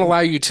 they just want to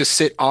allow you to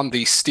sit on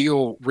the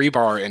steel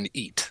rebar and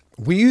eat.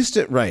 We used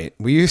to, right?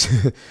 We used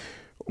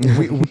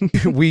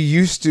we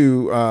used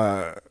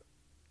to,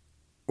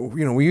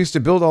 we used to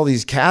build all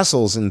these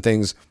castles and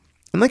things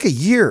in like a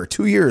year,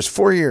 2 years,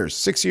 4 years,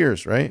 6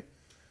 years, right?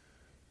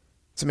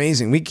 It's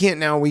amazing. We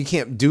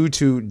can't due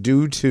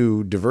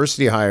to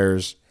diversity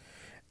hires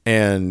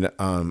and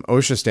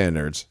OSHA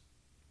standards.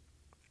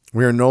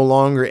 We are no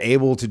longer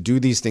able to do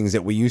these things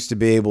that we used to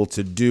be able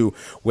to do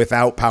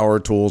without power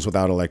tools,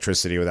 without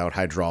electricity, without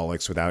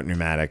hydraulics, without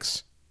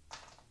pneumatics.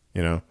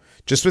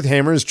 Just with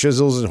hammers,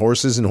 chisels, and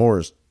horses and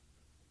whores.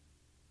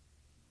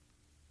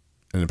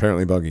 And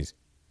apparently buggies.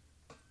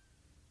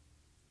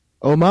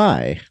 Oh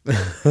my.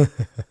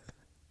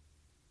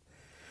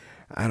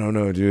 I don't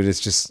know, dude.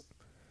 It's just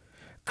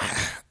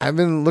I've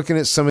been looking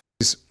at some of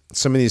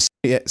these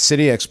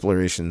city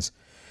explorations,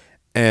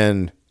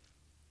 and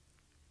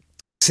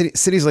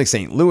cities like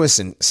St. Louis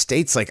and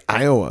states like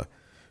Iowa,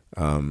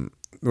 where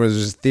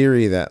there's a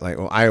theory that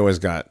Iowa's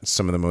got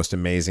some of the most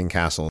amazing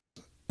castles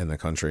in the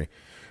country.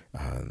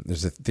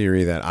 There's a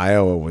theory that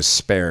Iowa was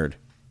spared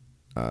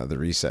the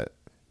reset.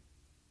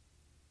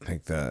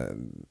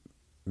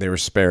 They were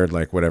spared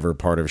like whatever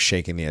part of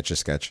shaking the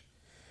Etch-a-Sketch,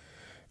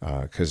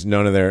 because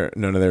none of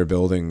their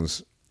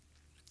buildings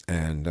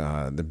and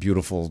the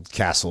beautiful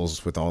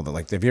castles with all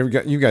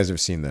the you guys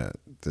have seen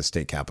the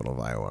state capital of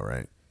Iowa,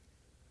 right?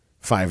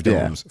 5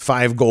 domes,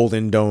 5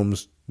 golden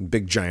domes,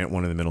 big giant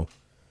one in the middle.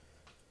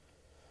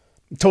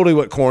 Totally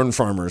what corn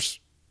farmers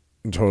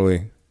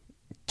totally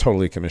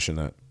commission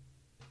that.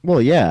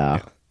 Well,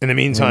 yeah. In the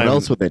meantime, what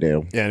else would they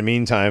do? Yeah, in the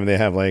meantime, they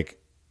have I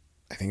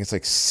think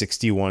it's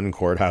 61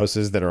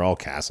 courthouses that are all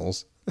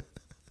castles,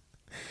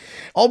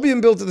 all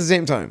being built at the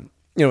same time.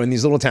 In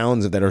these little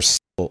towns that are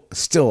still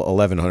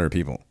 1,100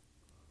 people,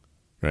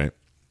 right?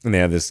 And they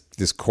have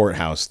this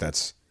courthouse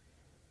that's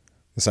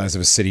the size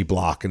of a city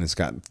block, and it's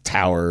got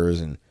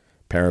towers and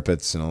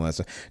parapets and all that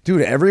stuff.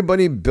 Dude,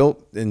 everybody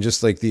built in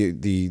just like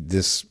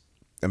this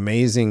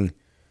amazing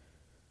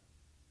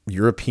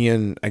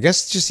European, I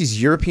guess just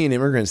these European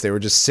immigrants, they were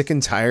just sick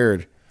and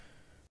tired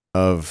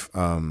of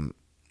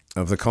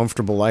the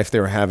comfortable life they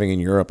were having in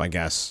Europe, I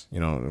guess. You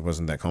know, it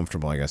wasn't that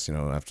comfortable, I guess, you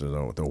know, after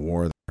the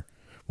war there.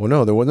 Well,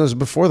 no, there was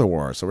before the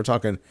war. So we're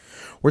talking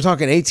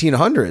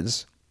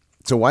 1800s.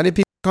 So why did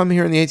people come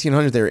here in the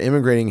 1800s? They were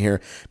immigrating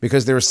here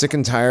because they were sick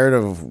and tired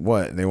of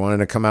what? They wanted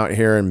to come out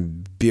here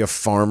and be a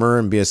farmer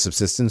and be a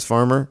subsistence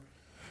farmer.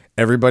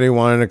 Everybody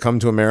wanted to come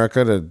to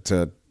America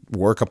to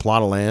work a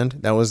plot of land.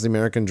 That was the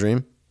American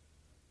dream.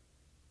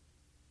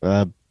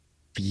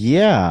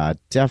 Yeah,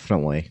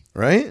 definitely.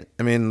 Right?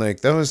 I mean,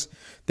 like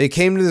they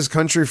came to this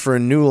country for a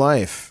new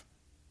life,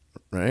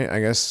 right? I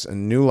guess a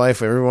new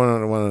life.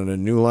 Everyone wanted a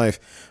new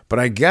life, but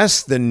I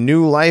guess the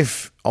new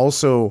life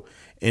also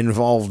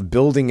involved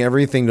building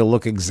everything to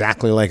look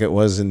exactly like it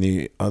was in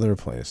the other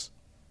place.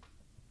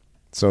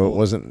 So it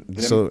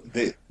wasn't. So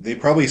they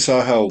probably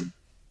saw how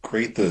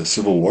great the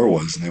Civil War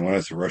was, and they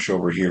wanted to rush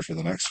over here for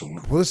the next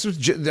one. Well, this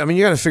was. I mean,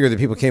 you got to figure that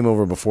people came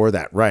over before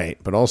that, right?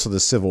 But also the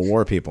Civil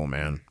War people,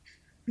 man.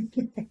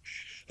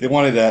 They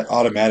wanted that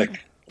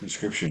automatic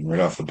conscription right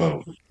off the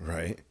boat.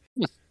 Right.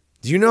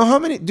 Do you know how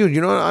many, dude,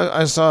 you know,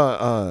 I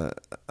saw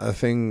a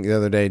thing the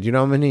other day. Do you know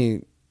how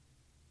many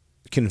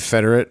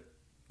Confederate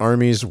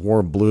armies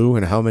wore blue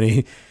and how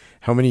many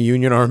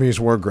Union armies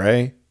wore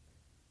gray?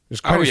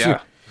 There's quite a few.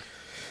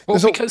 Well,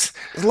 there's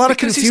a lot of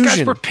confusion.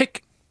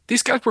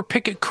 These guys were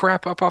picking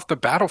crap up off the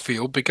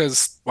battlefield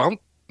because, well,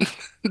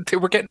 they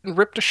were getting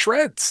ripped to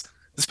shreds,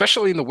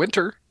 especially in the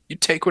winter. You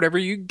take whatever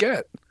you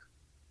get.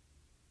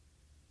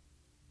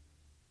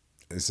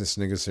 Is this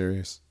nigga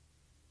serious?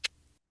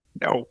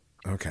 No.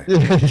 Okay.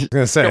 I was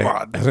gonna say.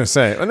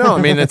 Well, no,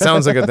 I mean it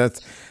sounds like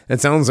it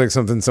sounds like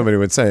something somebody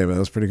would say, but that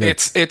was pretty good.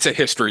 It's a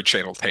History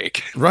Channel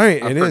take.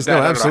 Right. It is. No,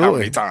 absolutely. How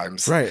many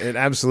times? Right. It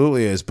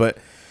absolutely is. But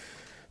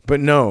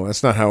no,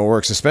 that's not how it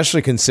works.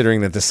 Especially considering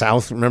that the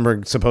South,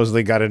 remember,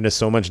 supposedly got into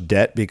so much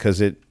debt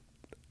because it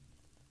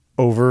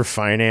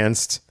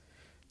overfinanced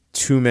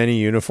too many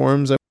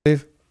uniforms. I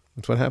believe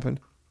that's what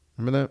happened.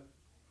 Remember that?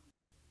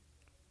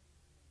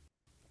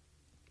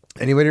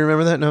 Anybody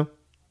remember that? No.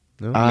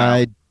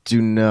 I do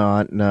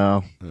not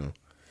know. No.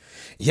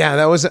 Yeah,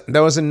 that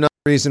was another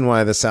reason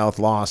why the South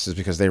lost, is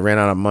because they ran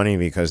out of money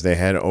because they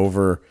had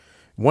over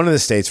one of the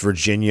states,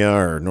 Virginia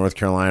or North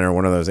Carolina or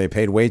one of those. They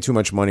paid way too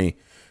much money,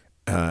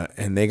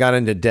 and they got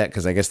into debt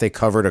because I guess they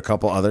covered a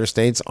couple other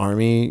states'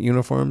 army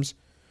uniforms.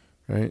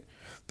 Right?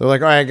 They're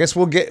like, all right, I guess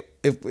we'll get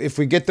if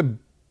we get the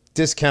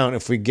discount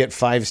if we get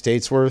 5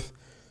 states worth.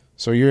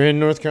 So you're in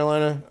North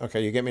Carolina,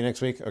 okay? You get me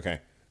next week, okay?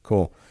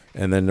 Cool.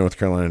 And then North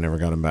Carolina never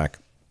got him back.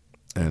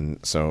 And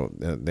so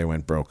they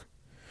went broke.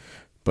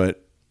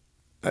 But,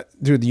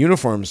 dude, the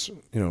uniforms,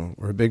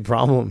 were a big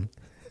problem.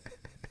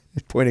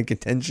 Point of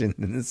contention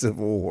in the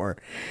Civil War.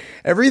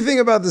 Everything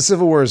about the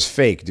Civil War is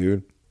fake,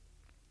 dude.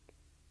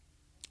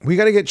 We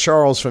got to get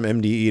Charles from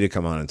MDE to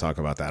come on and talk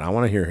about that. I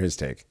want to hear his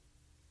take.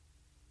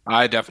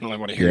 I definitely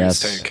want to hear his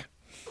take.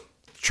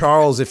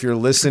 Charles, if you're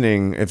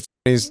listening, if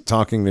somebody's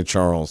talking to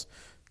Charles,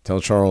 tell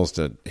Charles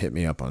to hit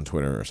me up on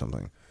Twitter or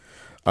something.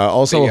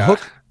 Also,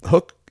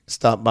 Hook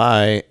stopped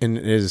by and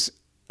I don't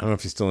know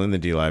if he's still in the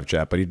D-Live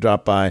chat, but he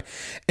dropped by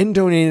and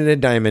donated a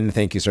diamond.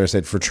 Thank you, sir. I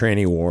said for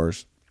tranny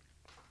wars.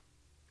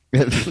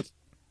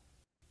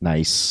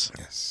 Nice.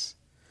 Yes.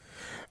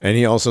 And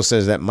he also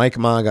says that Mike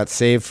Ma got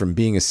saved from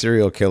being a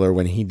serial killer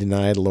when he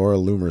denied Laura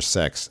Loomer's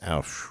sex.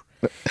 Ouch.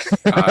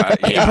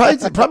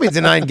 He probably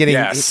denied getting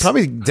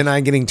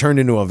getting turned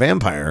into a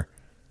vampire.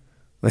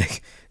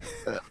 Like,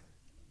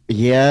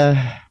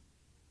 yeah.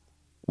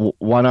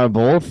 Why not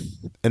both?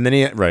 And then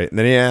he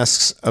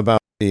asks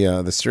about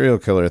the serial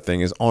killer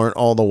thing. Aren't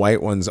all the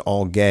white ones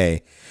all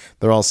gay?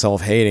 They're all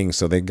self-hating,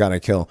 so they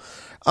gotta kill.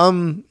 I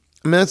mean,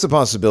 that's a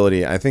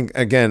possibility. I think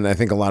a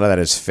lot of that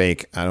is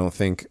fake. I don't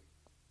think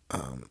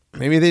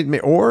maybe they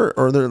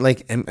or they're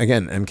like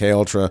MK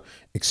Ultra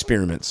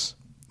experiments.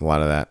 A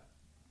lot of that,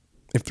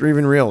 if they're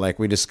even real, like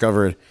we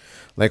discovered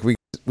that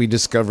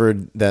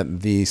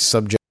the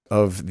subject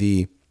of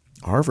the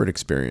Harvard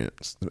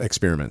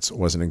experiments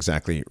wasn't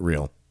exactly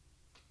real.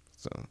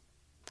 So,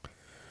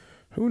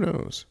 who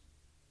knows?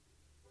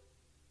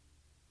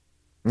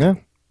 Yeah.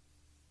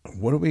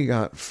 What do we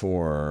got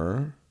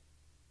for?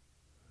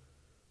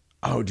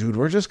 Oh, dude,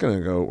 we're just gonna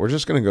go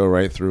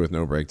right through with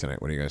no break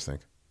tonight. What do you guys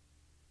think?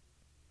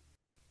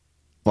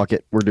 Fuck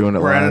it, we're doing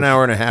it. We're at an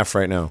hour and a half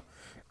right now.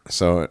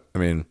 So, I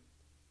mean,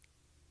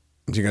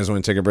 do you guys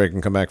want to take a break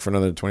and come back for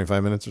another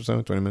 25 minutes or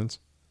so? 20 minutes?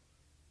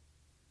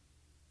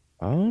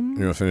 You want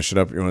to finish it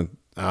up?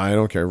 I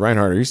don't care.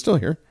 Reinhardt, are you still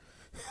here?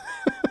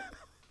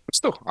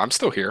 I'm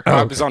still here. Oh,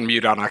 I was on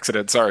mute on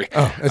accident. Sorry.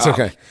 Oh, it's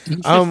okay.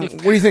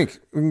 What do you think?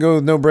 We can go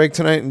with no break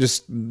tonight and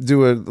just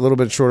do a little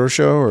bit shorter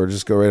show, or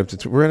just go right up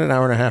to we're at an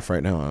hour and a half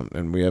right now,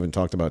 and we haven't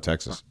talked about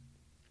Texas.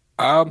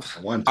 I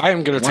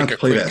am going to take a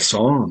play that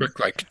song. Quick,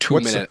 like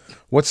 2 minute.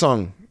 What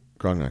song,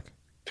 Grognak?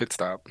 Pit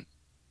stop.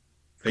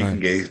 Fake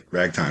and gay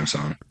ragtime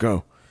song.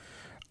 Go.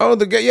 Oh,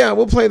 the guy. Yeah,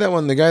 we'll play that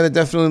one. The guy that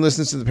definitely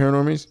listens to the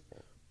Paranormies.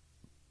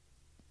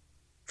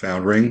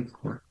 Foundring,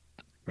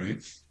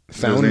 right?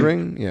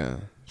 Foundring? Yeah.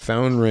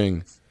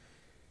 Foundring.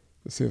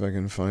 Let's see if I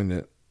can find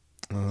it.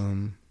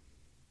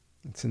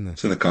 It's in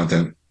the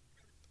content.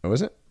 Oh,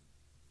 is it?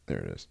 There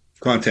it is.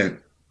 Content.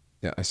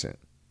 Yeah, I see it.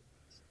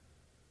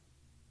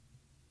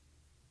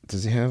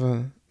 Does he have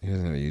a... He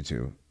doesn't have a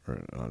YouTube or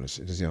an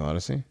Odyssey. Does he have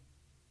Odyssey?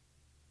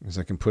 Because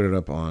I can put it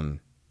up on...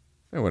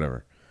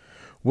 whatever.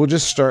 We'll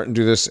just start and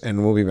do this,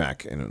 and we'll be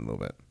back in a little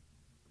bit.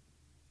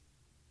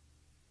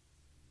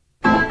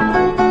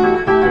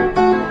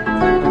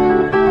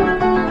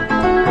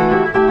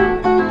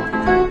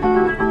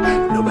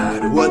 No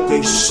matter what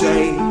they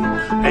say,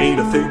 ain't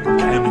a thing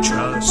can be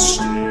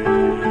trusted.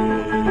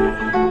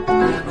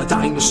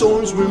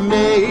 Dinosaurs were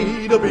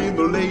made up in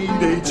the late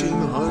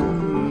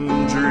 1800s.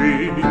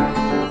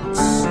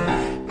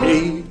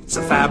 It's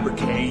a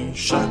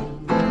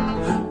fabrication.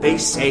 They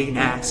say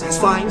NASA's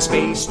flying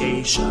space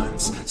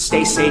stations.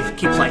 Stay safe,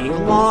 keep playing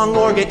along,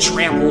 or get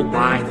trampled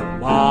by the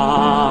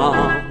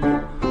mob.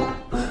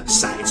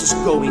 Science is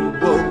going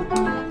woke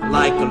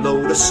like a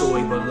load of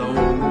soy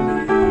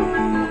bologna.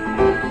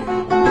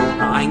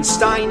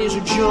 Einstein is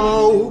a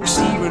joke,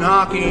 Stephen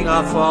Hawking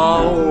a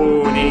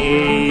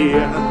phony.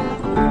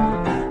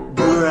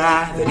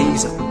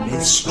 Gravity's a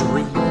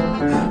mystery.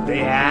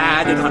 They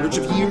added hundreds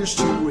of years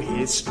to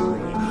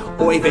history.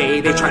 Oy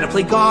vey, they try to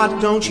play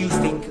God. Don't you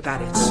think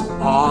that it's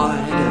odd?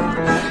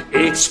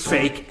 It's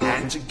fake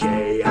and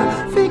gay.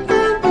 Fake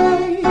and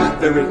gay.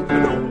 There ain't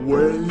no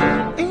way.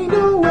 Ain't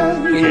no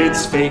way.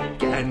 It's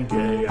fake and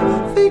gay.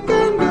 Fake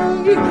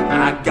and gay.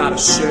 I gotta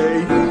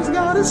say, he's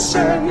gotta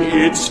say,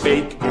 it's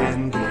fake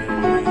and gay.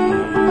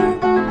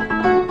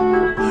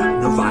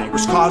 No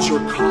virus cause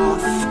your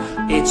cough.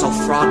 It's all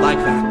fraud like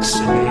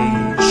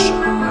vaccination.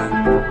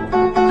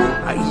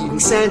 Even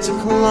Santa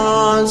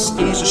Claus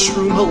is a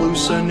shroom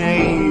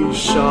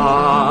hallucination.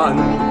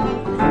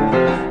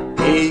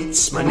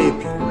 It's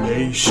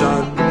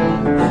manipulation.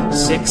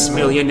 6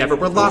 million never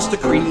were lost to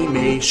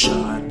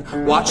cremation.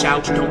 Watch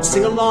out, don't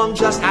sing along,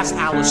 just ask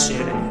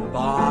Allison and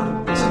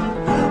Bond.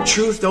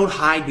 Truth don't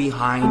hide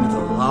behind the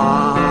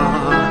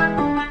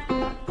lie.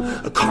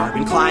 A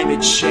carbon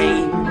climate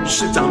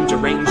change, a dumb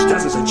deranged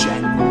dozens of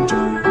genders.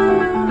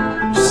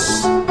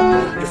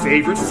 Your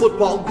favorite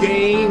football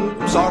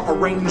games are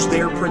arranged,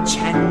 they're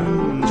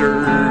pretenders.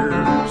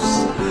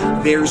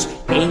 There's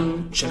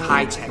ancient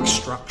high-tech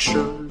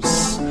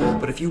structures,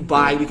 but if you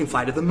buy we can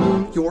fly to the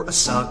moon, you're a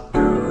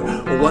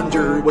sucker.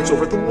 Wonder what's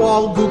over the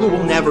wall, Google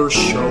will never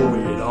show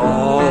it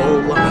all.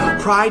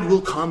 Pride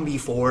will come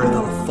before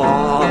the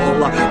fall.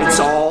 It's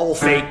all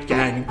fake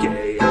and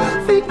gay.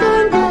 Fake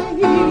and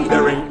gay.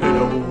 There ain't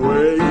no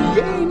way,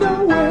 ain't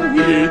no way.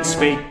 It's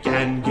fake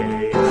and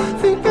gay.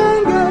 Fake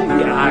and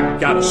gay. I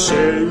gotta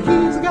say,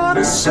 he's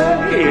gotta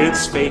say,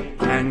 it's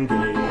fake and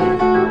gay.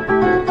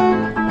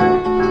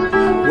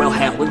 Well,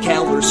 Helen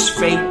Keller's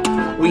fake.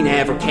 We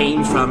never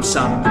came from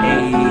some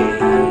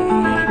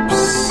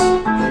apes.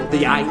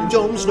 The Iron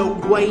Dome's no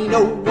way,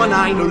 no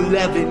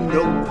 9/11,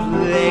 no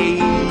play.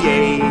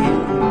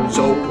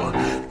 So,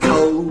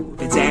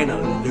 COVID's an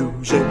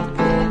illusion.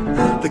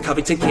 The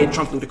Covington kid,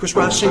 Trump, ludicrous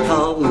Russian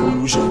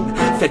collusion.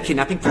 Fed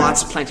kidnapping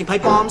plots, planting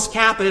pipe bombs,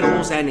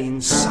 capitals, and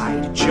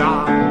inside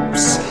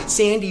jobs.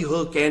 Sandy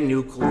Hook and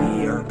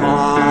nuclear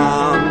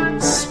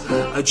bombs.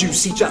 A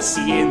juicy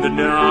Jussie in the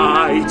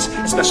night,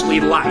 especially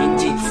lying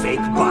deep fake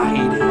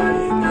Biden.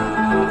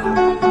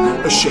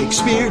 A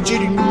Shakespeare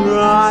didn't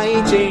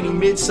write any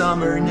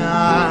Midsummer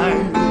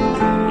Night.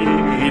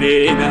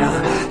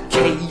 In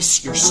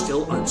case you're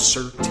still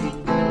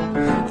uncertain,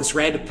 this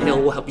red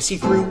pill will help you see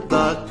through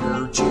the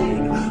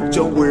curtain.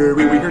 Don't worry,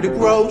 we're here to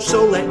grow,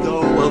 so let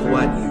go of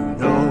what you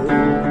know.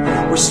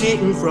 We're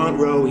sitting front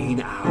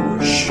rowing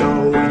our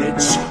show, and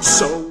it's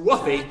so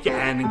fake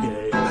and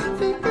gay.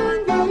 Fake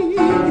and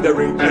gay. There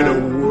ain't no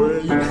way,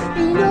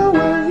 ain't no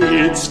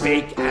way. It's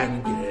fake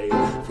and gay.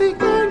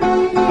 Fake and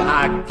gay.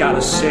 I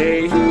gotta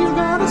say, he's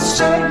gotta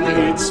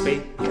say, it's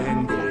fake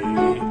and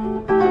gay.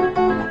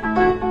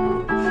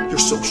 Your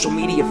social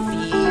media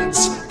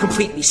feeds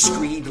completely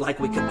screed like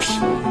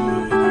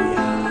Wikipedia.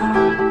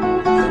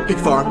 Big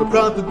pharma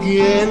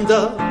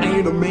propaganda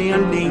and a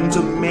man named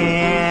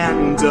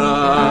Amanda.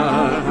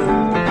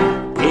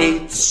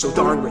 It's so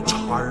darn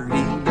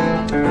retarded.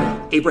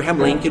 Abraham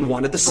Lincoln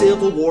wanted the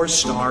Civil War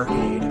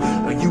started.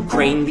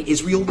 Ukraine, the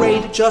Israel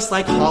raid, just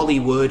like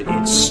Hollywood,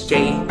 it's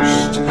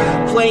staged.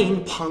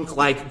 Playing punk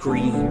like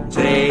Green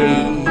Day.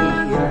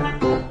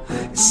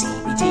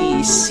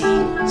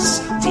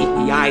 CBDCs,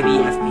 DEI,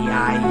 the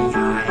FBI.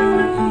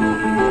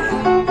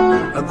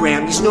 A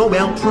Grammys,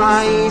 Nobel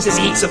Prizes,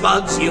 eat some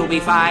bugs, you'll be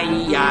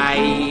fine.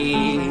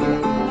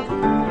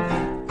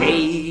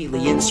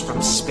 Aliens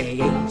from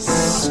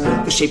space,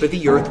 the shape of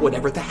the earth,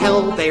 whatever the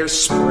hell they're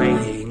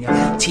spraying.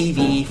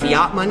 TV,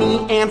 fiat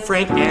money, Anne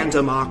Frank, and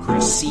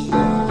democracy.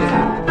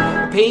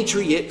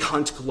 Patriot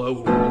cunt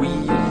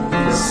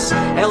glowies.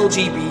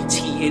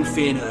 LGBT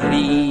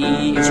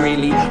infinity is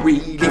really,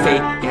 really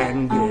fake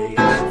and gay.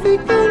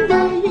 Fake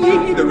and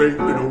gay. There ain't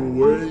no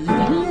way,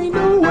 ain't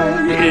no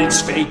way.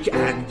 It's fake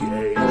and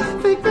gay.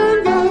 Fake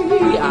and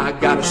gay. I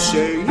gotta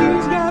say, he's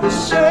gotta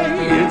say,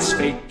 it's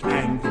fake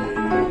and gay.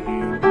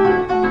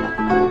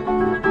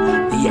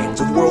 The end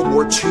of World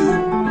War II,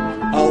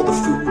 all the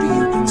food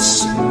you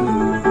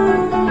consume.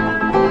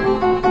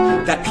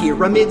 That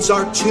pyramids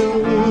are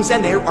tombs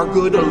and there are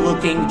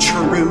good-looking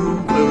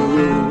cherubs.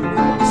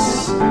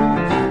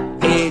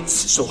 It's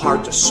so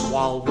hard to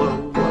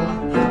swallow.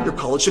 Your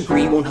college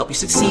degree won't help you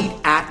succeed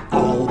at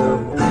all,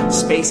 though.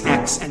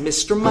 SpaceX and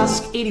Mr.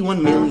 Musk,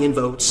 81 million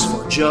votes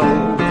for Joe.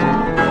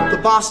 The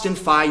Boston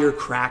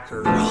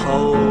firecracker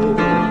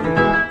hoax.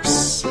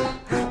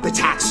 The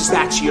taxes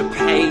that you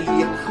pay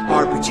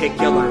are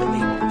particularly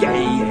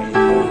gay.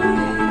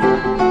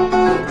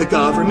 The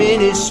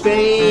government is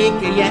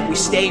fake, and yet we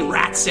stay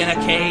rats in a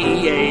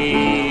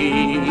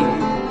cage.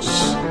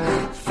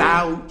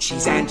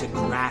 Fauci's and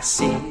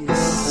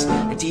DeGrasse's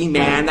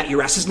demand that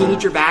your asses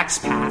need your vax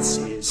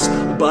passes.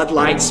 Bud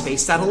Light,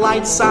 space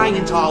satellite,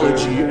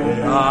 Scientology,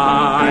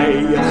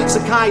 AI.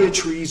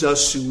 Psychiatry's a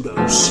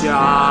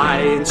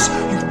pseudoscience.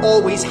 You've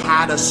always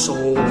had a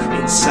soul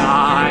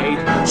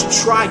inside, so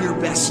try your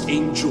best,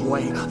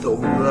 enjoy the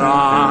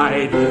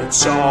ride.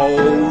 It's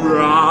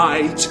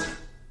alright.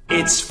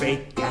 It's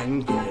fake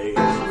and gay.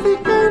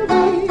 Fake and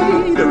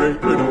gay. There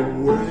ain't no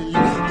way.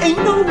 Ain't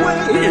no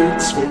way.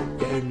 It's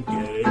fake and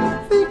gay.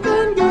 Fake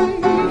and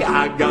gay.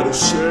 I gotta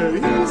say,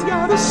 he's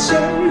gotta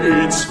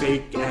say, it's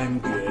fake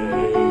and gay.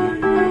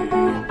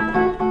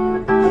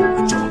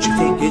 Don't you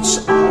think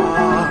it's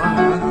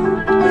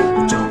odd?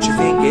 Don't you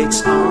think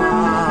it's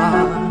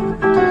odd?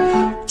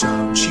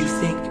 Don't you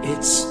think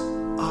it's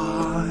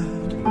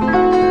odd?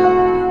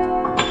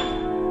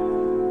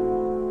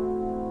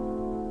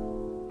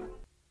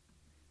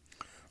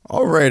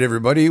 All right,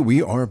 everybody,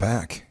 we are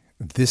back.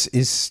 This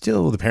is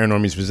still the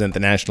Paranormies present the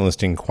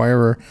Nationalist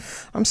Enquirer.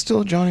 I'm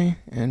still Johnny,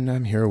 and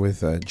I'm here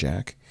with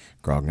Jack,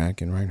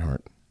 Grognak, and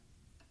Reinhardt.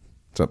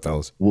 What's up,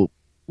 fellas? What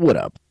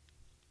up?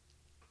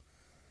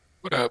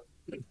 What up?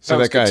 So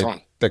was that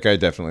a good guy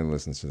definitely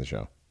listens to the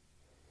show.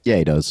 Yeah,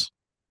 he does.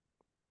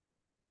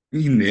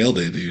 You nailed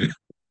it, dude.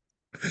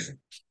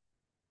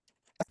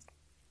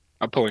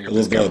 I'm pulling I up love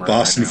his gun the right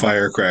Boston now.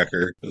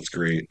 firecracker. That's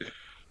great.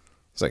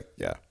 It's like,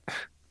 yeah.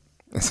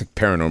 It's like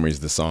Paranormies,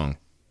 the song.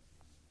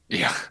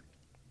 Yeah.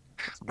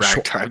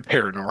 Ragtime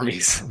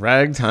Paranormies.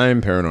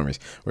 Ragtime Paranormies.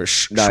 Where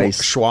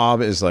Nice.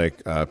 Schwab is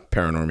like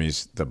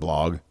Paranormies, the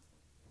blog.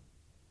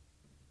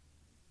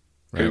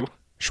 Right? Who?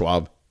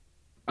 Schwab.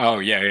 Oh,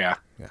 yeah.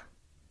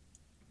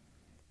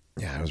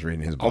 Yeah, I was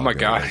reading his blog. Oh my the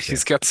God. other day.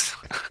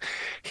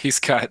 He's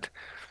got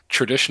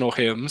traditional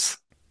hymns.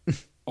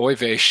 Oy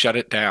vey, shut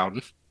it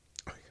down.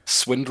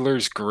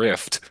 Swindler's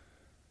Grift.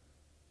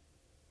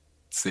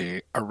 Let's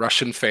see. A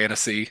Russian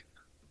Fantasy.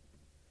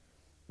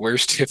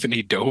 Where's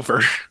Tiffany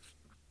Dover?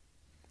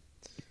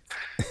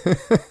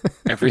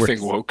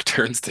 Everything woke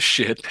turns to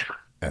shit.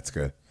 That's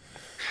good.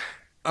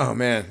 Oh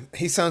man,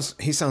 he sounds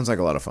like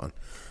a lot of fun.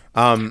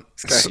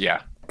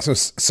 Yeah. So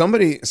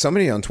somebody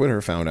on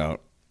Twitter found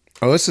out.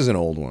 Oh, this is an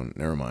old one.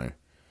 Never mind.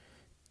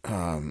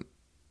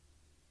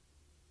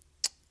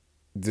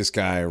 This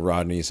guy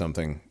Rodney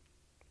something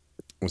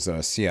was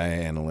a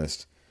CIA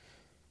analyst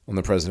on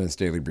the president's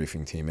daily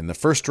briefing team and the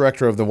first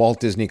director of the Walt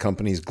Disney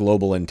Company's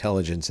Global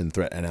Intelligence and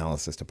Threat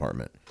Analysis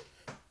Department.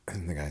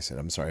 And the guy said,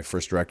 "I'm sorry,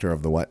 first director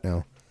of the what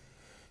now?"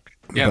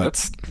 Yeah, But-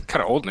 that's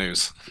kind of old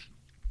news.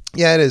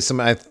 Yeah, it is.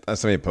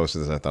 Somebody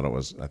posted this. I thought it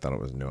was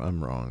new.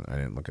 I'm wrong. I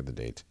didn't look at the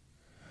date.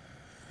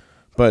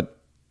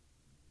 But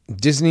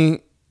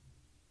Disney,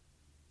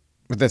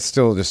 but that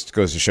still just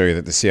goes to show you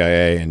that the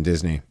CIA and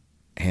Disney,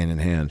 hand in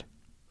hand.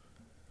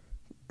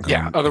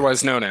 Yeah,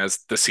 otherwise known as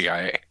the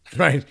CIA.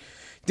 Right.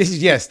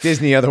 Yes,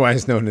 Disney,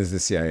 otherwise known as the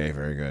CIA.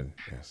 Very good.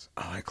 Yes.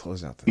 Oh, I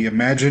closed out The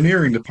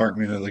Imagineering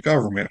department of the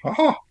government.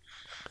 Ha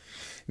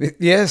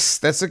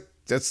Yes,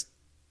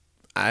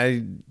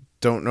 I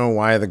don't know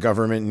why the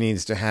government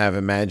needs to have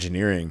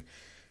Imagineering.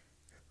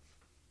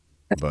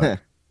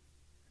 But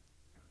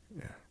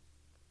yeah.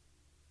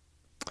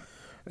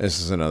 This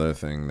is another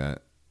thing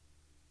that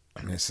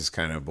this is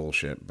kind of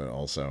bullshit, but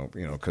also,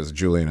 because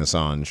Julian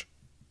Assange.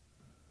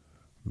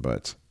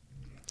 But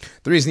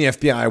the reason the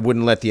FBI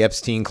wouldn't let the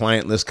Epstein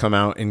client list come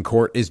out in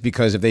court is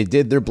because if they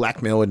did, their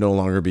blackmail would no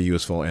longer be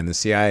useful, and the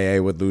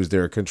CIA would lose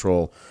their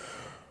control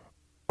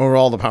over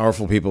all the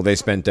powerful people they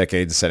spent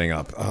decades setting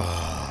up.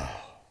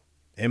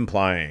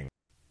 Implying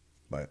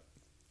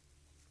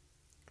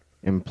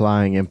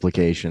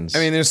implications. I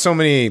mean, there's so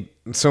many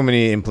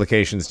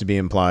implications to be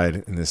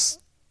implied in this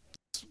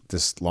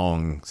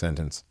long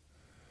sentence.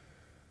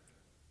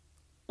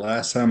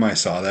 Last time I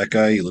saw that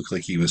guy, he looked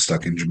like he was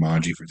stuck in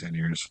Jumanji for 10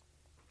 years.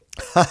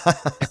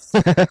 Nice.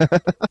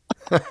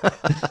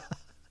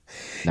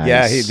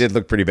 Yeah, he did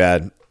look pretty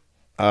bad.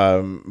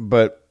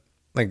 But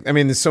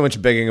there's so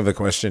much begging of the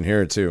question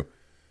here too.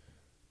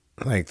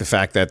 Like the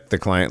fact that the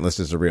client list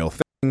is a real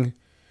thing.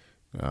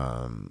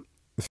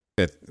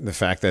 The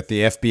fact that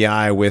the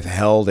FBI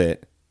withheld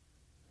it,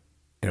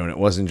 and it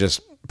wasn't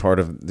just part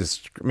of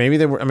this. Maybe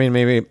they were.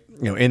 Maybe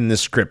in the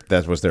script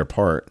that was their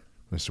part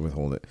was to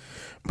withhold it.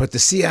 But the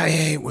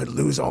CIA would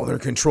lose all their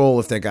control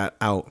if they got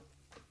out.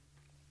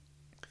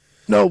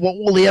 No, what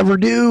will he ever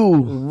do?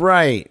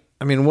 Right.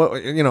 I mean,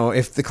 what,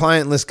 if the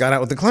client list got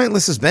out, the client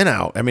list has been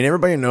out. I mean,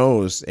 everybody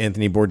knows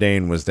Anthony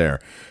Bourdain was there.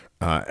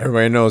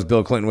 Everybody knows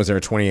Bill Clinton was there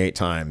 28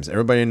 times.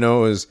 Everybody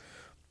knows,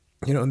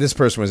 this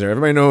person was there.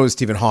 Everybody knows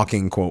Stephen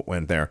Hawking quote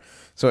went there.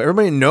 So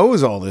everybody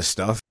knows all this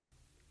stuff.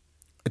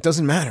 It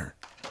doesn't matter.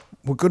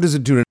 What good does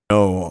it do to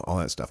know all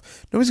that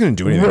stuff? Nobody's going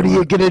to do anything. What are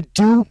you going to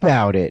do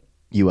about it,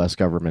 U.S.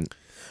 government?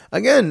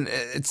 Again,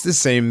 it's the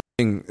same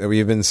thing that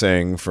we've been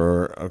saying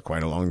for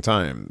quite a long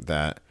time,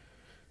 that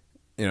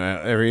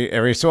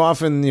every so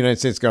often the United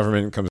States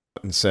government comes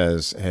out and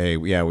says, hey,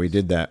 yeah, we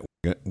did that.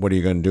 What are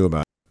you going to do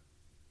about it?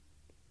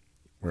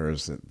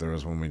 Whereas there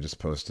was one we just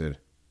posted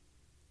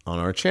on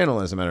our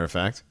channel, as a matter of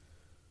fact.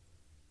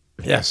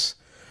 Yes.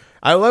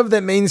 I love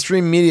that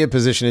mainstream media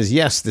position is,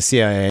 yes, the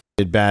CIA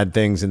did bad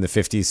things in the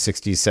 50s,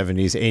 60s,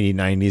 70s, 80s,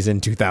 90s,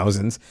 and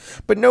 2000s,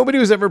 but nobody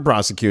was ever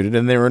prosecuted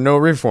and there were no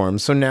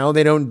reforms, so now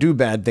they don't do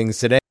bad things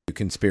today, you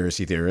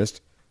conspiracy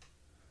theorist.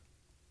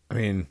 I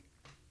mean,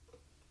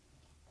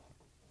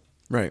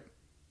 right.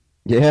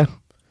 Yeah.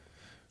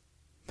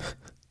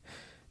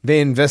 They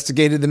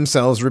investigated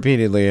themselves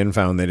repeatedly and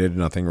found they did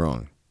nothing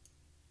wrong.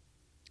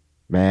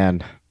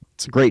 Man,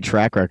 it's a great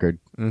track record.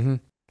 Mm-hmm.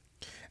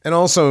 And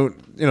also,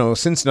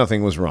 since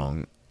nothing was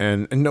wrong,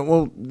 and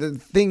the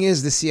thing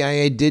is, the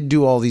CIA did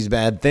do all these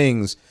bad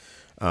things,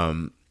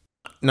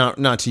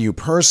 not to you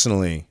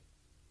personally,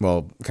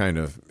 well, kind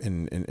of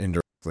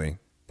indirectly,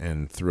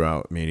 and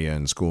throughout media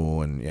and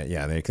school, and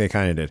they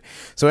kind of did.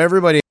 So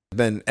everybody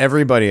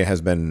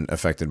has been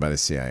affected by the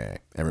CIA.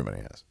 Everybody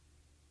has.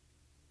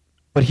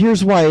 But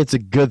here's why it's a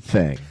good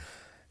thing.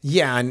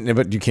 Yeah,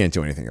 but you can't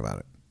do anything about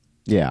it.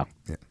 Yeah.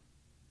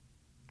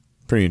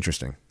 Pretty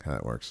interesting how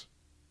that works.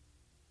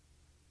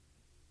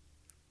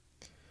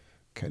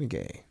 Kind of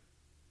gay.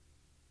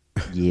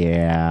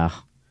 Yeah.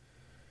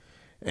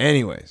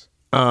 Anyways,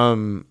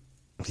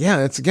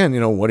 it's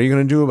again, what are you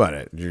going to do about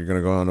it? You're going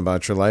to go on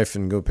about your life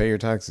and go pay your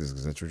taxes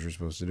because that's what you're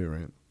supposed to do,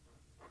 right?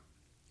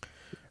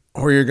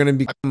 Or you're going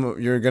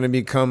to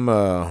become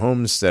a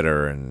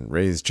homesteader and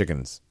raise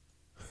chickens.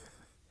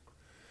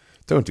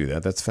 Don't do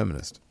that. That's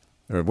feminist.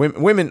 Or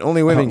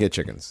only women get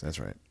chickens. That's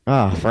right.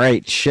 Oh,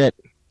 right. Shit,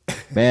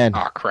 man.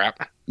 Oh,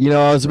 crap.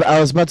 I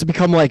was about to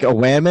become like a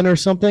whammon or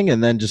something,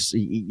 and then just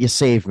you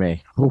saved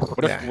me.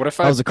 What if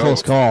that was a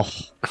close call?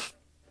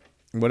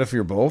 What if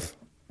you're both?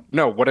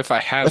 No, what if I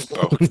have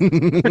both?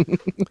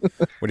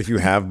 What if you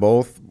have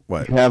both?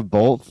 What? You have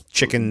both?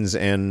 Chickens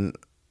and...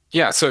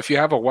 Yeah, so if you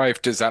have a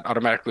wife, does that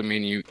automatically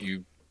mean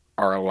you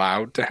are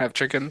allowed to have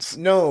chickens?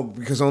 No,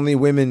 because only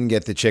women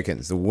get the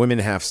chickens. The woman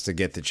has to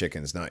get the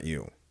chickens, not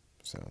you.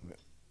 So,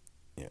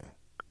 yeah.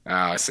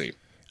 I see.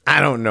 I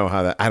don't know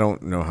how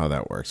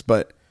that works,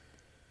 but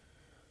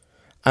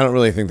I don't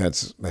really think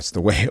that's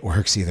the way it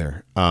works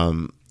either.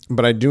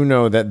 But I do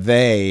know that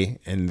they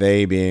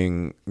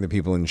being the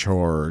people in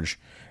charge,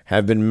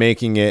 have been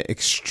making it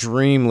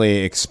extremely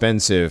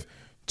expensive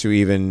to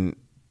even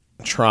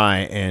try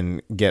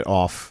and get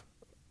off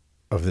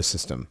of the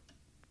system.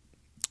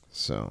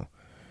 So,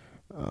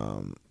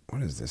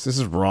 what is this? This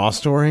is Raw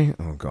Story?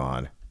 Oh,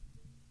 God.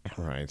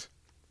 All right.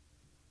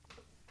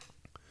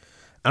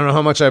 I don't know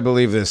how much I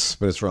believe this,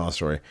 but it's Raw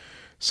Story.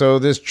 So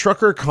this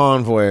trucker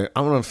convoy,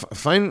 I want to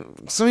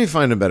somebody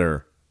find a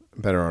better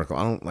article.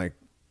 I don't like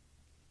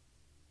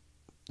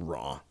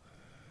Raw.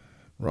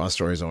 Raw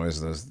Story is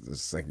always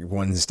this like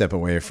one step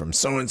away from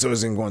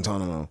so-and-so's in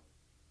Guantanamo.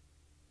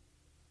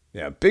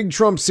 Yeah, big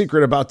Trump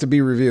secret about to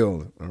be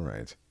revealed. All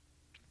right.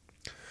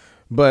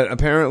 But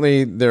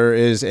apparently there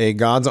is a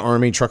God's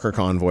Army trucker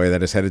convoy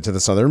that is headed to the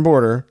southern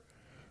border.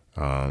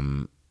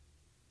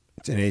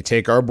 In a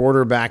Take Our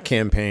Border Back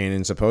campaign,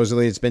 and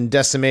supposedly it's been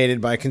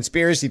decimated by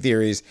conspiracy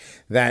theories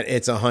that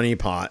it's a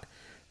honeypot.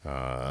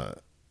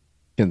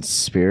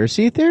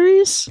 Conspiracy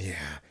theories?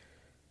 Yeah.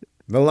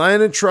 The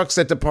line of trucks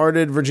that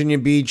departed Virginia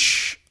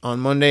Beach on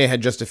Monday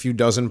had just a few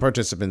dozen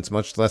participants,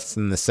 much less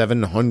than the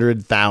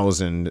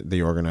 700,000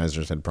 the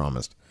organizers had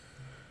promised.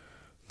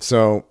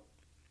 So,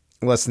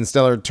 less than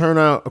stellar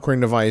turnout,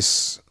 according to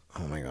Vice.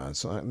 Oh my God.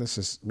 So this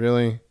is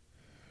really...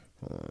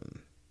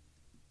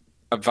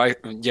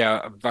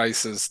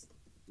 Vice is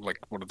like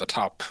one of the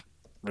top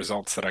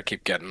results that I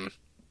keep getting.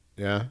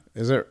 Yeah,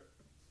 is it?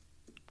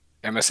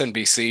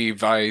 MSNBC,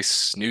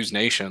 Vice, News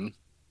Nation,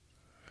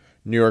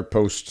 New York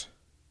Post.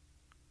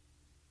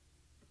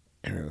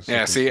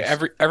 Yeah, see,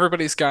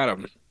 everybody's got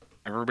them.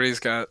 Everybody's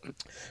got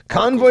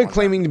convoy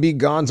claiming to be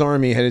God's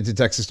Army headed to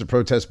Texas to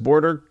protest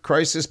border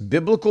crisis,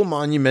 biblical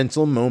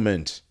monumental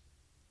moment.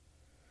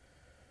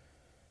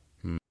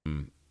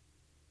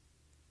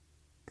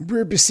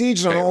 We're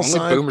besieged on all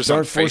sides.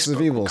 Dark forces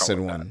of evil, said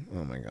one.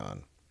 Oh my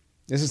God.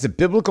 This is a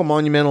biblical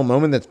monumental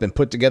moment that's been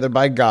put together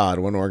by God,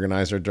 one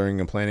organizer during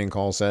a planning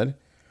call said.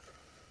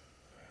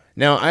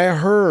 Now, I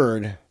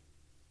heard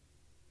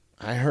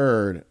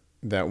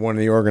that one of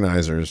the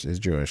organizers is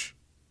Jewish.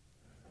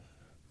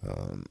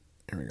 Here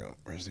we go.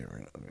 Where's the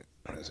organizer?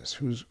 What is this?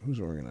 Who's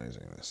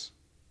organizing this?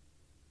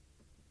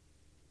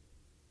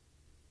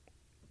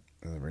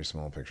 That's a very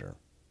small picture.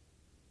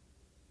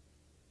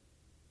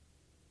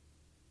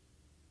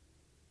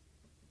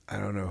 I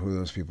don't know who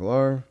those people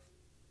are.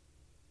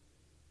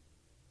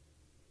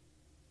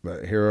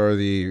 But here are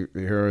the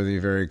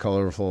very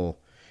colorful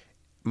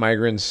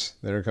migrants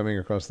that are coming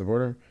across the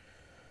border.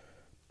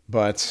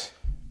 But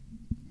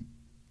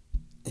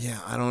yeah,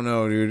 I don't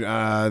know, dude.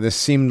 This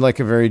seemed like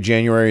a very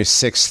January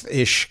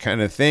 6th-ish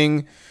kind of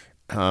thing.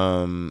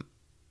 Oh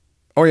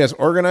yes,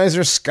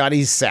 organizer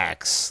Scotty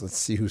Sachs. Let's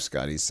see who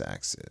Scotty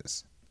Sachs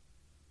is.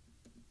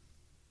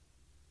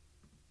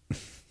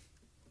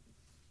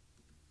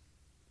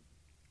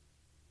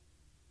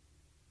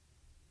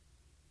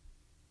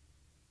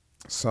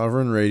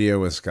 Sovereign Radio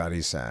with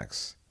Scotty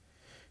Sachs.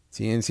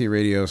 TNT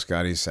Radio,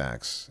 Scotty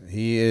Sachs.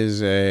 He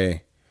is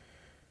a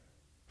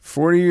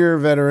 40-year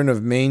veteran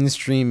of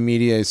mainstream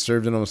media. He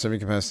served in almost every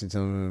capacity.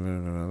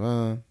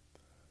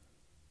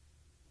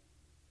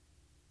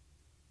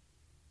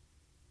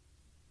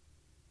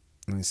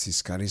 Let me see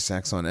Scotty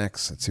Sachs on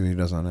X. Let's see what he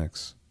does on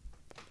X.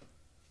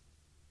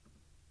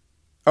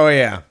 Oh,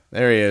 yeah.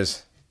 There he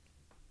is.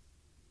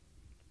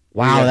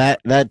 Wow,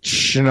 that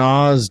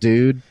schnoz,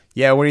 dude.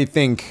 Yeah, what do you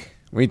think?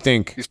 What do you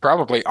think? He's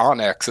probably on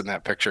X in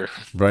that picture.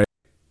 Right.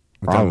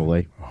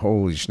 Probably.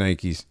 Holy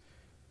shnikes.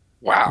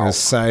 Wow. The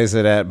size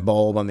of that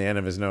bulb on the end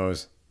of his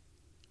nose.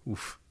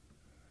 Oof.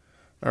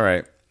 All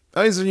right.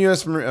 Oh, he's a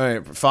U.S. Marine. All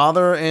right.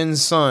 Father and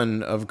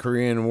son of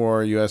Korean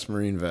War U.S.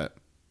 Marine vet.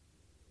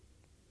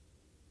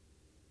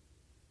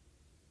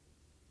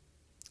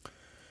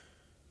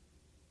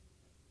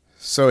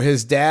 So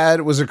his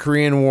dad was a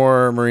Korean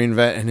War Marine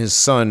vet, and his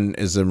son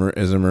is a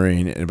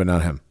Marine, but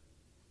not him.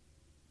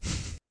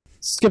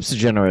 Skips a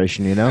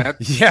generation, you know?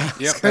 Yeah.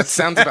 Yep, that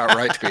sounds about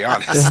right, to be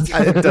honest.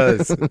 It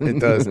does. It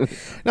does.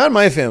 Not in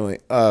my family.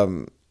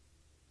 I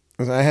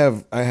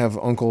have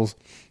uncles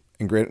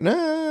and great.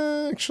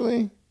 Nah,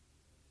 actually,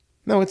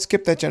 no. It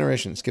skipped that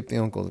generation. Skip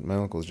my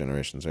uncle's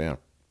generation. So yeah,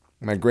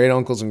 my great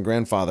uncles and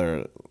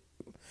grandfather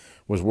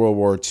was World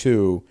War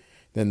II.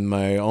 Then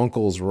my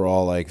uncles were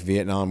all like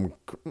Vietnam.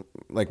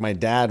 Like my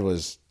dad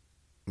went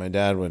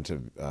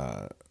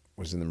to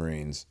was in the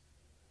Marines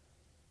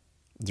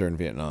during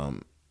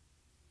Vietnam.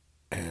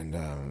 And,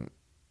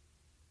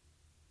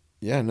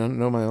 yeah,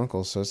 none of my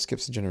uncles, so it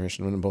skips a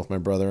generation. And both my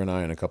brother and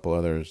I and a couple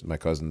others, my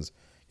cousins.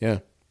 Yeah,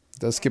 it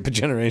does skip a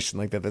generation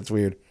like that. That's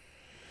weird.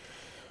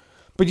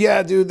 But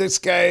yeah, dude, this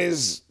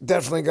guy's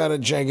definitely got a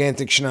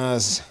gigantic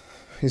schnoz.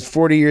 He's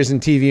 40 years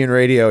in TV and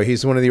radio.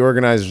 He's one of the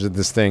organizers of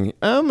this thing.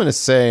 I'm going to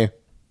say,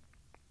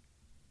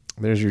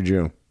 there's your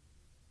Jew.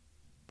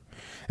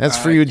 That's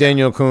for you,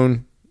 Daniel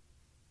Kuhn.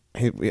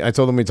 I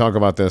told him we'd talk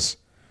about this.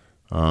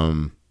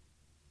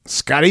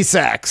 Scotty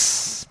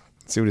Sachs.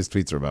 Let's see what his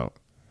tweets are about.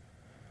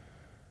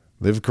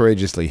 Live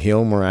courageously,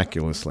 heal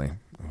miraculously.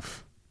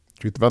 Oof.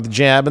 Truth about the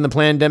jab and the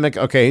pandemic.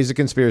 Okay, he's a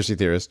conspiracy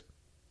theorist.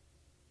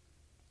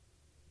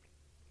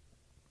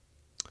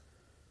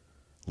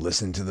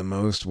 Listen to the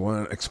most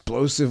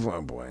explosive.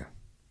 Oh boy.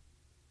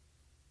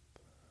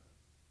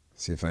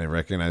 See if I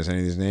recognize any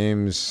of these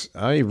names.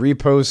 Oh, he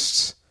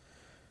reposts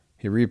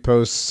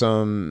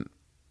some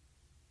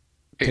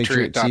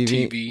Patriot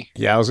TV.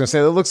 Yeah, I was gonna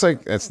say that looks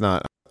like that's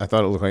not. I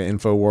thought it looked like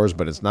InfoWars,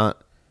 but it's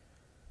not.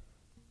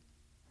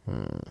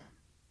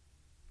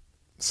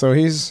 So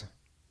he's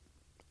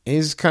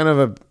kind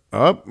of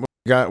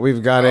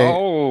we've got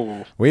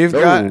an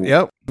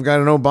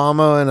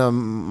Obama and a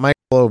Michael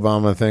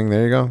Obama thing.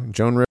 There you go.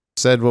 Joan Rivers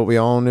said what we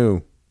all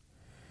knew.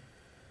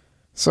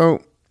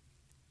 So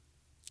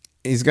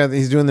he's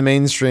doing the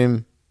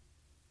mainstream.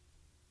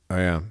 Oh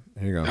yeah,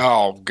 here you go.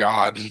 Oh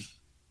God.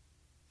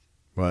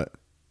 What?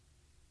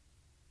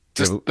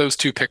 Just those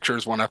two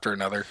pictures, one after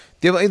another.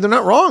 They're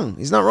not wrong.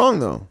 He's not wrong,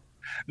 though.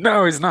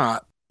 No, he's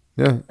not.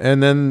 Yeah,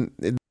 and then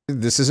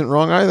this isn't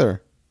wrong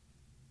either.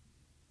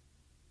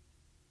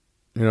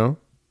 You know?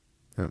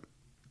 Yeah.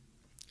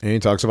 And he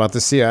talks about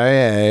the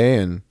CIA,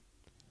 and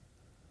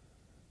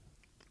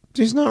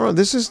he's not wrong.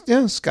 This is,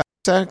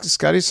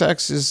 Scotty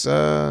Sachs is,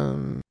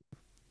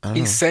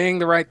 he's saying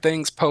the right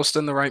things,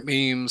 posting the right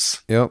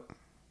memes. Yep.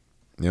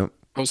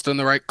 Posting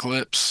the right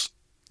clips.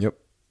 Yep.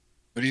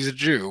 But he's a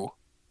Jew.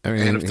 I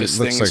mean, and if this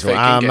thing's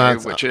faking gay,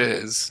 which it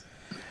is.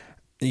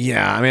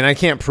 Yeah, I mean, I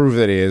can't prove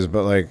that he is,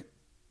 but like,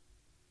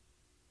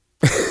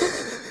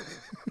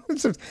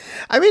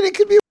 I mean, it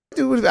could be a white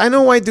dude. I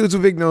know white dudes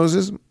with big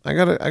noses. I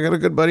got a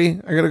good buddy.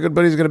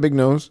 Who's got a big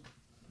nose.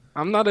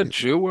 I'm not a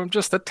Jew. I'm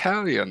just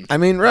Italian. I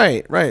mean,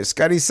 right.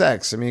 Scotty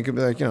Sachs. I mean, it could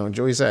be like,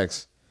 Joey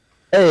Sachs.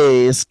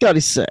 Hey, Scotty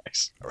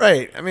Sachs.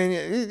 Right. I mean,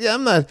 yeah,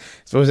 I'm not.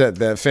 Suppose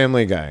that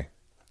Family Guy.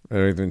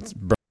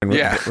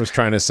 Was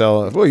trying to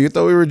sell. Well, you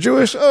thought we were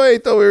Jewish? Oh, I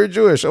thought we were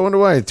Jewish. I wonder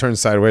why. It turns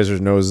sideways. Their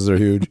noses are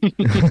huge.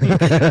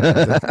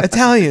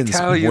 Italians.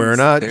 We're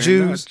not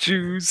Jews. Not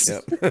Jews.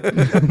 Yep.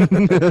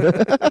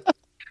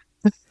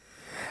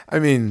 I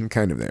mean,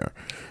 kind of they are,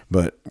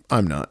 but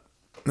I'm not.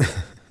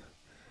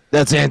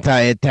 That's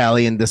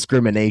anti-Italian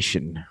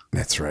discrimination.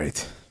 That's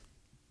right.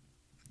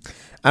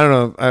 I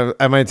don't know.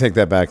 I might take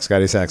that back.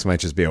 Scotty Sachs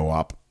might just be a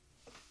wop.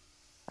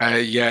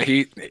 Yeah,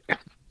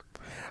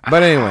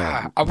 But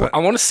anyway, I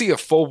want to see a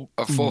full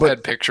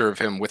head picture of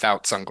him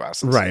without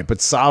sunglasses. Right,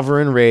 but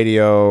Sovereign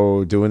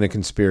Radio doing the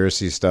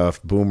conspiracy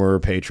stuff, Boomer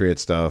Patriot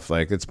stuff,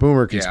 like it's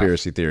Boomer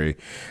conspiracy theory.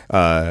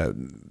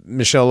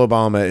 Michelle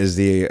Obama is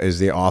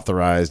the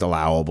authorized,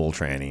 allowable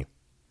tranny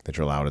that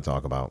you're allowed to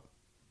talk about.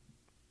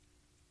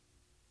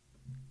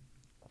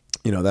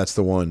 You know, that's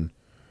the one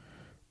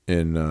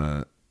in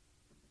where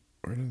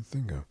did the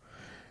thing go?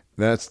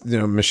 That's, you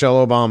know,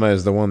 Michelle Obama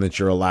is the one that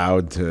you're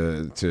allowed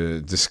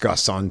to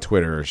discuss on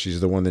Twitter. She's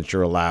the one that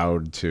you're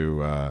allowed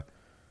to.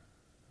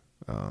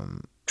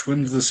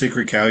 Twins the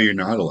sacred cow you're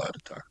not allowed to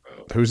talk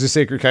about. Who's the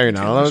sacred cow you're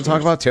not allowed to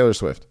talk about? Taylor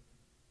Swift.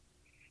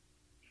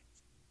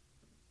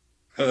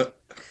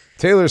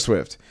 Taylor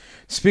Swift.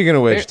 Speaking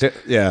of which,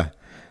 yeah.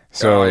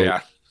 So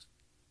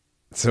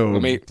So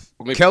let me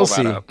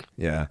Kelsey, pull that up.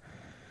 Yeah.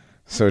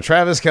 So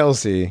Travis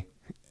Kelsey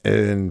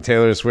and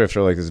Taylor Swift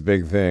are like this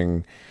big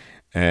thing,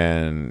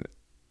 and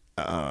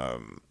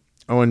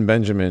Owen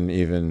Benjamin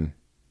even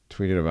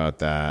tweeted about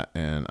that,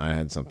 and I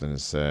had something to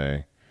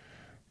say.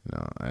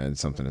 No, I had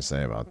something to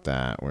say about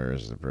that.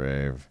 Where's the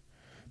brave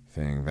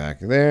thing back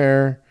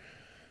there?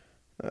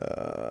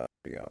 There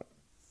we go.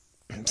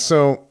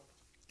 So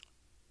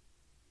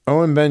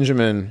Owen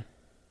Benjamin,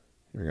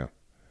 here we go.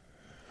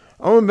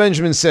 Owen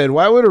Benjamin said,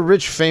 "Why would a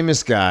rich,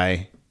 famous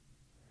guy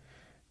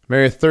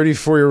marry a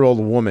 34-year-old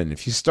woman?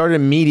 If you start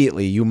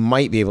immediately, you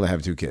might be able to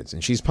have 2 kids."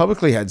 And she's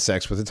publicly had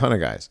sex with a ton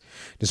of guys.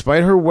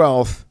 Despite her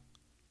wealth,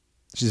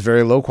 she's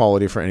very low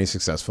quality for any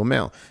successful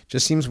male.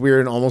 Just seems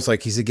weird and almost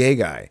like he's a gay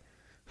guy.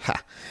 Ha.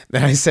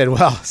 Then I said,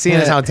 well, seeing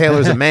as how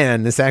Taylor's a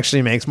man, this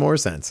actually makes more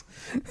sense.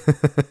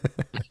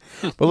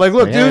 But like,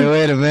 look, dude.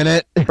 Wait a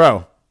minute.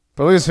 Bro,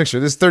 but look at this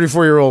picture. This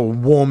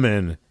 34-year-old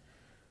woman.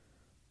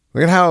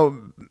 Look at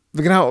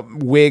how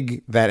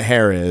wig that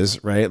hair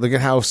is, right? Look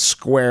at how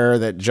square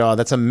that jaw.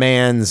 That's a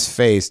man's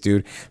face,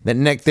 dude. That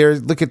neck there,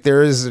 look at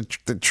there is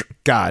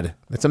God.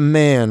 That's a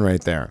man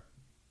right there.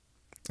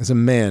 It's a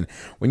man.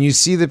 When you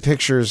see the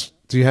pictures,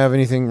 do you have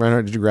anything,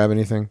 Reinhardt? Did you grab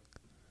anything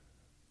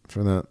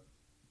from that?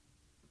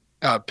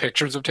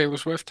 Pictures of Taylor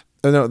Swift?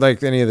 Oh, no,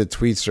 like any of the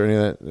tweets or any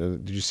of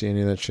that. Did you see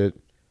any of that shit?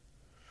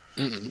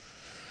 Mm-mm.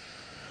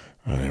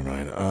 Oh, never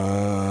mind. Hold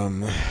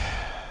on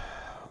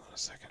a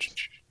second.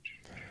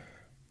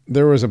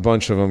 There was a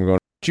bunch of them going.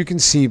 You can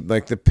see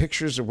like the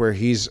pictures of where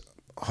he's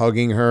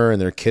hugging her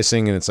and they're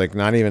kissing, and it's like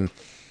not even.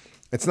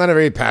 It's not a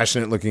very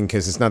passionate looking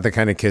kiss. It's not the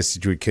kind of kiss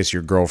that you would kiss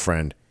your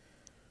girlfriend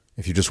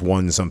if you just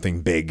won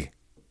something big,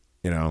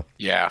 you know?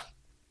 Yeah.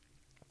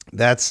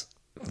 That's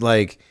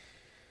like.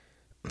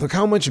 Look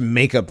how much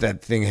makeup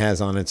that thing has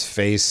on its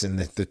face and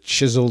the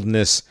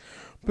chiseledness.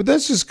 But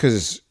that's just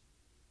because,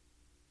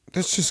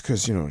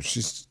 you know,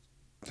 she's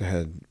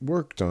had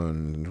work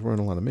done and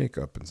wearing a lot of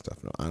makeup and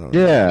stuff. No, I don't know.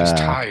 Yeah. She's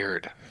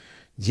tired.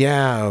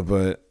 Yeah,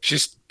 but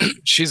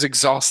she's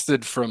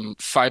exhausted from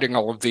fighting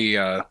all of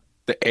the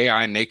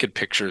AI naked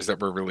pictures that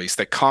were released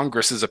that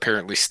Congress is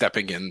apparently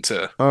stepping in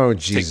to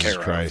Jesus take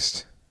care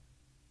Christ.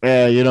 of.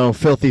 Yeah, you know,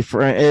 filthy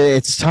friend.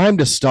 It's time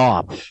to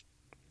stop.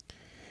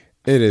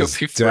 It is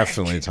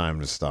definitely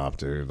time to stop,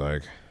 dude.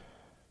 Like,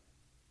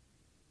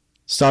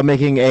 stop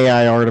making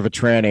AI art of a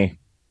tranny.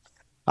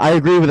 I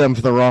agree with them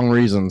for the wrong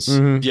reasons.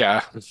 Mm-hmm.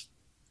 Yeah.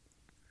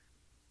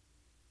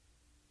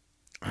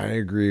 I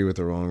agree with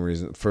the wrong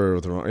reason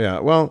yeah.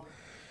 Well,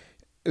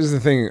 this is the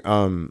thing.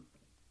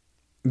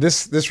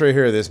 This right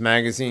here, this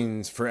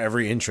magazines for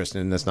every interest,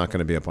 and that's not going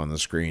to be up on the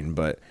screen,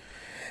 but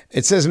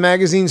it says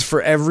magazines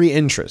for every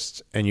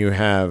interest, and you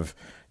have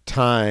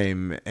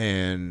Time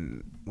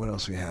and what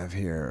else we have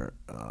here?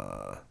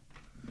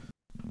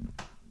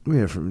 We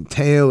have from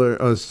Taylor.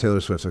 Oh, it's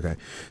Taylor Swift. Okay,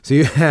 so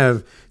you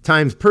have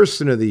Time's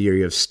Person of the Year.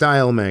 You have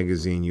Style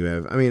magazine. You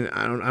have. I mean,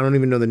 I don't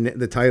even know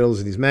the titles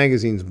of these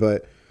magazines,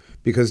 but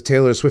because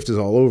Taylor Swift is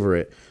all over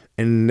it,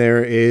 and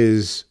there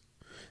is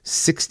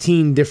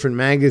 16 different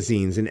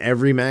magazines, and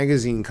every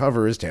magazine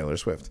cover is Taylor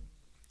Swift.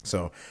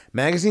 So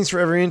magazines for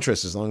every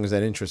interest, as long as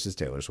that interest is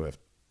Taylor Swift.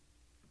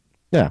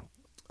 Yeah.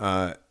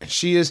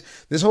 She is,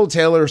 this whole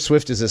Taylor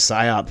Swift is a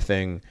psyop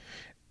thing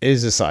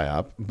is a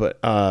psyop,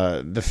 but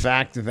the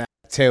fact that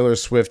Taylor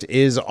Swift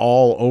is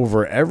all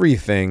over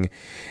everything,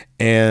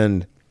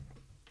 and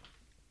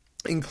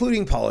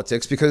including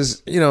politics,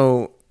 because, you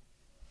know,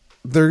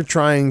 they're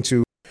going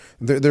to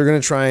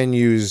try and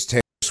use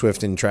Taylor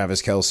Swift and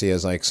Travis Kelsey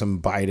as like some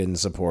Biden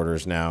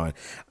supporters now. And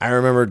I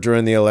remember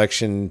during the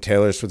election,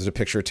 there's a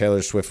picture of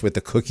Taylor Swift with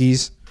the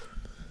cookies. Do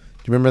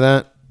you remember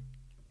that?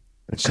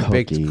 She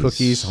baked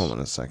cookies. Hold on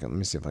a second. Let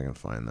me see if I can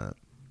find that.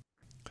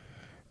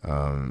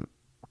 I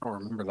don't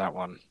remember that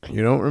one.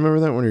 You don't remember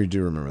that one, or you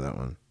do remember that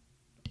one?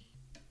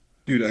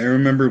 Dude, I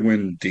remember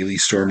when Daily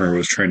Stormer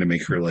was trying to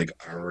make her like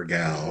our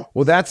gal.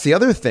 Well, that's the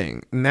other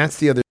thing. And that's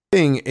the other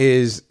thing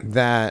is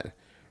that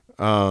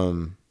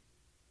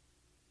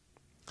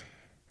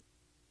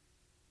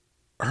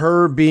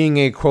her being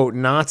a, quote,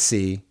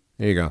 Nazi.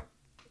 There you go.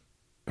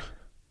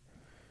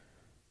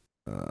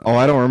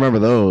 I don't remember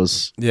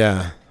those.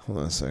 Yeah. Hold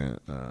on a second.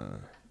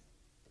 I'm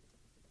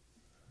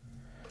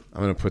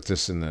going to put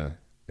this in the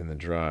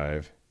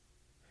drive.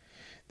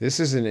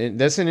 That's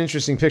an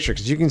interesting picture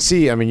because you can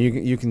see. I mean,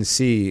 you can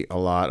see a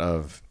lot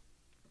of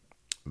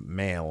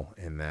male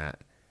in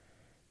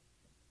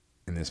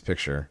this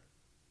picture.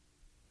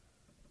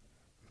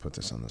 Put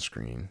this on the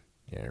screen.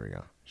 Yeah, here we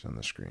go. It's on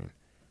the screen.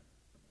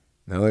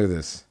 Now look at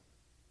this.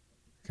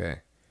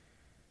 Okay,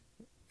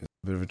 a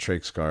bit of a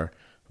trach scar.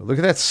 But look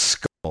at that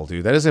skull,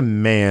 dude. That is a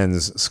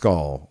man's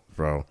skull,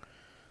 bro.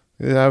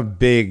 Look at how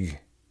big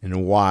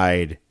and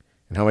wide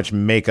and how much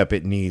makeup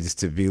it needs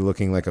to be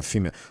looking like a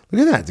female.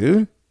 Look at that,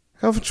 dude.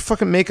 How much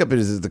fucking makeup it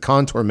is, the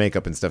contour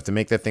makeup and stuff to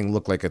make that thing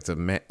look like it's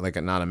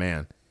not a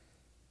man.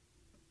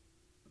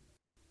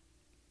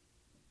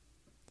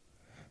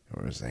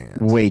 Where's the hands?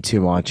 Way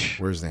too much.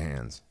 Where's the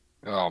hands?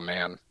 Oh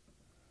man,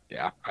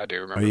 yeah, I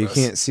do remember. Oh, you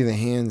can't see the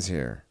hands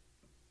here,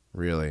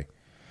 really.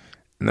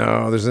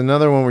 No, there's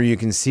another one where you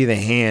can see the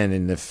hand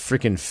and the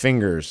freaking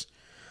fingers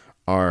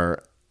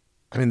are.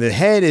 I mean, the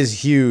head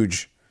is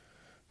huge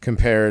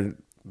compared,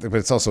 but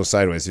it's also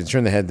sideways. If you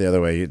turn the head the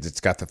other way,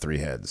 it's got the 3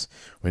 heads.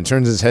 When it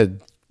turns its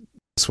head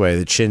this way,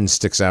 the chin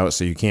sticks out,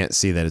 so you can't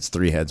see that it's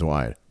 3 heads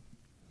wide.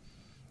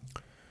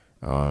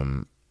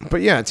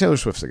 But yeah, Taylor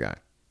Swift's a guy.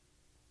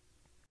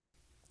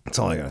 That's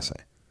all I gotta say.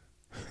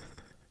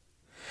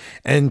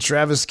 And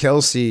Travis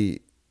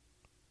Kelce,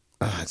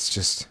 it's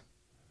just,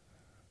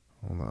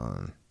 hold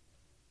on.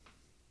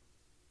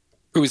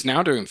 Who is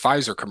now doing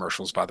Pfizer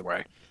commercials, by the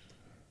way.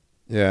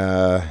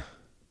 Yeah.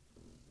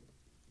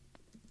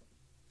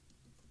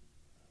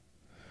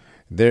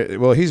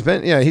 Well, he's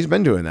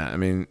been doing that. I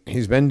mean,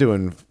 he's been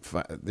doing.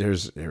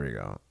 Here we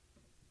go.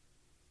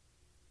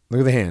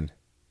 Look at the hand.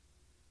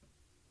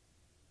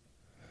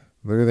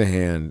 Look at the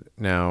hand.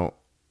 Now,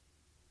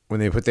 when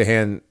they put the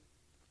hand,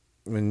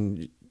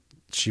 when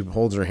she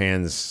holds her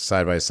hands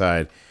side by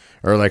side,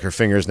 or like her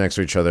fingers next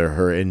to each other,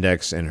 her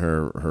index and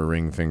her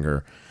ring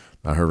finger,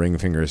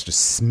 is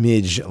just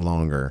smidge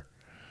longer.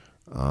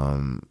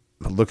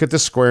 But look at the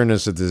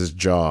squareness of this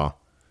jaw.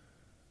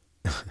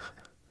 It's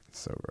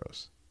so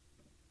gross.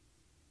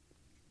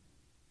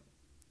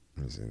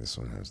 Let me see. This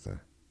one has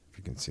if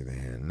you can see the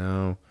hand.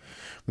 No.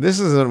 This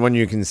is the one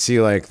you can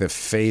see like the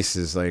face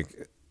is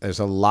like, there's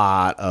a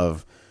lot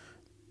of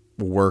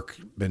work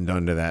been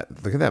done to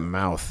that. Look at that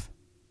mouth.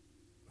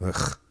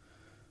 Ugh.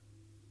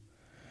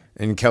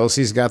 And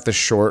Kelsey's got the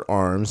short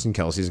arms, and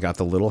Kelsey's got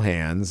the little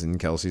hands, and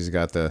Kelsey's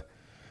got the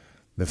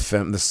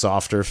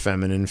softer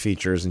feminine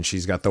features, and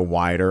she's got the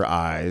wider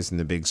eyes and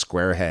the big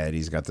square head.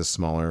 He's got the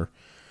smaller,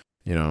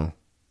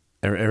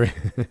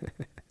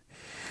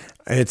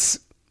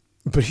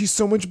 but he's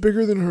so much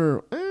bigger than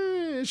her.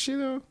 Is she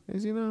though?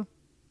 Is he though?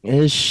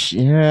 Is she?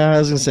 Yeah, I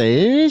was gonna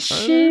say, is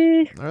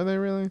she? Are they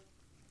really?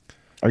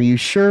 Are you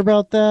sure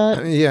about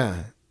that?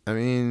 Yeah. I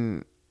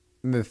mean,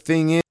 the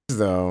thing is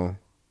though,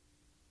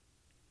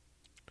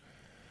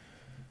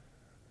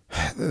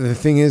 they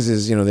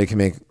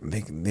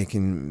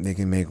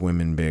can make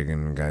women big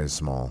and guys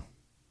small.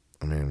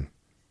 I mean,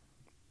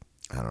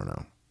 I don't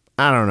know.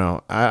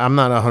 I'm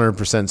not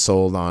 100%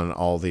 sold on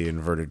all the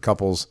inverted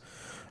couples.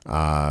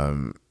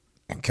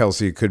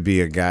 Kelsey could be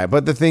a guy,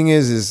 but the thing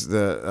is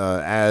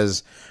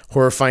as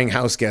Horrifying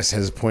House Guest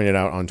has pointed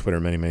out on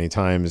Twitter many, many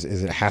times,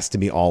 is it has to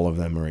be all of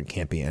them or it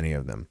can't be any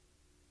of them.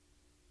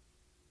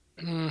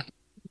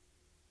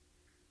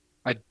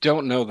 I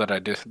don't know that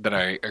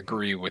I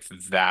agree with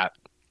that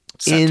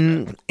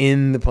sentiment.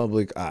 In the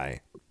public eye.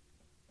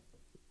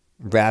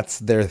 That's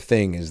their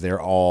thing, is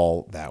they're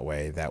all that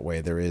way. That way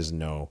there is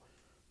no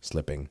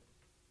slipping.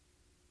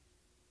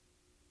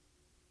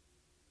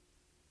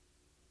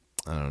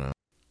 I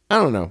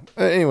don't know.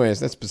 Anyways,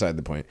 that's beside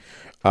the point.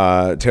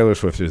 Taylor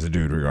Swift is a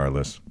dude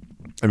regardless.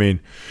 I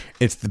mean,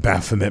 it's the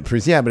Baphomet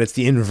priest. Yeah, but it's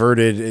the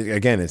inverted.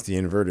 Again, it's the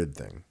inverted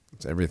thing.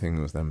 It's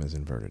everything with them is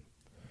inverted,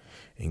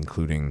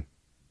 including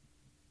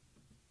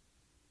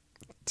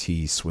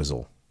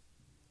T-Swizzle.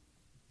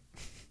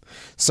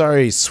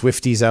 Sorry,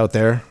 Swifties out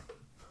there.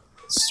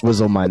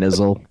 Swizzle my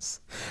nizzle.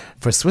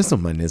 For Swizzle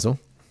my nizzle.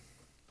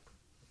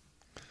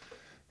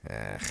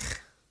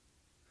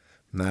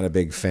 Not a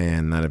big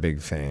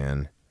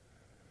fan.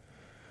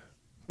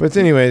 But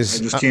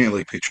anyways, I just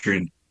can't picture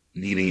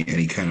needing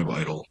any kind of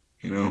idol.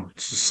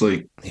 It's just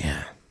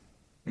yeah,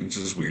 it's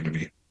just weird to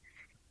me.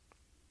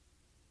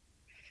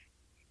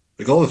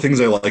 All the things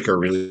I like are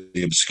really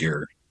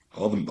obscure.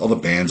 All the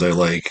bands I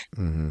like,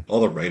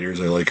 all the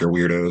writers I like are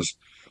weirdos.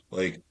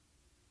 I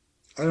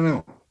don't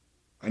know.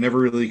 I never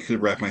really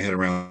could wrap my head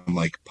around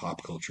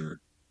pop culture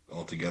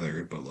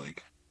altogether. But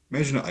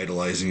imagine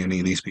idolizing any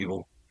of these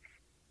people.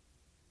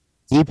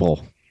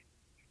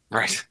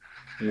 Right.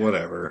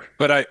 Whatever.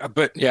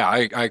 But yeah,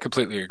 I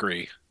completely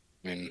agree.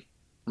 I mean,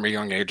 from a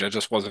young age, I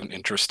just wasn't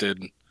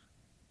interested.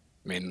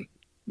 I mean,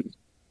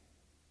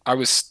 I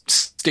was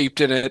steeped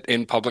in it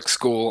in public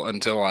school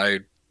until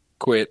I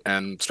quit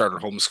and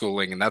started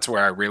homeschooling, and that's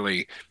where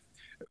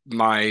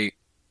my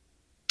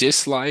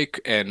dislike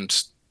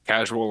and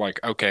casual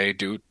okay,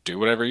 do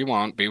whatever you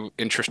want, be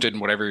interested in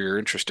whatever you're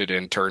interested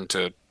in, turned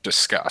to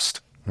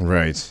disgust.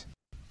 Right.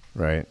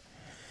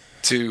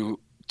 To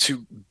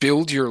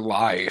build your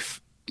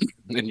life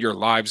in your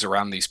lives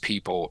around these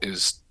people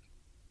is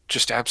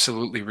just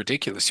absolutely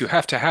ridiculous. You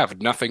have to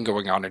have nothing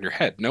going on in your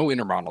head, no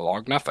inner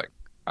monologue, nothing.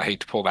 I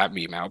hate to pull that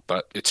meme out,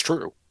 but it's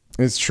true.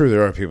 It's true.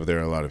 There are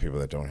a lot of people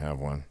that don't have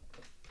one.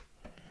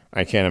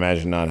 I can't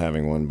imagine not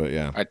having one, but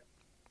yeah.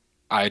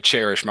 I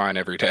cherish mine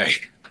every day.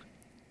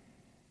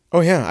 Oh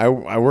yeah,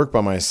 I work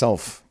by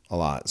myself a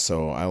lot,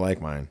 so I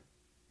like mine.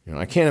 You know,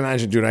 I can't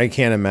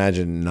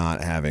imagine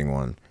not having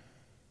one.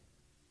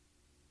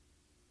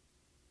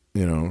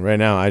 You know, right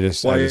now I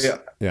just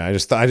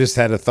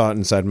had a thought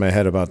inside my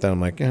head about that.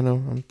 I'm like, yeah,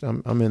 no,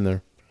 I'm in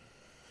there.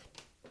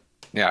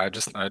 Yeah, I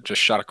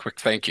just shot a quick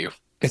thank you.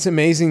 It's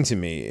amazing to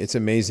me. It's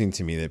amazing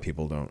to me that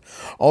people don't.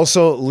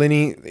 Also,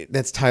 Linny,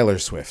 that's Tyler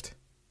Swift.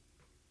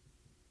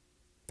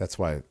 That's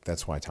why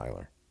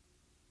Tyler.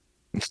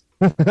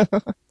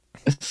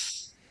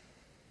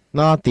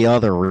 Not the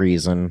other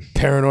reason.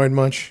 Paranoid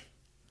much?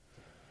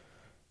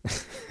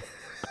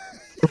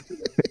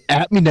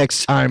 At me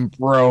next time,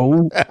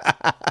 bro.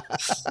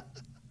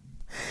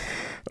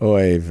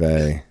 Oy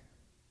vey.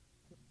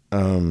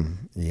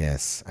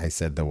 Yes, I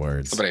said the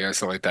words. Somebody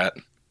isolate that.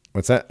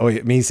 What's that? Oh,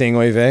 me saying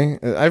oy vey?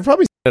 I've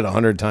probably said it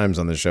 100 times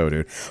on the show,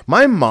 dude.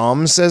 My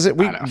mom says it.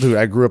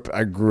 I grew up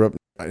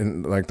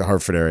in like the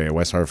Hartford area,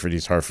 West Hartford,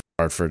 East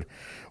Hartford,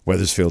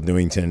 Wethersfield,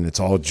 Newington.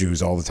 It's all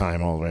Jews all the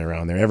time, all the way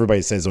around there.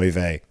 Everybody says oy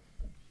vey.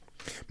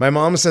 My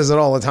mom says it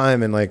all the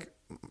time, and like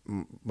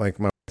my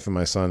wife and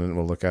my son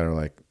will look at her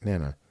like,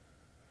 Nana,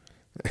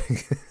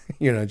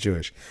 you're not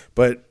Jewish.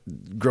 But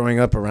growing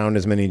up around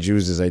as many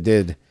Jews as I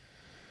did,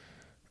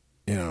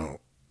 you know,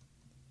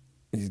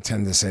 you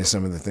tend to say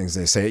some of the things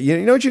they say.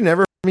 You know what you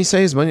never heard me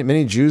say as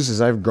many Jews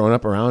as I've grown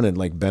up around and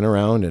like been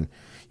around, and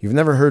you've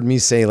never heard me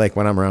say like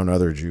when I'm around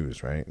other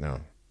Jews, right? No.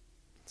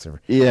 It's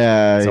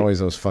always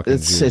those fucking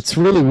Jews. It's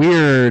really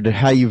weird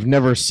how you've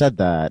never said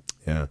that.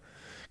 Yeah.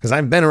 Because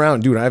I've been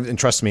around, dude. And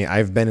trust me,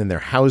 I've been in their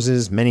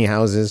houses, many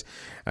houses.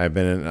 I've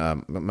been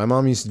in. My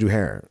mom used to do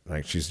hair,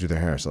 like she used to do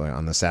their hair. So like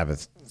on the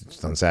Sabbath,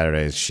 on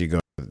Saturdays, she'd go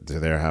to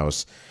their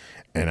house,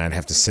 and I'd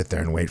have to sit there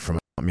and wait for me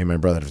and my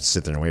brother to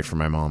sit there and wait for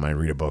my mom. I'd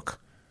read a book,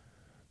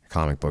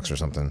 comic books or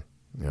something,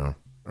 you know,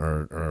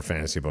 or a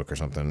fantasy book or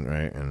something,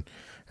 right? And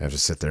I have to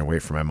sit there and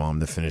wait for my mom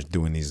to finish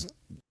doing these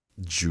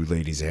Jew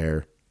ladies'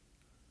 hair.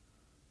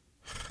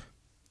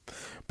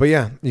 But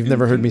yeah, you've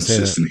never heard me say that.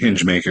 Inconsistent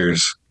hinge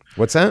makers.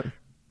 What's that?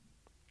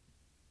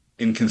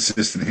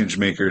 Inconsistent hinge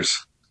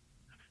makers.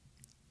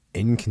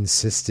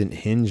 Inconsistent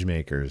hinge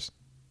makers.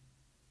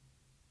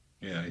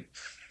 Yeah.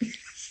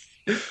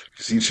 You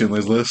seen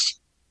Schindler's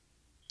List?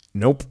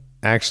 Nope.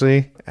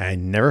 Actually, I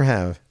never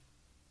have.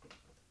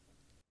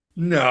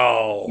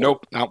 No.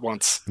 Nope, not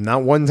once.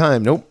 Not one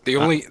time. Nope. The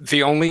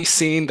only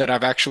scene that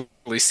I've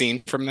actually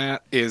seen from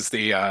that is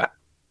the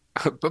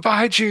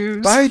bye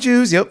Jews. Bye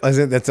Jews. Yep.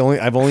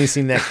 I've only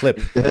seen that clip.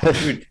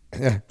 Dude,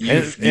 yeah.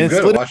 You've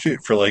got to watch it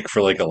for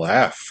like a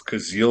laugh,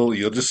 because you'll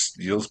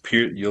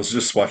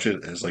just watch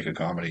it as like a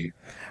comedy.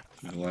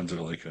 The lens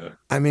are like a.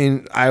 I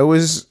mean, I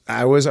was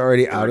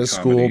already out of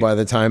school comedy. by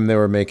the time they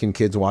were making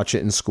kids watch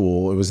it in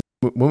school. It was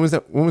when was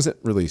it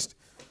released?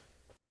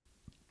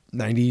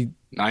 97?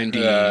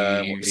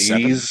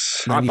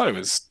 80s. I thought it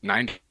was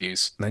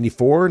 90s.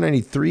 94,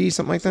 93,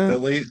 something like that. That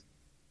late.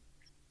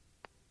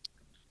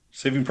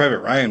 Saving Private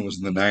Ryan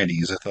was in the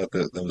 90s. I thought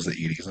that was the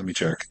 80s. Let me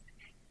check.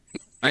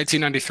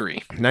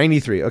 1993.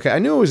 93. Okay, I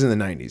knew it was in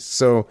the 90s.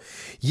 So,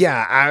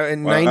 yeah,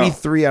 in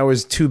 93, I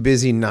was too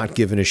busy not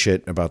giving a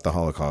shit about the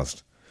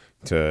Holocaust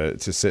to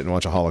sit and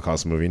watch a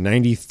Holocaust movie.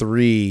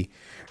 93,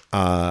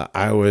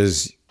 I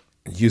was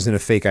using a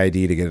fake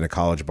ID to get into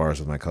college bars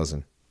with my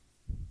cousin.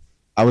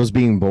 I was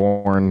being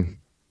born.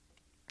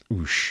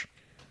 Oosh.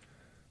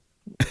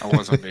 I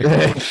wasn't being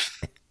born.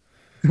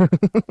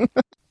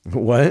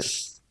 What?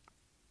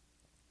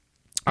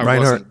 I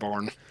wasn't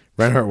born.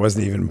 Reinhardt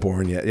wasn't even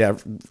born yet. Yeah.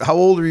 How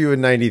old were you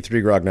in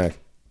 93, Grognak?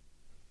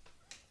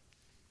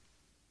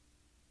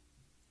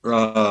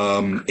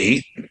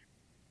 8.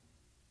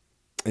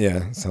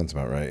 Yeah, sounds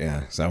about right.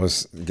 Yeah. So I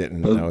was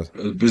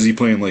busy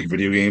playing like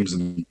video games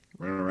and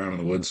running around in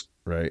the woods.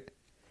 Right.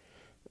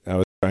 I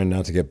was trying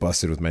not to get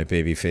busted with my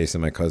baby face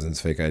and my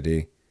cousin's fake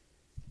ID.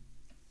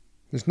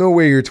 There's no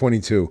way you're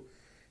 22.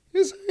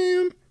 Yes, I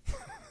am.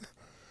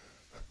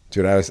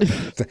 Dude, I was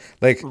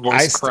like,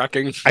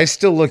 I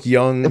still look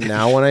young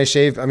now when I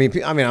shave. I mean,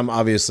 I'm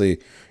obviously,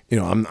 you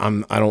know,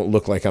 I don't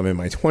look like I'm in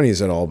my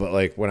 20s at all. But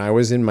like when I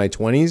was in my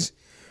 20s,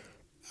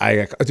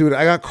 I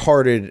got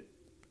carded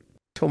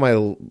till my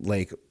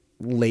like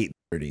late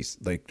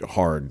 30s, like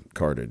hard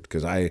carded,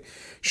 because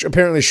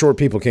apparently short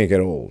people can't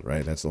get old,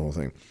 right? That's the whole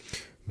thing.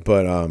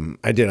 But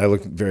I did. I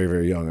looked very,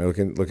 very young. I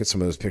look at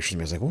some of those pictures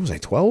and I was like, what was I,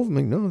 12? I'm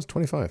like, no, I was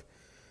 25.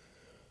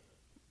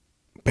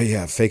 But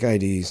yeah, fake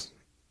IDs.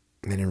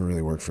 They never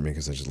really worked for me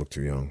because I just looked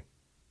too young.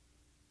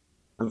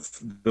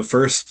 The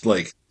first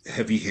like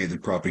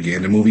heavy-handed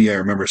propaganda movie I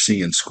remember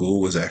seeing in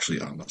school was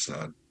actually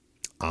Amistad.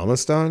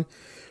 Amistad?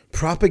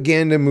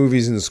 Propaganda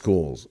movies in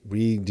schools.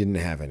 We didn't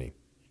have any.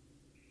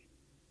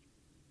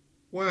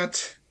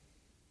 What?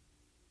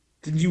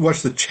 Didn't you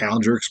watch the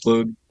Challenger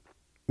explode?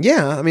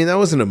 Yeah, I mean that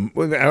wasn't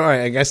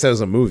I guess that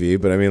was a movie,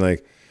 but I mean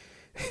like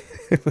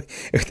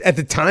at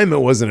the time it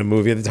wasn't a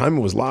movie. At the time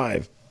it was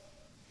live.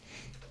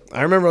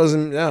 I remember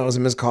I was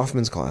in Miss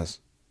Kaufman's class.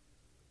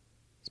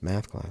 It's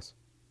math class.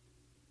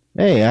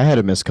 Hey, I had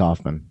a Miss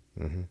Kaufman.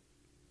 Mm-hmm.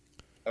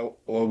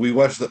 Well, we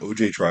watched the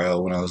OJ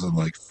trial when I was in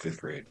like 5th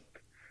grade,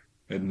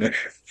 and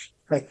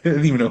I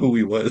didn't even know who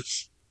he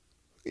was.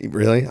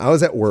 Really? I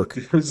was at work.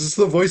 Is this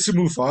the voice of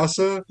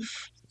Mufasa?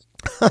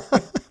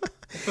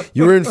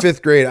 You were in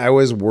 5th grade. I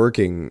was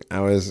working.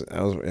 I was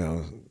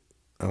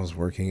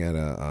working at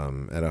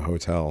a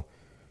hotel.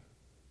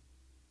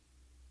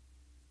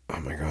 Oh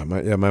my god!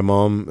 My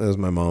mom. It was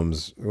my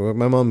mom's.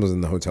 My mom was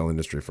in the hotel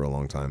industry for a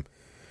long time,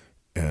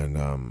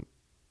 and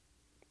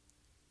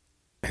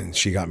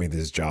she got me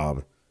this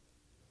job.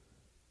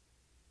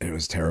 And it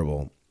was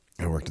terrible.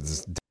 I worked at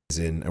this Days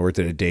Inn. I worked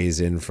at a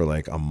Days Inn for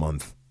like a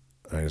month.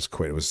 I just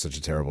quit. It was such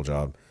a terrible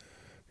job.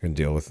 I couldn't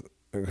deal with.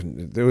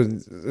 There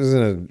was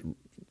in a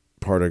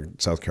part of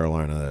South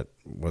Carolina that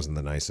wasn't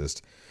the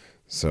nicest,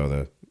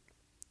 so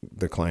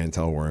the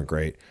clientele weren't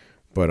great.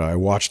 But I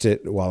watched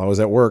it while I was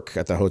at work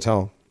at the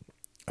hotel.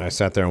 I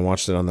sat there and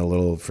watched it on the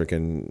little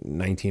freaking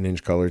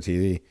 19-inch color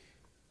TV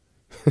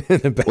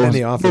in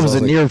the office. Was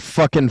it near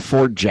fucking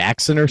Fort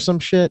Jackson or some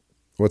shit?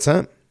 What's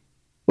that?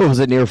 What was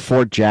it, near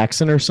Fort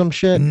Jackson or some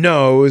shit?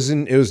 No,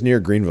 it was near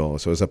Greenville,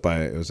 so it was up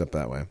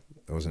that way.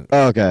 It wasn't.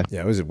 Oh, okay.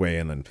 Yeah, it was way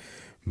inland,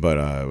 but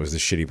it was the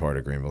shitty part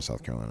of Greenville,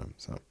 South Carolina.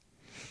 So,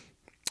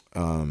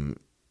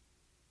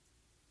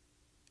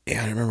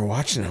 yeah, I remember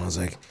watching it. I was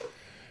like,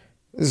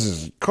 "This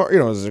is a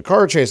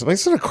car chase." I'm like,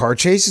 "It's not a car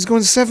chase. He's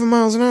going 7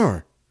 miles an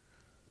hour."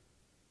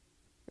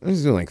 He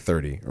was doing like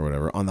 30 or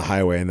whatever on the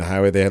highway. And the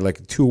highway, they had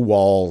like 2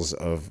 walls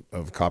of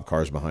cop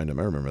cars behind him.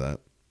 I remember that.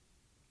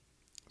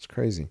 It's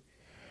crazy.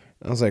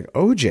 I was like,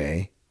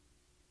 OJ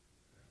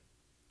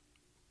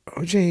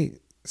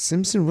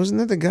Simpson, wasn't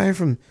that the guy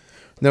from...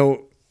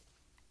 No,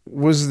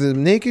 was the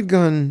Naked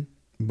Gun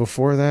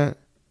before that?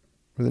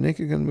 Were the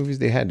Naked Gun movies?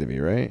 They had to be,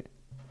 right?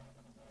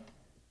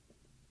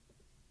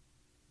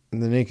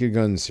 The Naked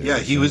Gun series. Yeah,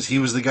 he was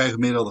the guy who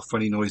made all the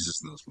funny noises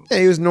in those movies.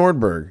 Yeah, he was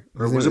Nordberg.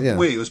 Or was it? Yeah.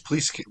 Wait, it was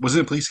Police. Was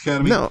it Police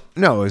Academy? No,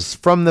 it was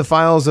from the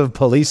files of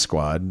Police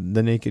Squad.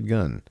 The Naked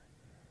Gun.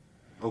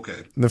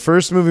 Okay. The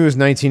first movie was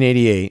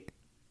 1988.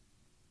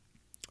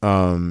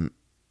 And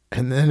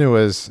then it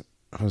was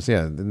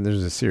then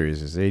there's a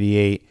series. It's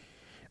 88.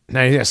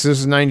 Now, yes, this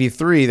is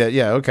 93.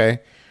 Okay.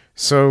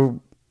 So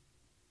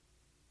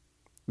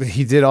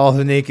he did all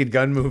the Naked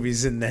Gun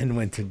movies and then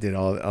did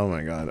all. Oh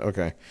my God.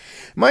 Okay.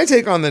 My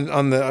take on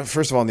the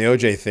first of all on the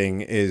OJ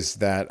thing is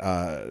that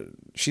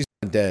she's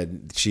not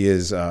dead. She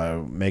is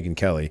Megyn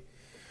Kelly,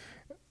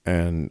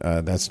 and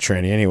that's a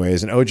tranny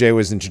anyways. And OJ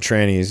was into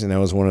trannies, and that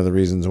was one of the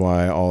reasons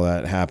why all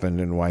that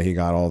happened and why he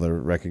got all the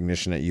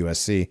recognition at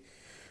USC.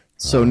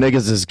 So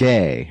niggas is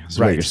gay. That's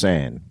right. What you're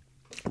saying.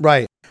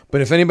 Right.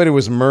 But if anybody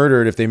was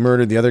murdered, if they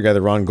murdered the other guy,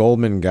 the Ron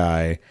Goldman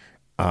guy,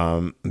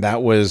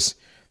 that was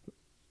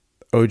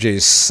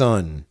OJ's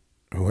son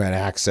who had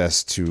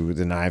access to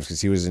the knives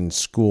because he was in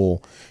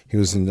school. He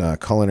was in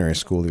culinary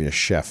school to be a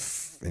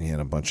chef, and he had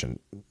a bunch of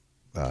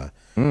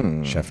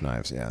chef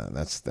knives. Yeah,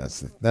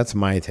 that's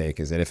my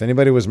take. Is that if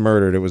anybody was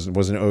murdered, it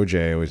wasn't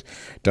OJ. It was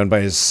done by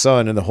his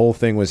son, and the whole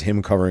thing was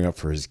him covering up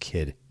for his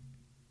kid.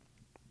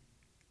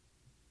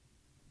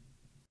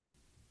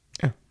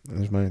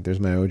 There's my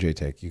OJ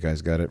take. You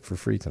guys got it for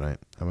free tonight.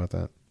 How about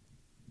that?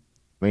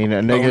 I mean, a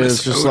nigga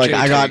is just OJ like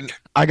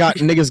I got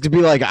niggas could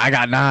be like I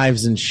got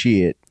knives and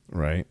shit,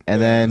 right?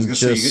 And then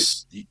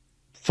just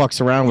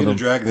fucks around with them.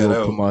 Drag that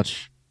out too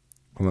much.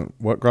 Hold on.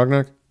 What,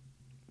 Grognak?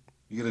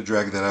 You gotta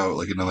drag that out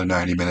like another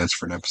 90 minutes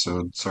for an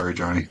episode. Sorry,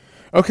 Johnny.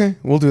 Okay,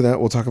 we'll do that.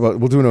 We'll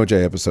do an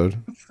OJ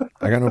episode.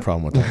 I got no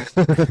problem with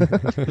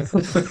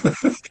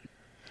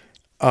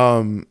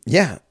that.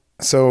 Yeah.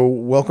 So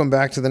welcome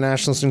back to the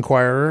Nationalist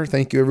Enquirer.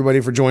 Thank you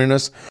everybody for joining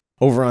us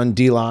over on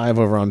D Live,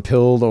 over on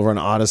Pilled, over on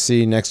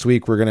Odyssey. Next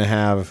week we're gonna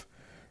have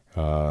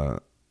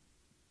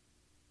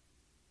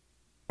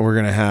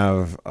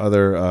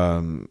other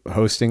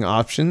hosting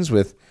options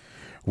with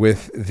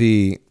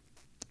the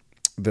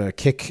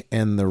Kick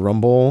and the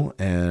Rumble,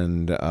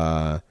 and we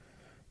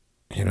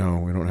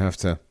don't have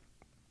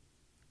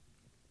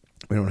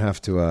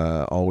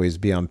to always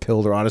be on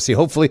Pilled or Odyssey.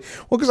 Hopefully,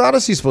 because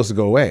Odyssey's supposed to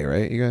go away,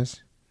 right, you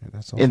guys?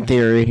 That's all. In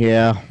theory,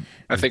 yeah.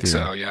 I think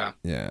so, yeah.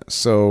 Yeah.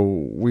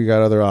 So we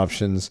got other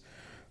options.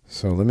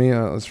 So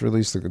let's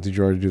release did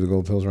you already do the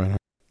gold pills, Reinhardt?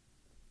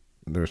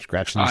 There were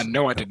scratchings?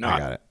 No, I did not. I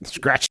got it.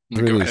 Scratchings.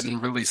 Go ahead and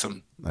release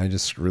them. I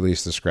just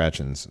released the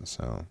scratchings,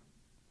 so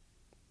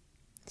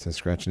it says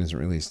scratching isn't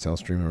released. Tell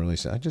streamer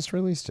release it. I just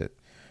released it.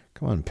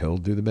 Come on, Pill,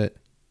 do the bit.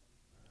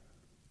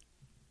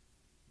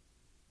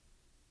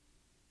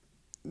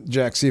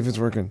 Jack, see if it's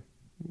working.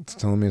 It's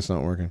telling me it's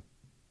not working.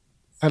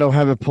 I don't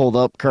have it pulled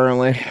up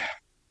currently.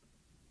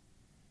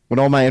 When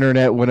all my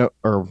internet went,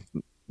 or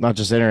not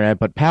just internet,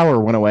 but power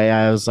went away,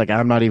 I was like,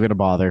 I'm not even gonna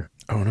bother.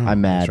 Oh no,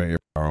 I'm mad. That's right, your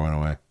power went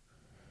away.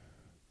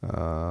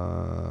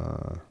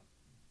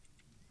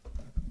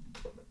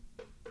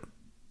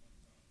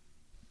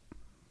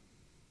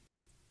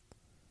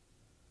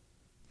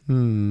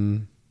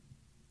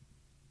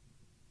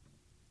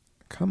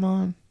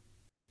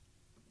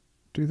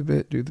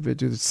 Do the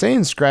bit.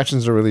 Saying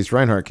scratchings are released.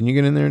 Reinhardt, can you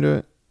get in there and do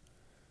it?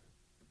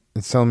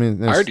 It's telling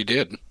me. I already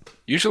did.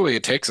 Usually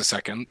it takes a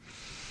second.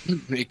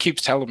 It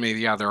keeps telling me,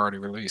 yeah, they're already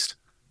released.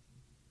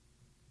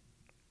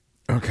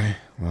 Okay,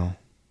 well.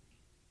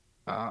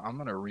 I'm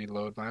going to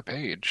reload my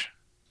page.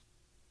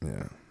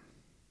 Yeah.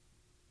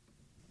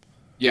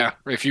 Yeah,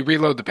 if you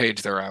reload the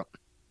page, they're out.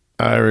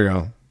 There we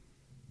go.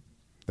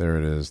 There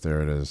it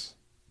is.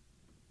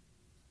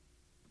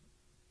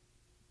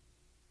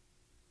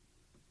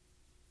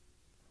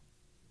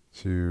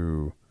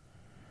 Two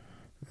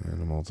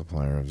and a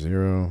multiplier of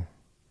 0.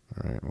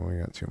 All right, well, we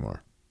got 2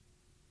 more.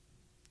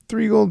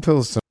 3 gold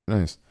pills.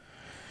 Nice.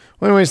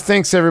 Well, anyways,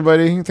 thanks,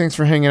 everybody. Thanks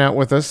for hanging out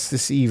with us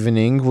this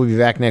evening. We'll be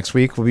back next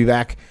week. We'll be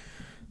back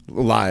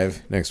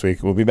live next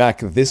week. We'll be back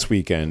this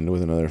weekend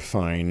with another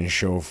fine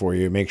show for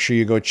you. Make sure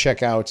you go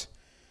check out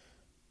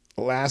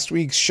last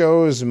week's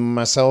shows.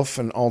 Myself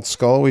and Alt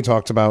Skull, we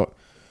talked about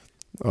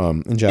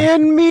and Jack.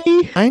 And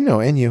me. I know,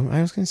 and you.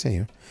 I was going to say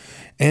you.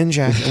 And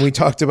Jack, and we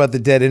talked about the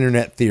dead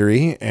internet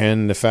theory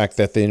and the fact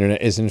that the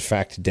internet is in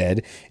fact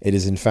dead. It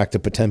is in fact a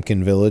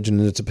Potemkin village,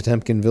 and it's a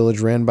Potemkin village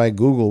ran by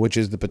Google, which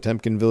is the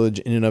Potemkin village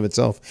in and of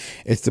itself.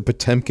 It's the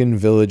Potemkin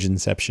village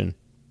inception.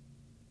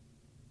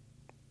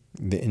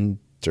 The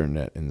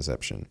internet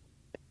inception.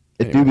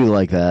 It do be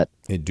like that.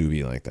 It do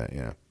be like that,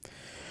 yeah.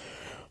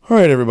 All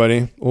right,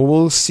 everybody. Well,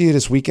 we'll see you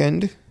this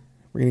weekend.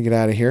 We're going to get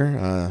out of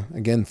here.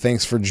 Again,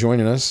 thanks for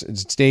joining us.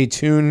 Stay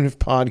tuned,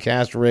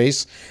 podcast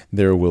race.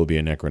 There will be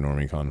a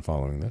Necronormiecon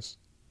following this.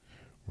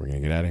 We're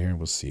going to get out of here.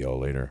 We'll see y'all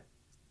later.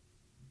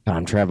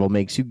 Time travel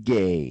makes you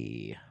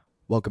gay.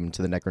 Welcome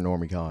to the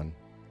Necronormiecon.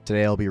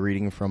 Today I'll be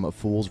reading from A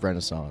Fool's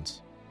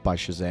Renaissance by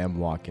Shazam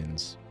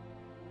Watkins.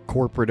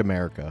 Corporate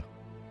America.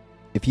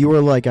 If you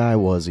were like I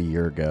was a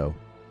year ago,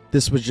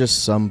 this was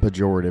just some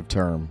pejorative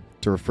term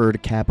to refer to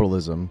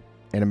capitalism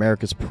and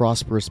America's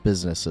prosperous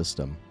business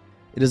system.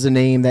 It is a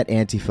name that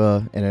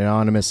Antifa and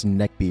anonymous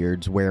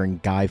neckbeards wearing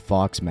Guy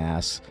Fawkes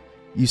masks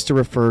used to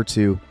refer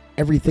to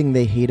everything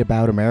they hate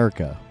about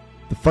America.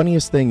 The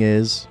funniest thing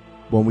is,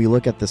 when we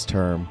look at this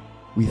term,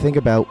 we think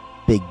about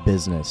big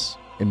business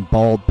and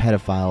bald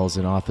pedophiles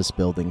in office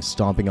buildings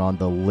stomping on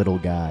the little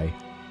guy.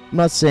 I'm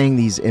not saying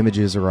these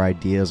images or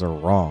ideas are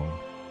wrong.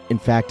 In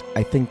fact,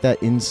 I think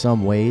that in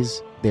some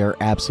ways, they are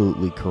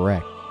absolutely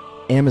correct.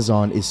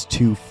 Amazon is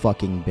too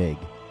fucking big.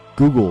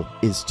 Google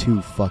is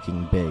too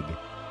fucking big.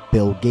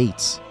 Bill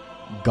Gates,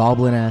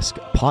 goblin-esque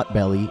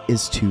potbelly,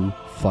 is too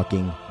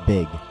fucking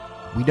big.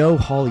 We know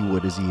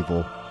Hollywood is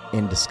evil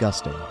and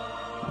disgusting.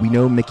 We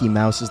know Mickey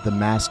Mouse is the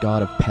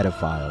mascot of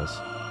pedophiles.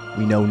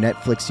 We know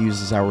Netflix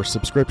uses our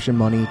subscription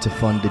money to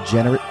fund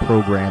degenerate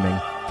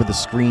programming for the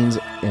screens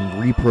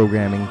and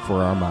reprogramming for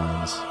our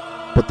minds.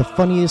 But the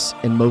funniest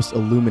and most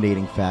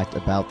illuminating fact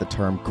about the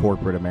term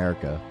corporate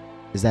America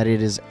is that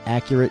it is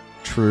accurate,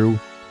 true,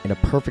 and a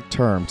perfect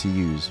term to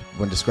use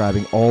when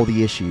describing all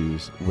the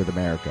issues with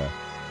America.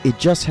 It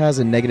just has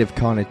a negative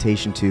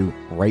connotation to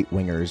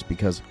right-wingers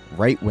because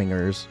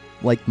right-wingers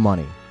like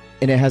money.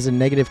 And it has a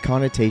negative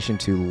connotation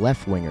to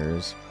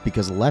left-wingers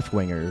because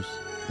left-wingers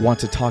want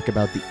to talk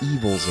about the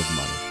evils of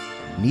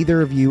money.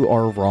 Neither of you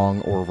are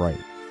wrong or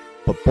right,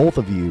 but both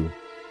of you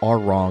are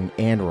wrong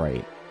and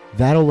right.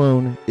 That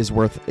alone is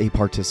worth a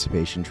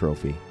participation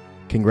trophy.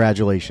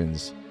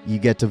 Congratulations, you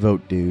get to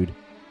vote, dude.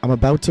 I'm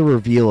about to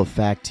reveal a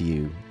fact to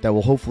you that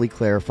will hopefully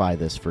clarify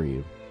this for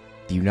you.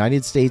 The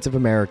United States of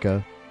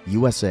America,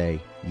 USA,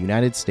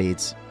 United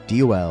States,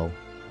 DOL,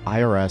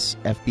 IRS,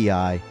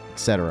 FBI,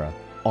 etc.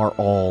 are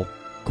all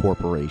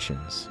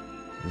corporations.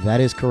 That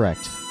is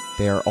correct.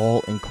 They are all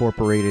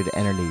incorporated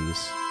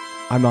entities.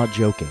 I'm not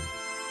joking.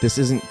 This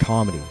isn't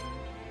comedy.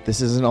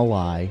 This isn't a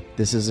lie.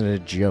 This isn't a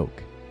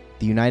joke.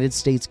 The United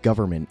States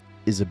government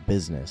is a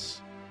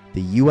business.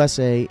 The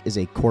USA is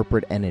a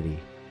corporate entity.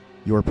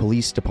 Your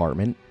police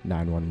department,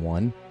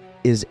 911,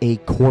 is a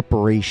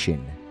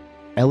corporation.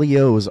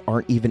 LEOs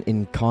aren't even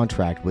in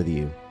contract with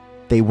you.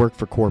 They work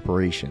for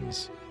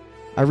corporations.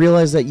 I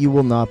realize that you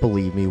will not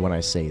believe me when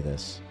I say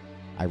this.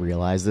 I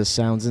realize this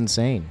sounds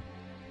insane.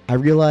 I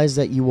realize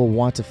that you will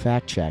want to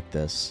fact check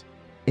this,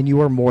 and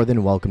you are more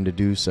than welcome to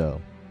do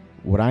so.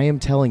 What I am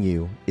telling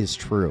you is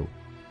true.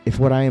 If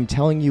what I am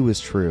telling you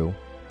is true,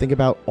 think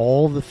about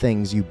all the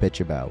things you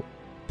bitch about.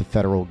 The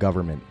federal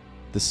government,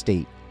 the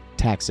state,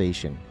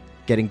 taxation,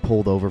 getting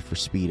pulled over for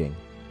speeding,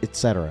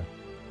 etc.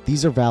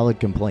 These are valid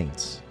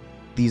complaints.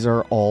 These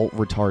are all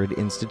retarded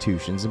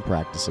institutions and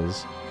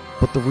practices,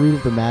 but the root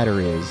of the matter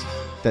is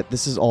that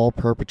this is all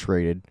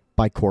perpetrated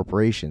by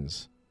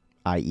corporations,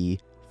 i.e.,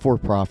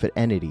 for-profit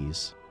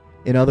entities.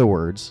 In other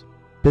words,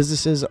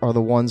 businesses are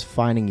the ones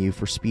fining you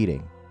for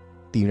speeding.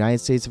 The United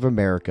States of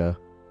America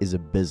is a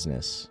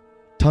business.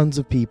 Tons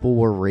of people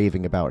were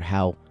raving about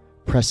how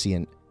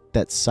prescient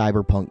that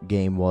Cyberpunk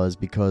game was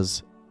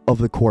because of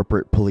the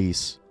corporate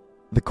police,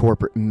 the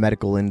corporate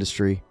medical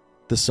industry,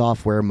 the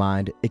software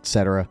mind,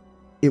 etc.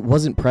 It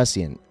wasn't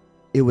prescient.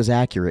 It was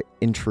accurate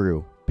and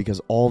true because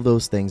all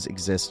those things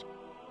exist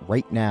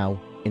right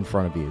now in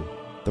front of you.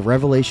 The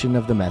revelation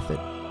of the method.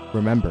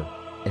 Remember,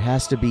 it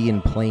has to be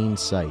in plain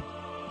sight.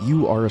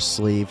 You are a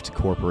slave to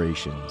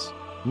corporations.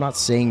 I'm not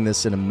saying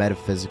this in a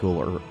metaphysical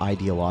or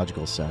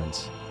ideological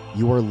sense.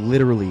 You are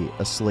literally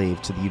a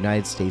slave to the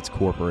United States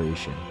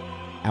corporation.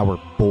 Our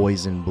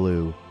boys in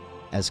blue,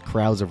 as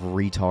crowds of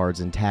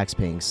retards and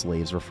tax-paying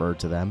slaves refer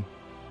to them,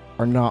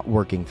 are not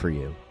working for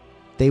you.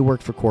 They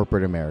work for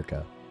corporate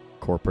America.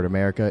 Corporate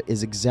America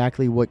is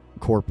exactly what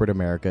corporate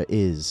America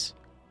is.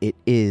 It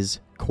is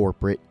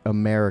corporate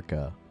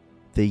America,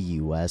 the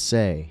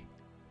USA.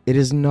 It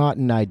is not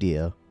an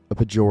idea, a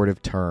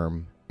pejorative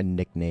term, a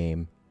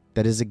nickname.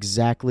 That is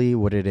exactly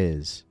what it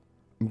is.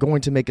 I'm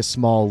going to make a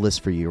small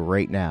list for you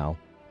right now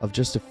of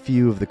just a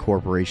few of the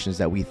corporations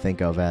that we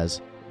think of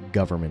as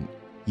government.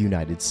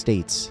 United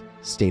States,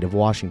 State of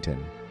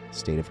Washington,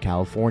 State of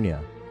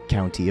California,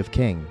 County of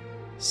King,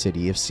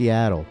 City of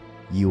Seattle,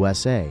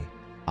 USA,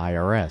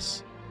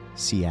 IRS,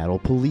 Seattle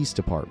Police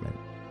Department.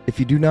 If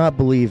you do not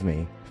believe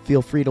me,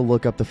 feel free to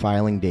look up the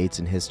filing dates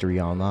and history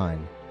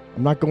online.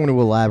 I'm not going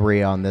to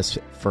elaborate on this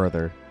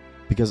further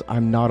because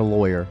I'm not a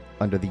lawyer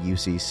under the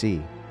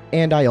UCC,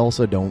 and I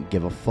also don't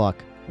give a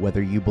fuck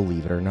whether you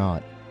believe it or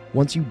not.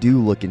 Once you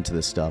do look into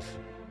this stuff,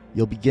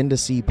 you'll begin to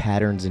see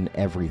patterns in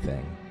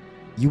everything.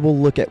 You will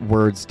look at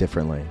words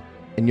differently,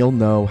 and you'll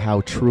know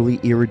how truly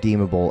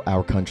irredeemable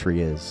our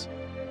country is.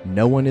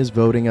 No one is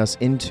voting us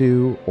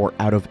into or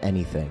out of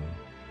anything.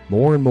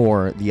 More and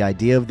more, the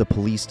idea of the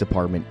police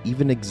department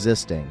even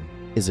existing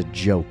is a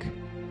joke.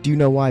 Do you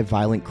know why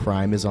violent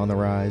crime is on the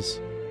rise?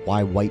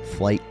 Why white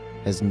flight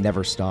has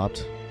never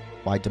stopped?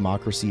 Why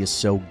democracy is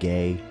so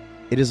gay?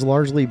 It is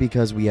largely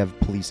because we have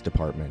police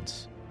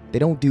departments. They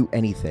don't do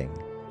anything.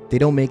 They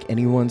don't make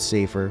anyone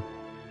safer.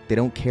 They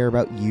don't care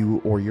about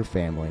you or your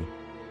family.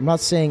 I'm not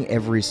saying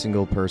every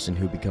single person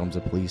who becomes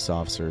a police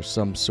officer is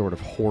some sort of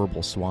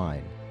horrible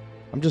swine.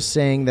 I'm just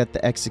saying that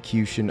the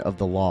execution of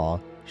the law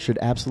should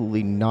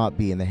absolutely not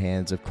be in the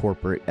hands of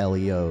corporate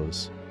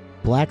LEOs.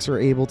 Blacks are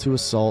able to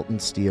assault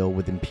and steal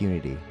with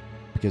impunity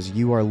because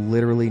you are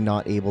literally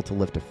not able to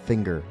lift a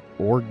finger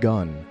or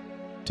gun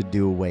to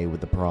do away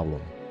with the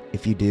problem.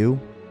 If you do,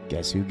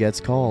 guess who gets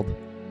called?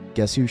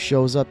 Guess who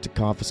shows up to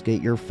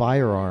confiscate your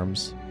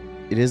firearms?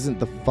 It isn't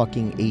the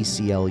fucking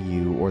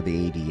ACLU or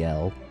the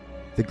ADL.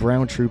 The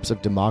ground troops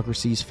of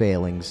democracy's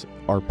failings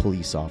are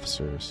police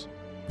officers.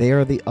 They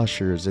are the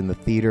ushers in the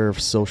theater of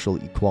social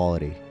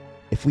equality.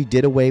 If we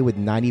did away with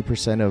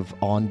 90% of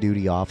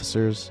on-duty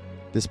officers,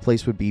 this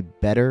place would be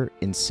better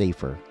and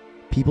safer.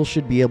 People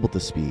should be able to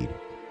speed.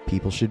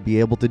 People should be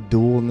able to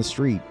duel in the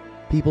street.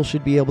 People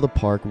should be able to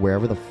park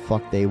wherever the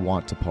fuck they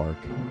want to park.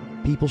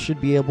 People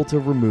should be able to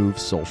remove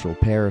social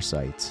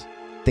parasites.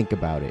 Think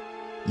about it.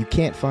 You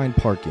can't find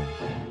parking,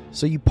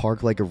 so you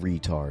park like a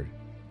retard.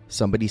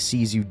 Somebody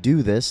sees you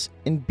do this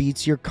and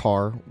beats your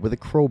car with a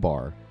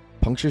crowbar,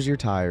 punctures your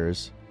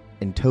tires,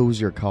 and tows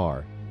your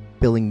car,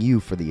 billing you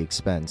for the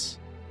expense.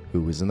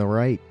 Who is in the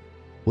right?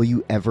 Will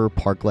you ever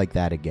park like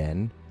that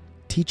again?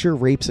 Teacher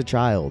rapes a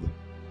child.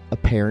 A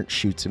parent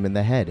shoots him in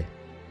the head.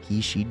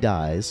 She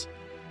dies.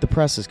 The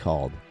press is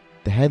called.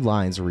 The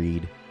headlines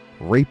read,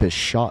 "Rapist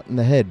shot in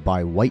the head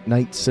by white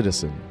knight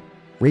citizen."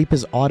 Rape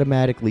is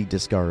automatically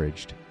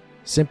discouraged,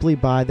 simply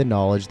by the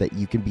knowledge that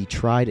you can be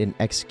tried and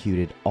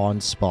executed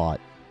on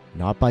spot,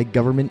 not by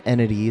government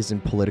entities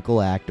and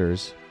political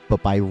actors,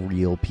 but by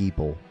real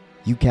people.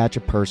 You catch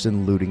a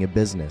person looting a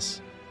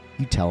business.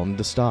 You tell him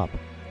to stop.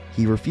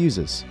 He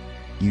refuses.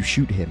 You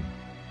shoot him.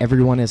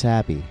 Everyone is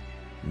happy.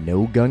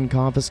 No gun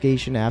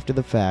confiscation after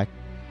the fact.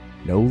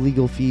 No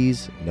legal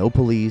fees, no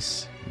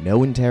police,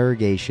 no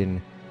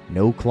interrogation,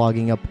 no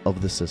clogging up of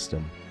the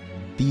system.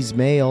 These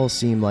may all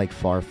seem like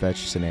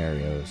far-fetched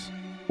scenarios,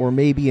 or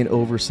maybe an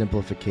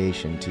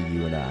oversimplification to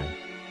you and I,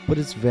 but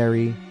it's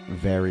very,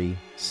 very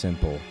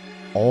simple.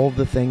 All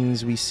the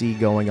things we see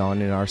going on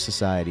in our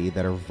society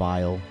that are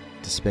vile,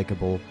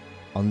 despicable,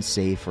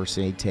 unsafe, or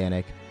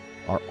satanic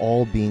are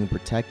all being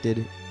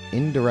protected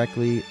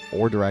indirectly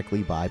or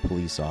directly by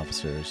police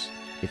officers.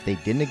 If they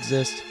didn't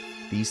exist,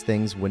 these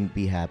things wouldn't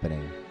be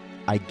happening.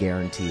 I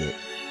guarantee it.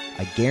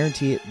 I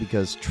guarantee it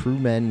because true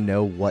men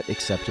know what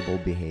acceptable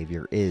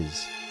behavior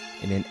is,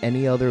 and in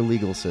any other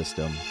legal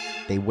system,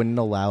 they wouldn't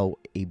allow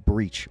a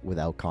breach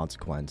without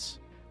consequence.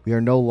 We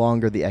are no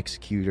longer the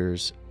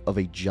executors of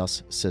a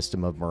just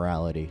system of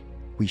morality.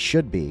 We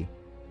should be,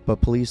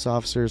 but police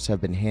officers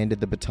have been handed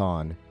the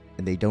baton,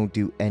 and they don't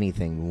do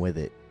anything with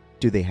it.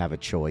 Do they have a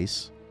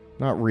choice?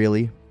 Not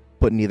really,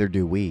 but neither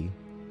do we.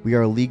 We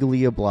are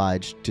legally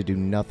obliged to do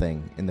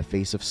nothing in the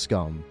face of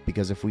scum,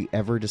 because if we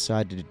ever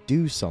decided to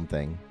do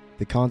something,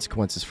 the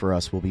consequences for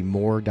us will be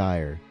more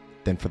dire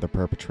than for the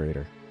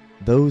perpetrator.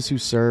 Those who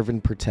serve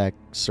and protect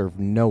serve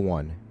no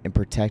one and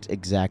protect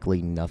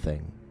exactly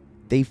nothing.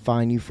 They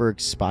fine you for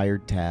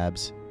expired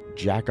tabs,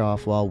 jack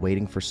off while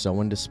waiting for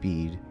someone to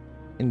speed,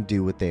 and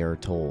do what they are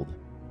told.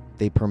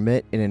 They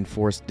permit and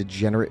enforce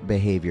degenerate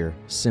behavior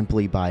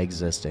simply by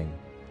existing.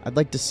 I'd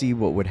like to see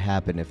what would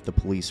happen if the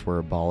police were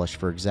abolished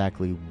for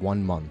exactly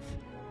 1 month.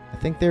 I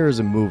think there is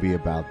a movie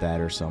about that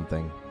or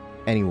something.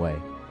 Anyway,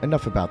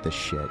 enough about this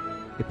shit.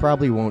 It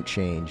probably won't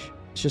change.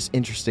 It's just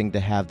interesting to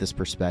have this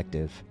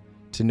perspective.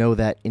 To know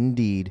that,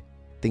 indeed,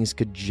 things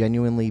could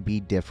genuinely be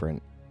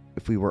different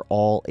if we were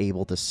all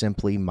able to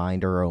simply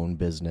mind our own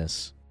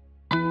business.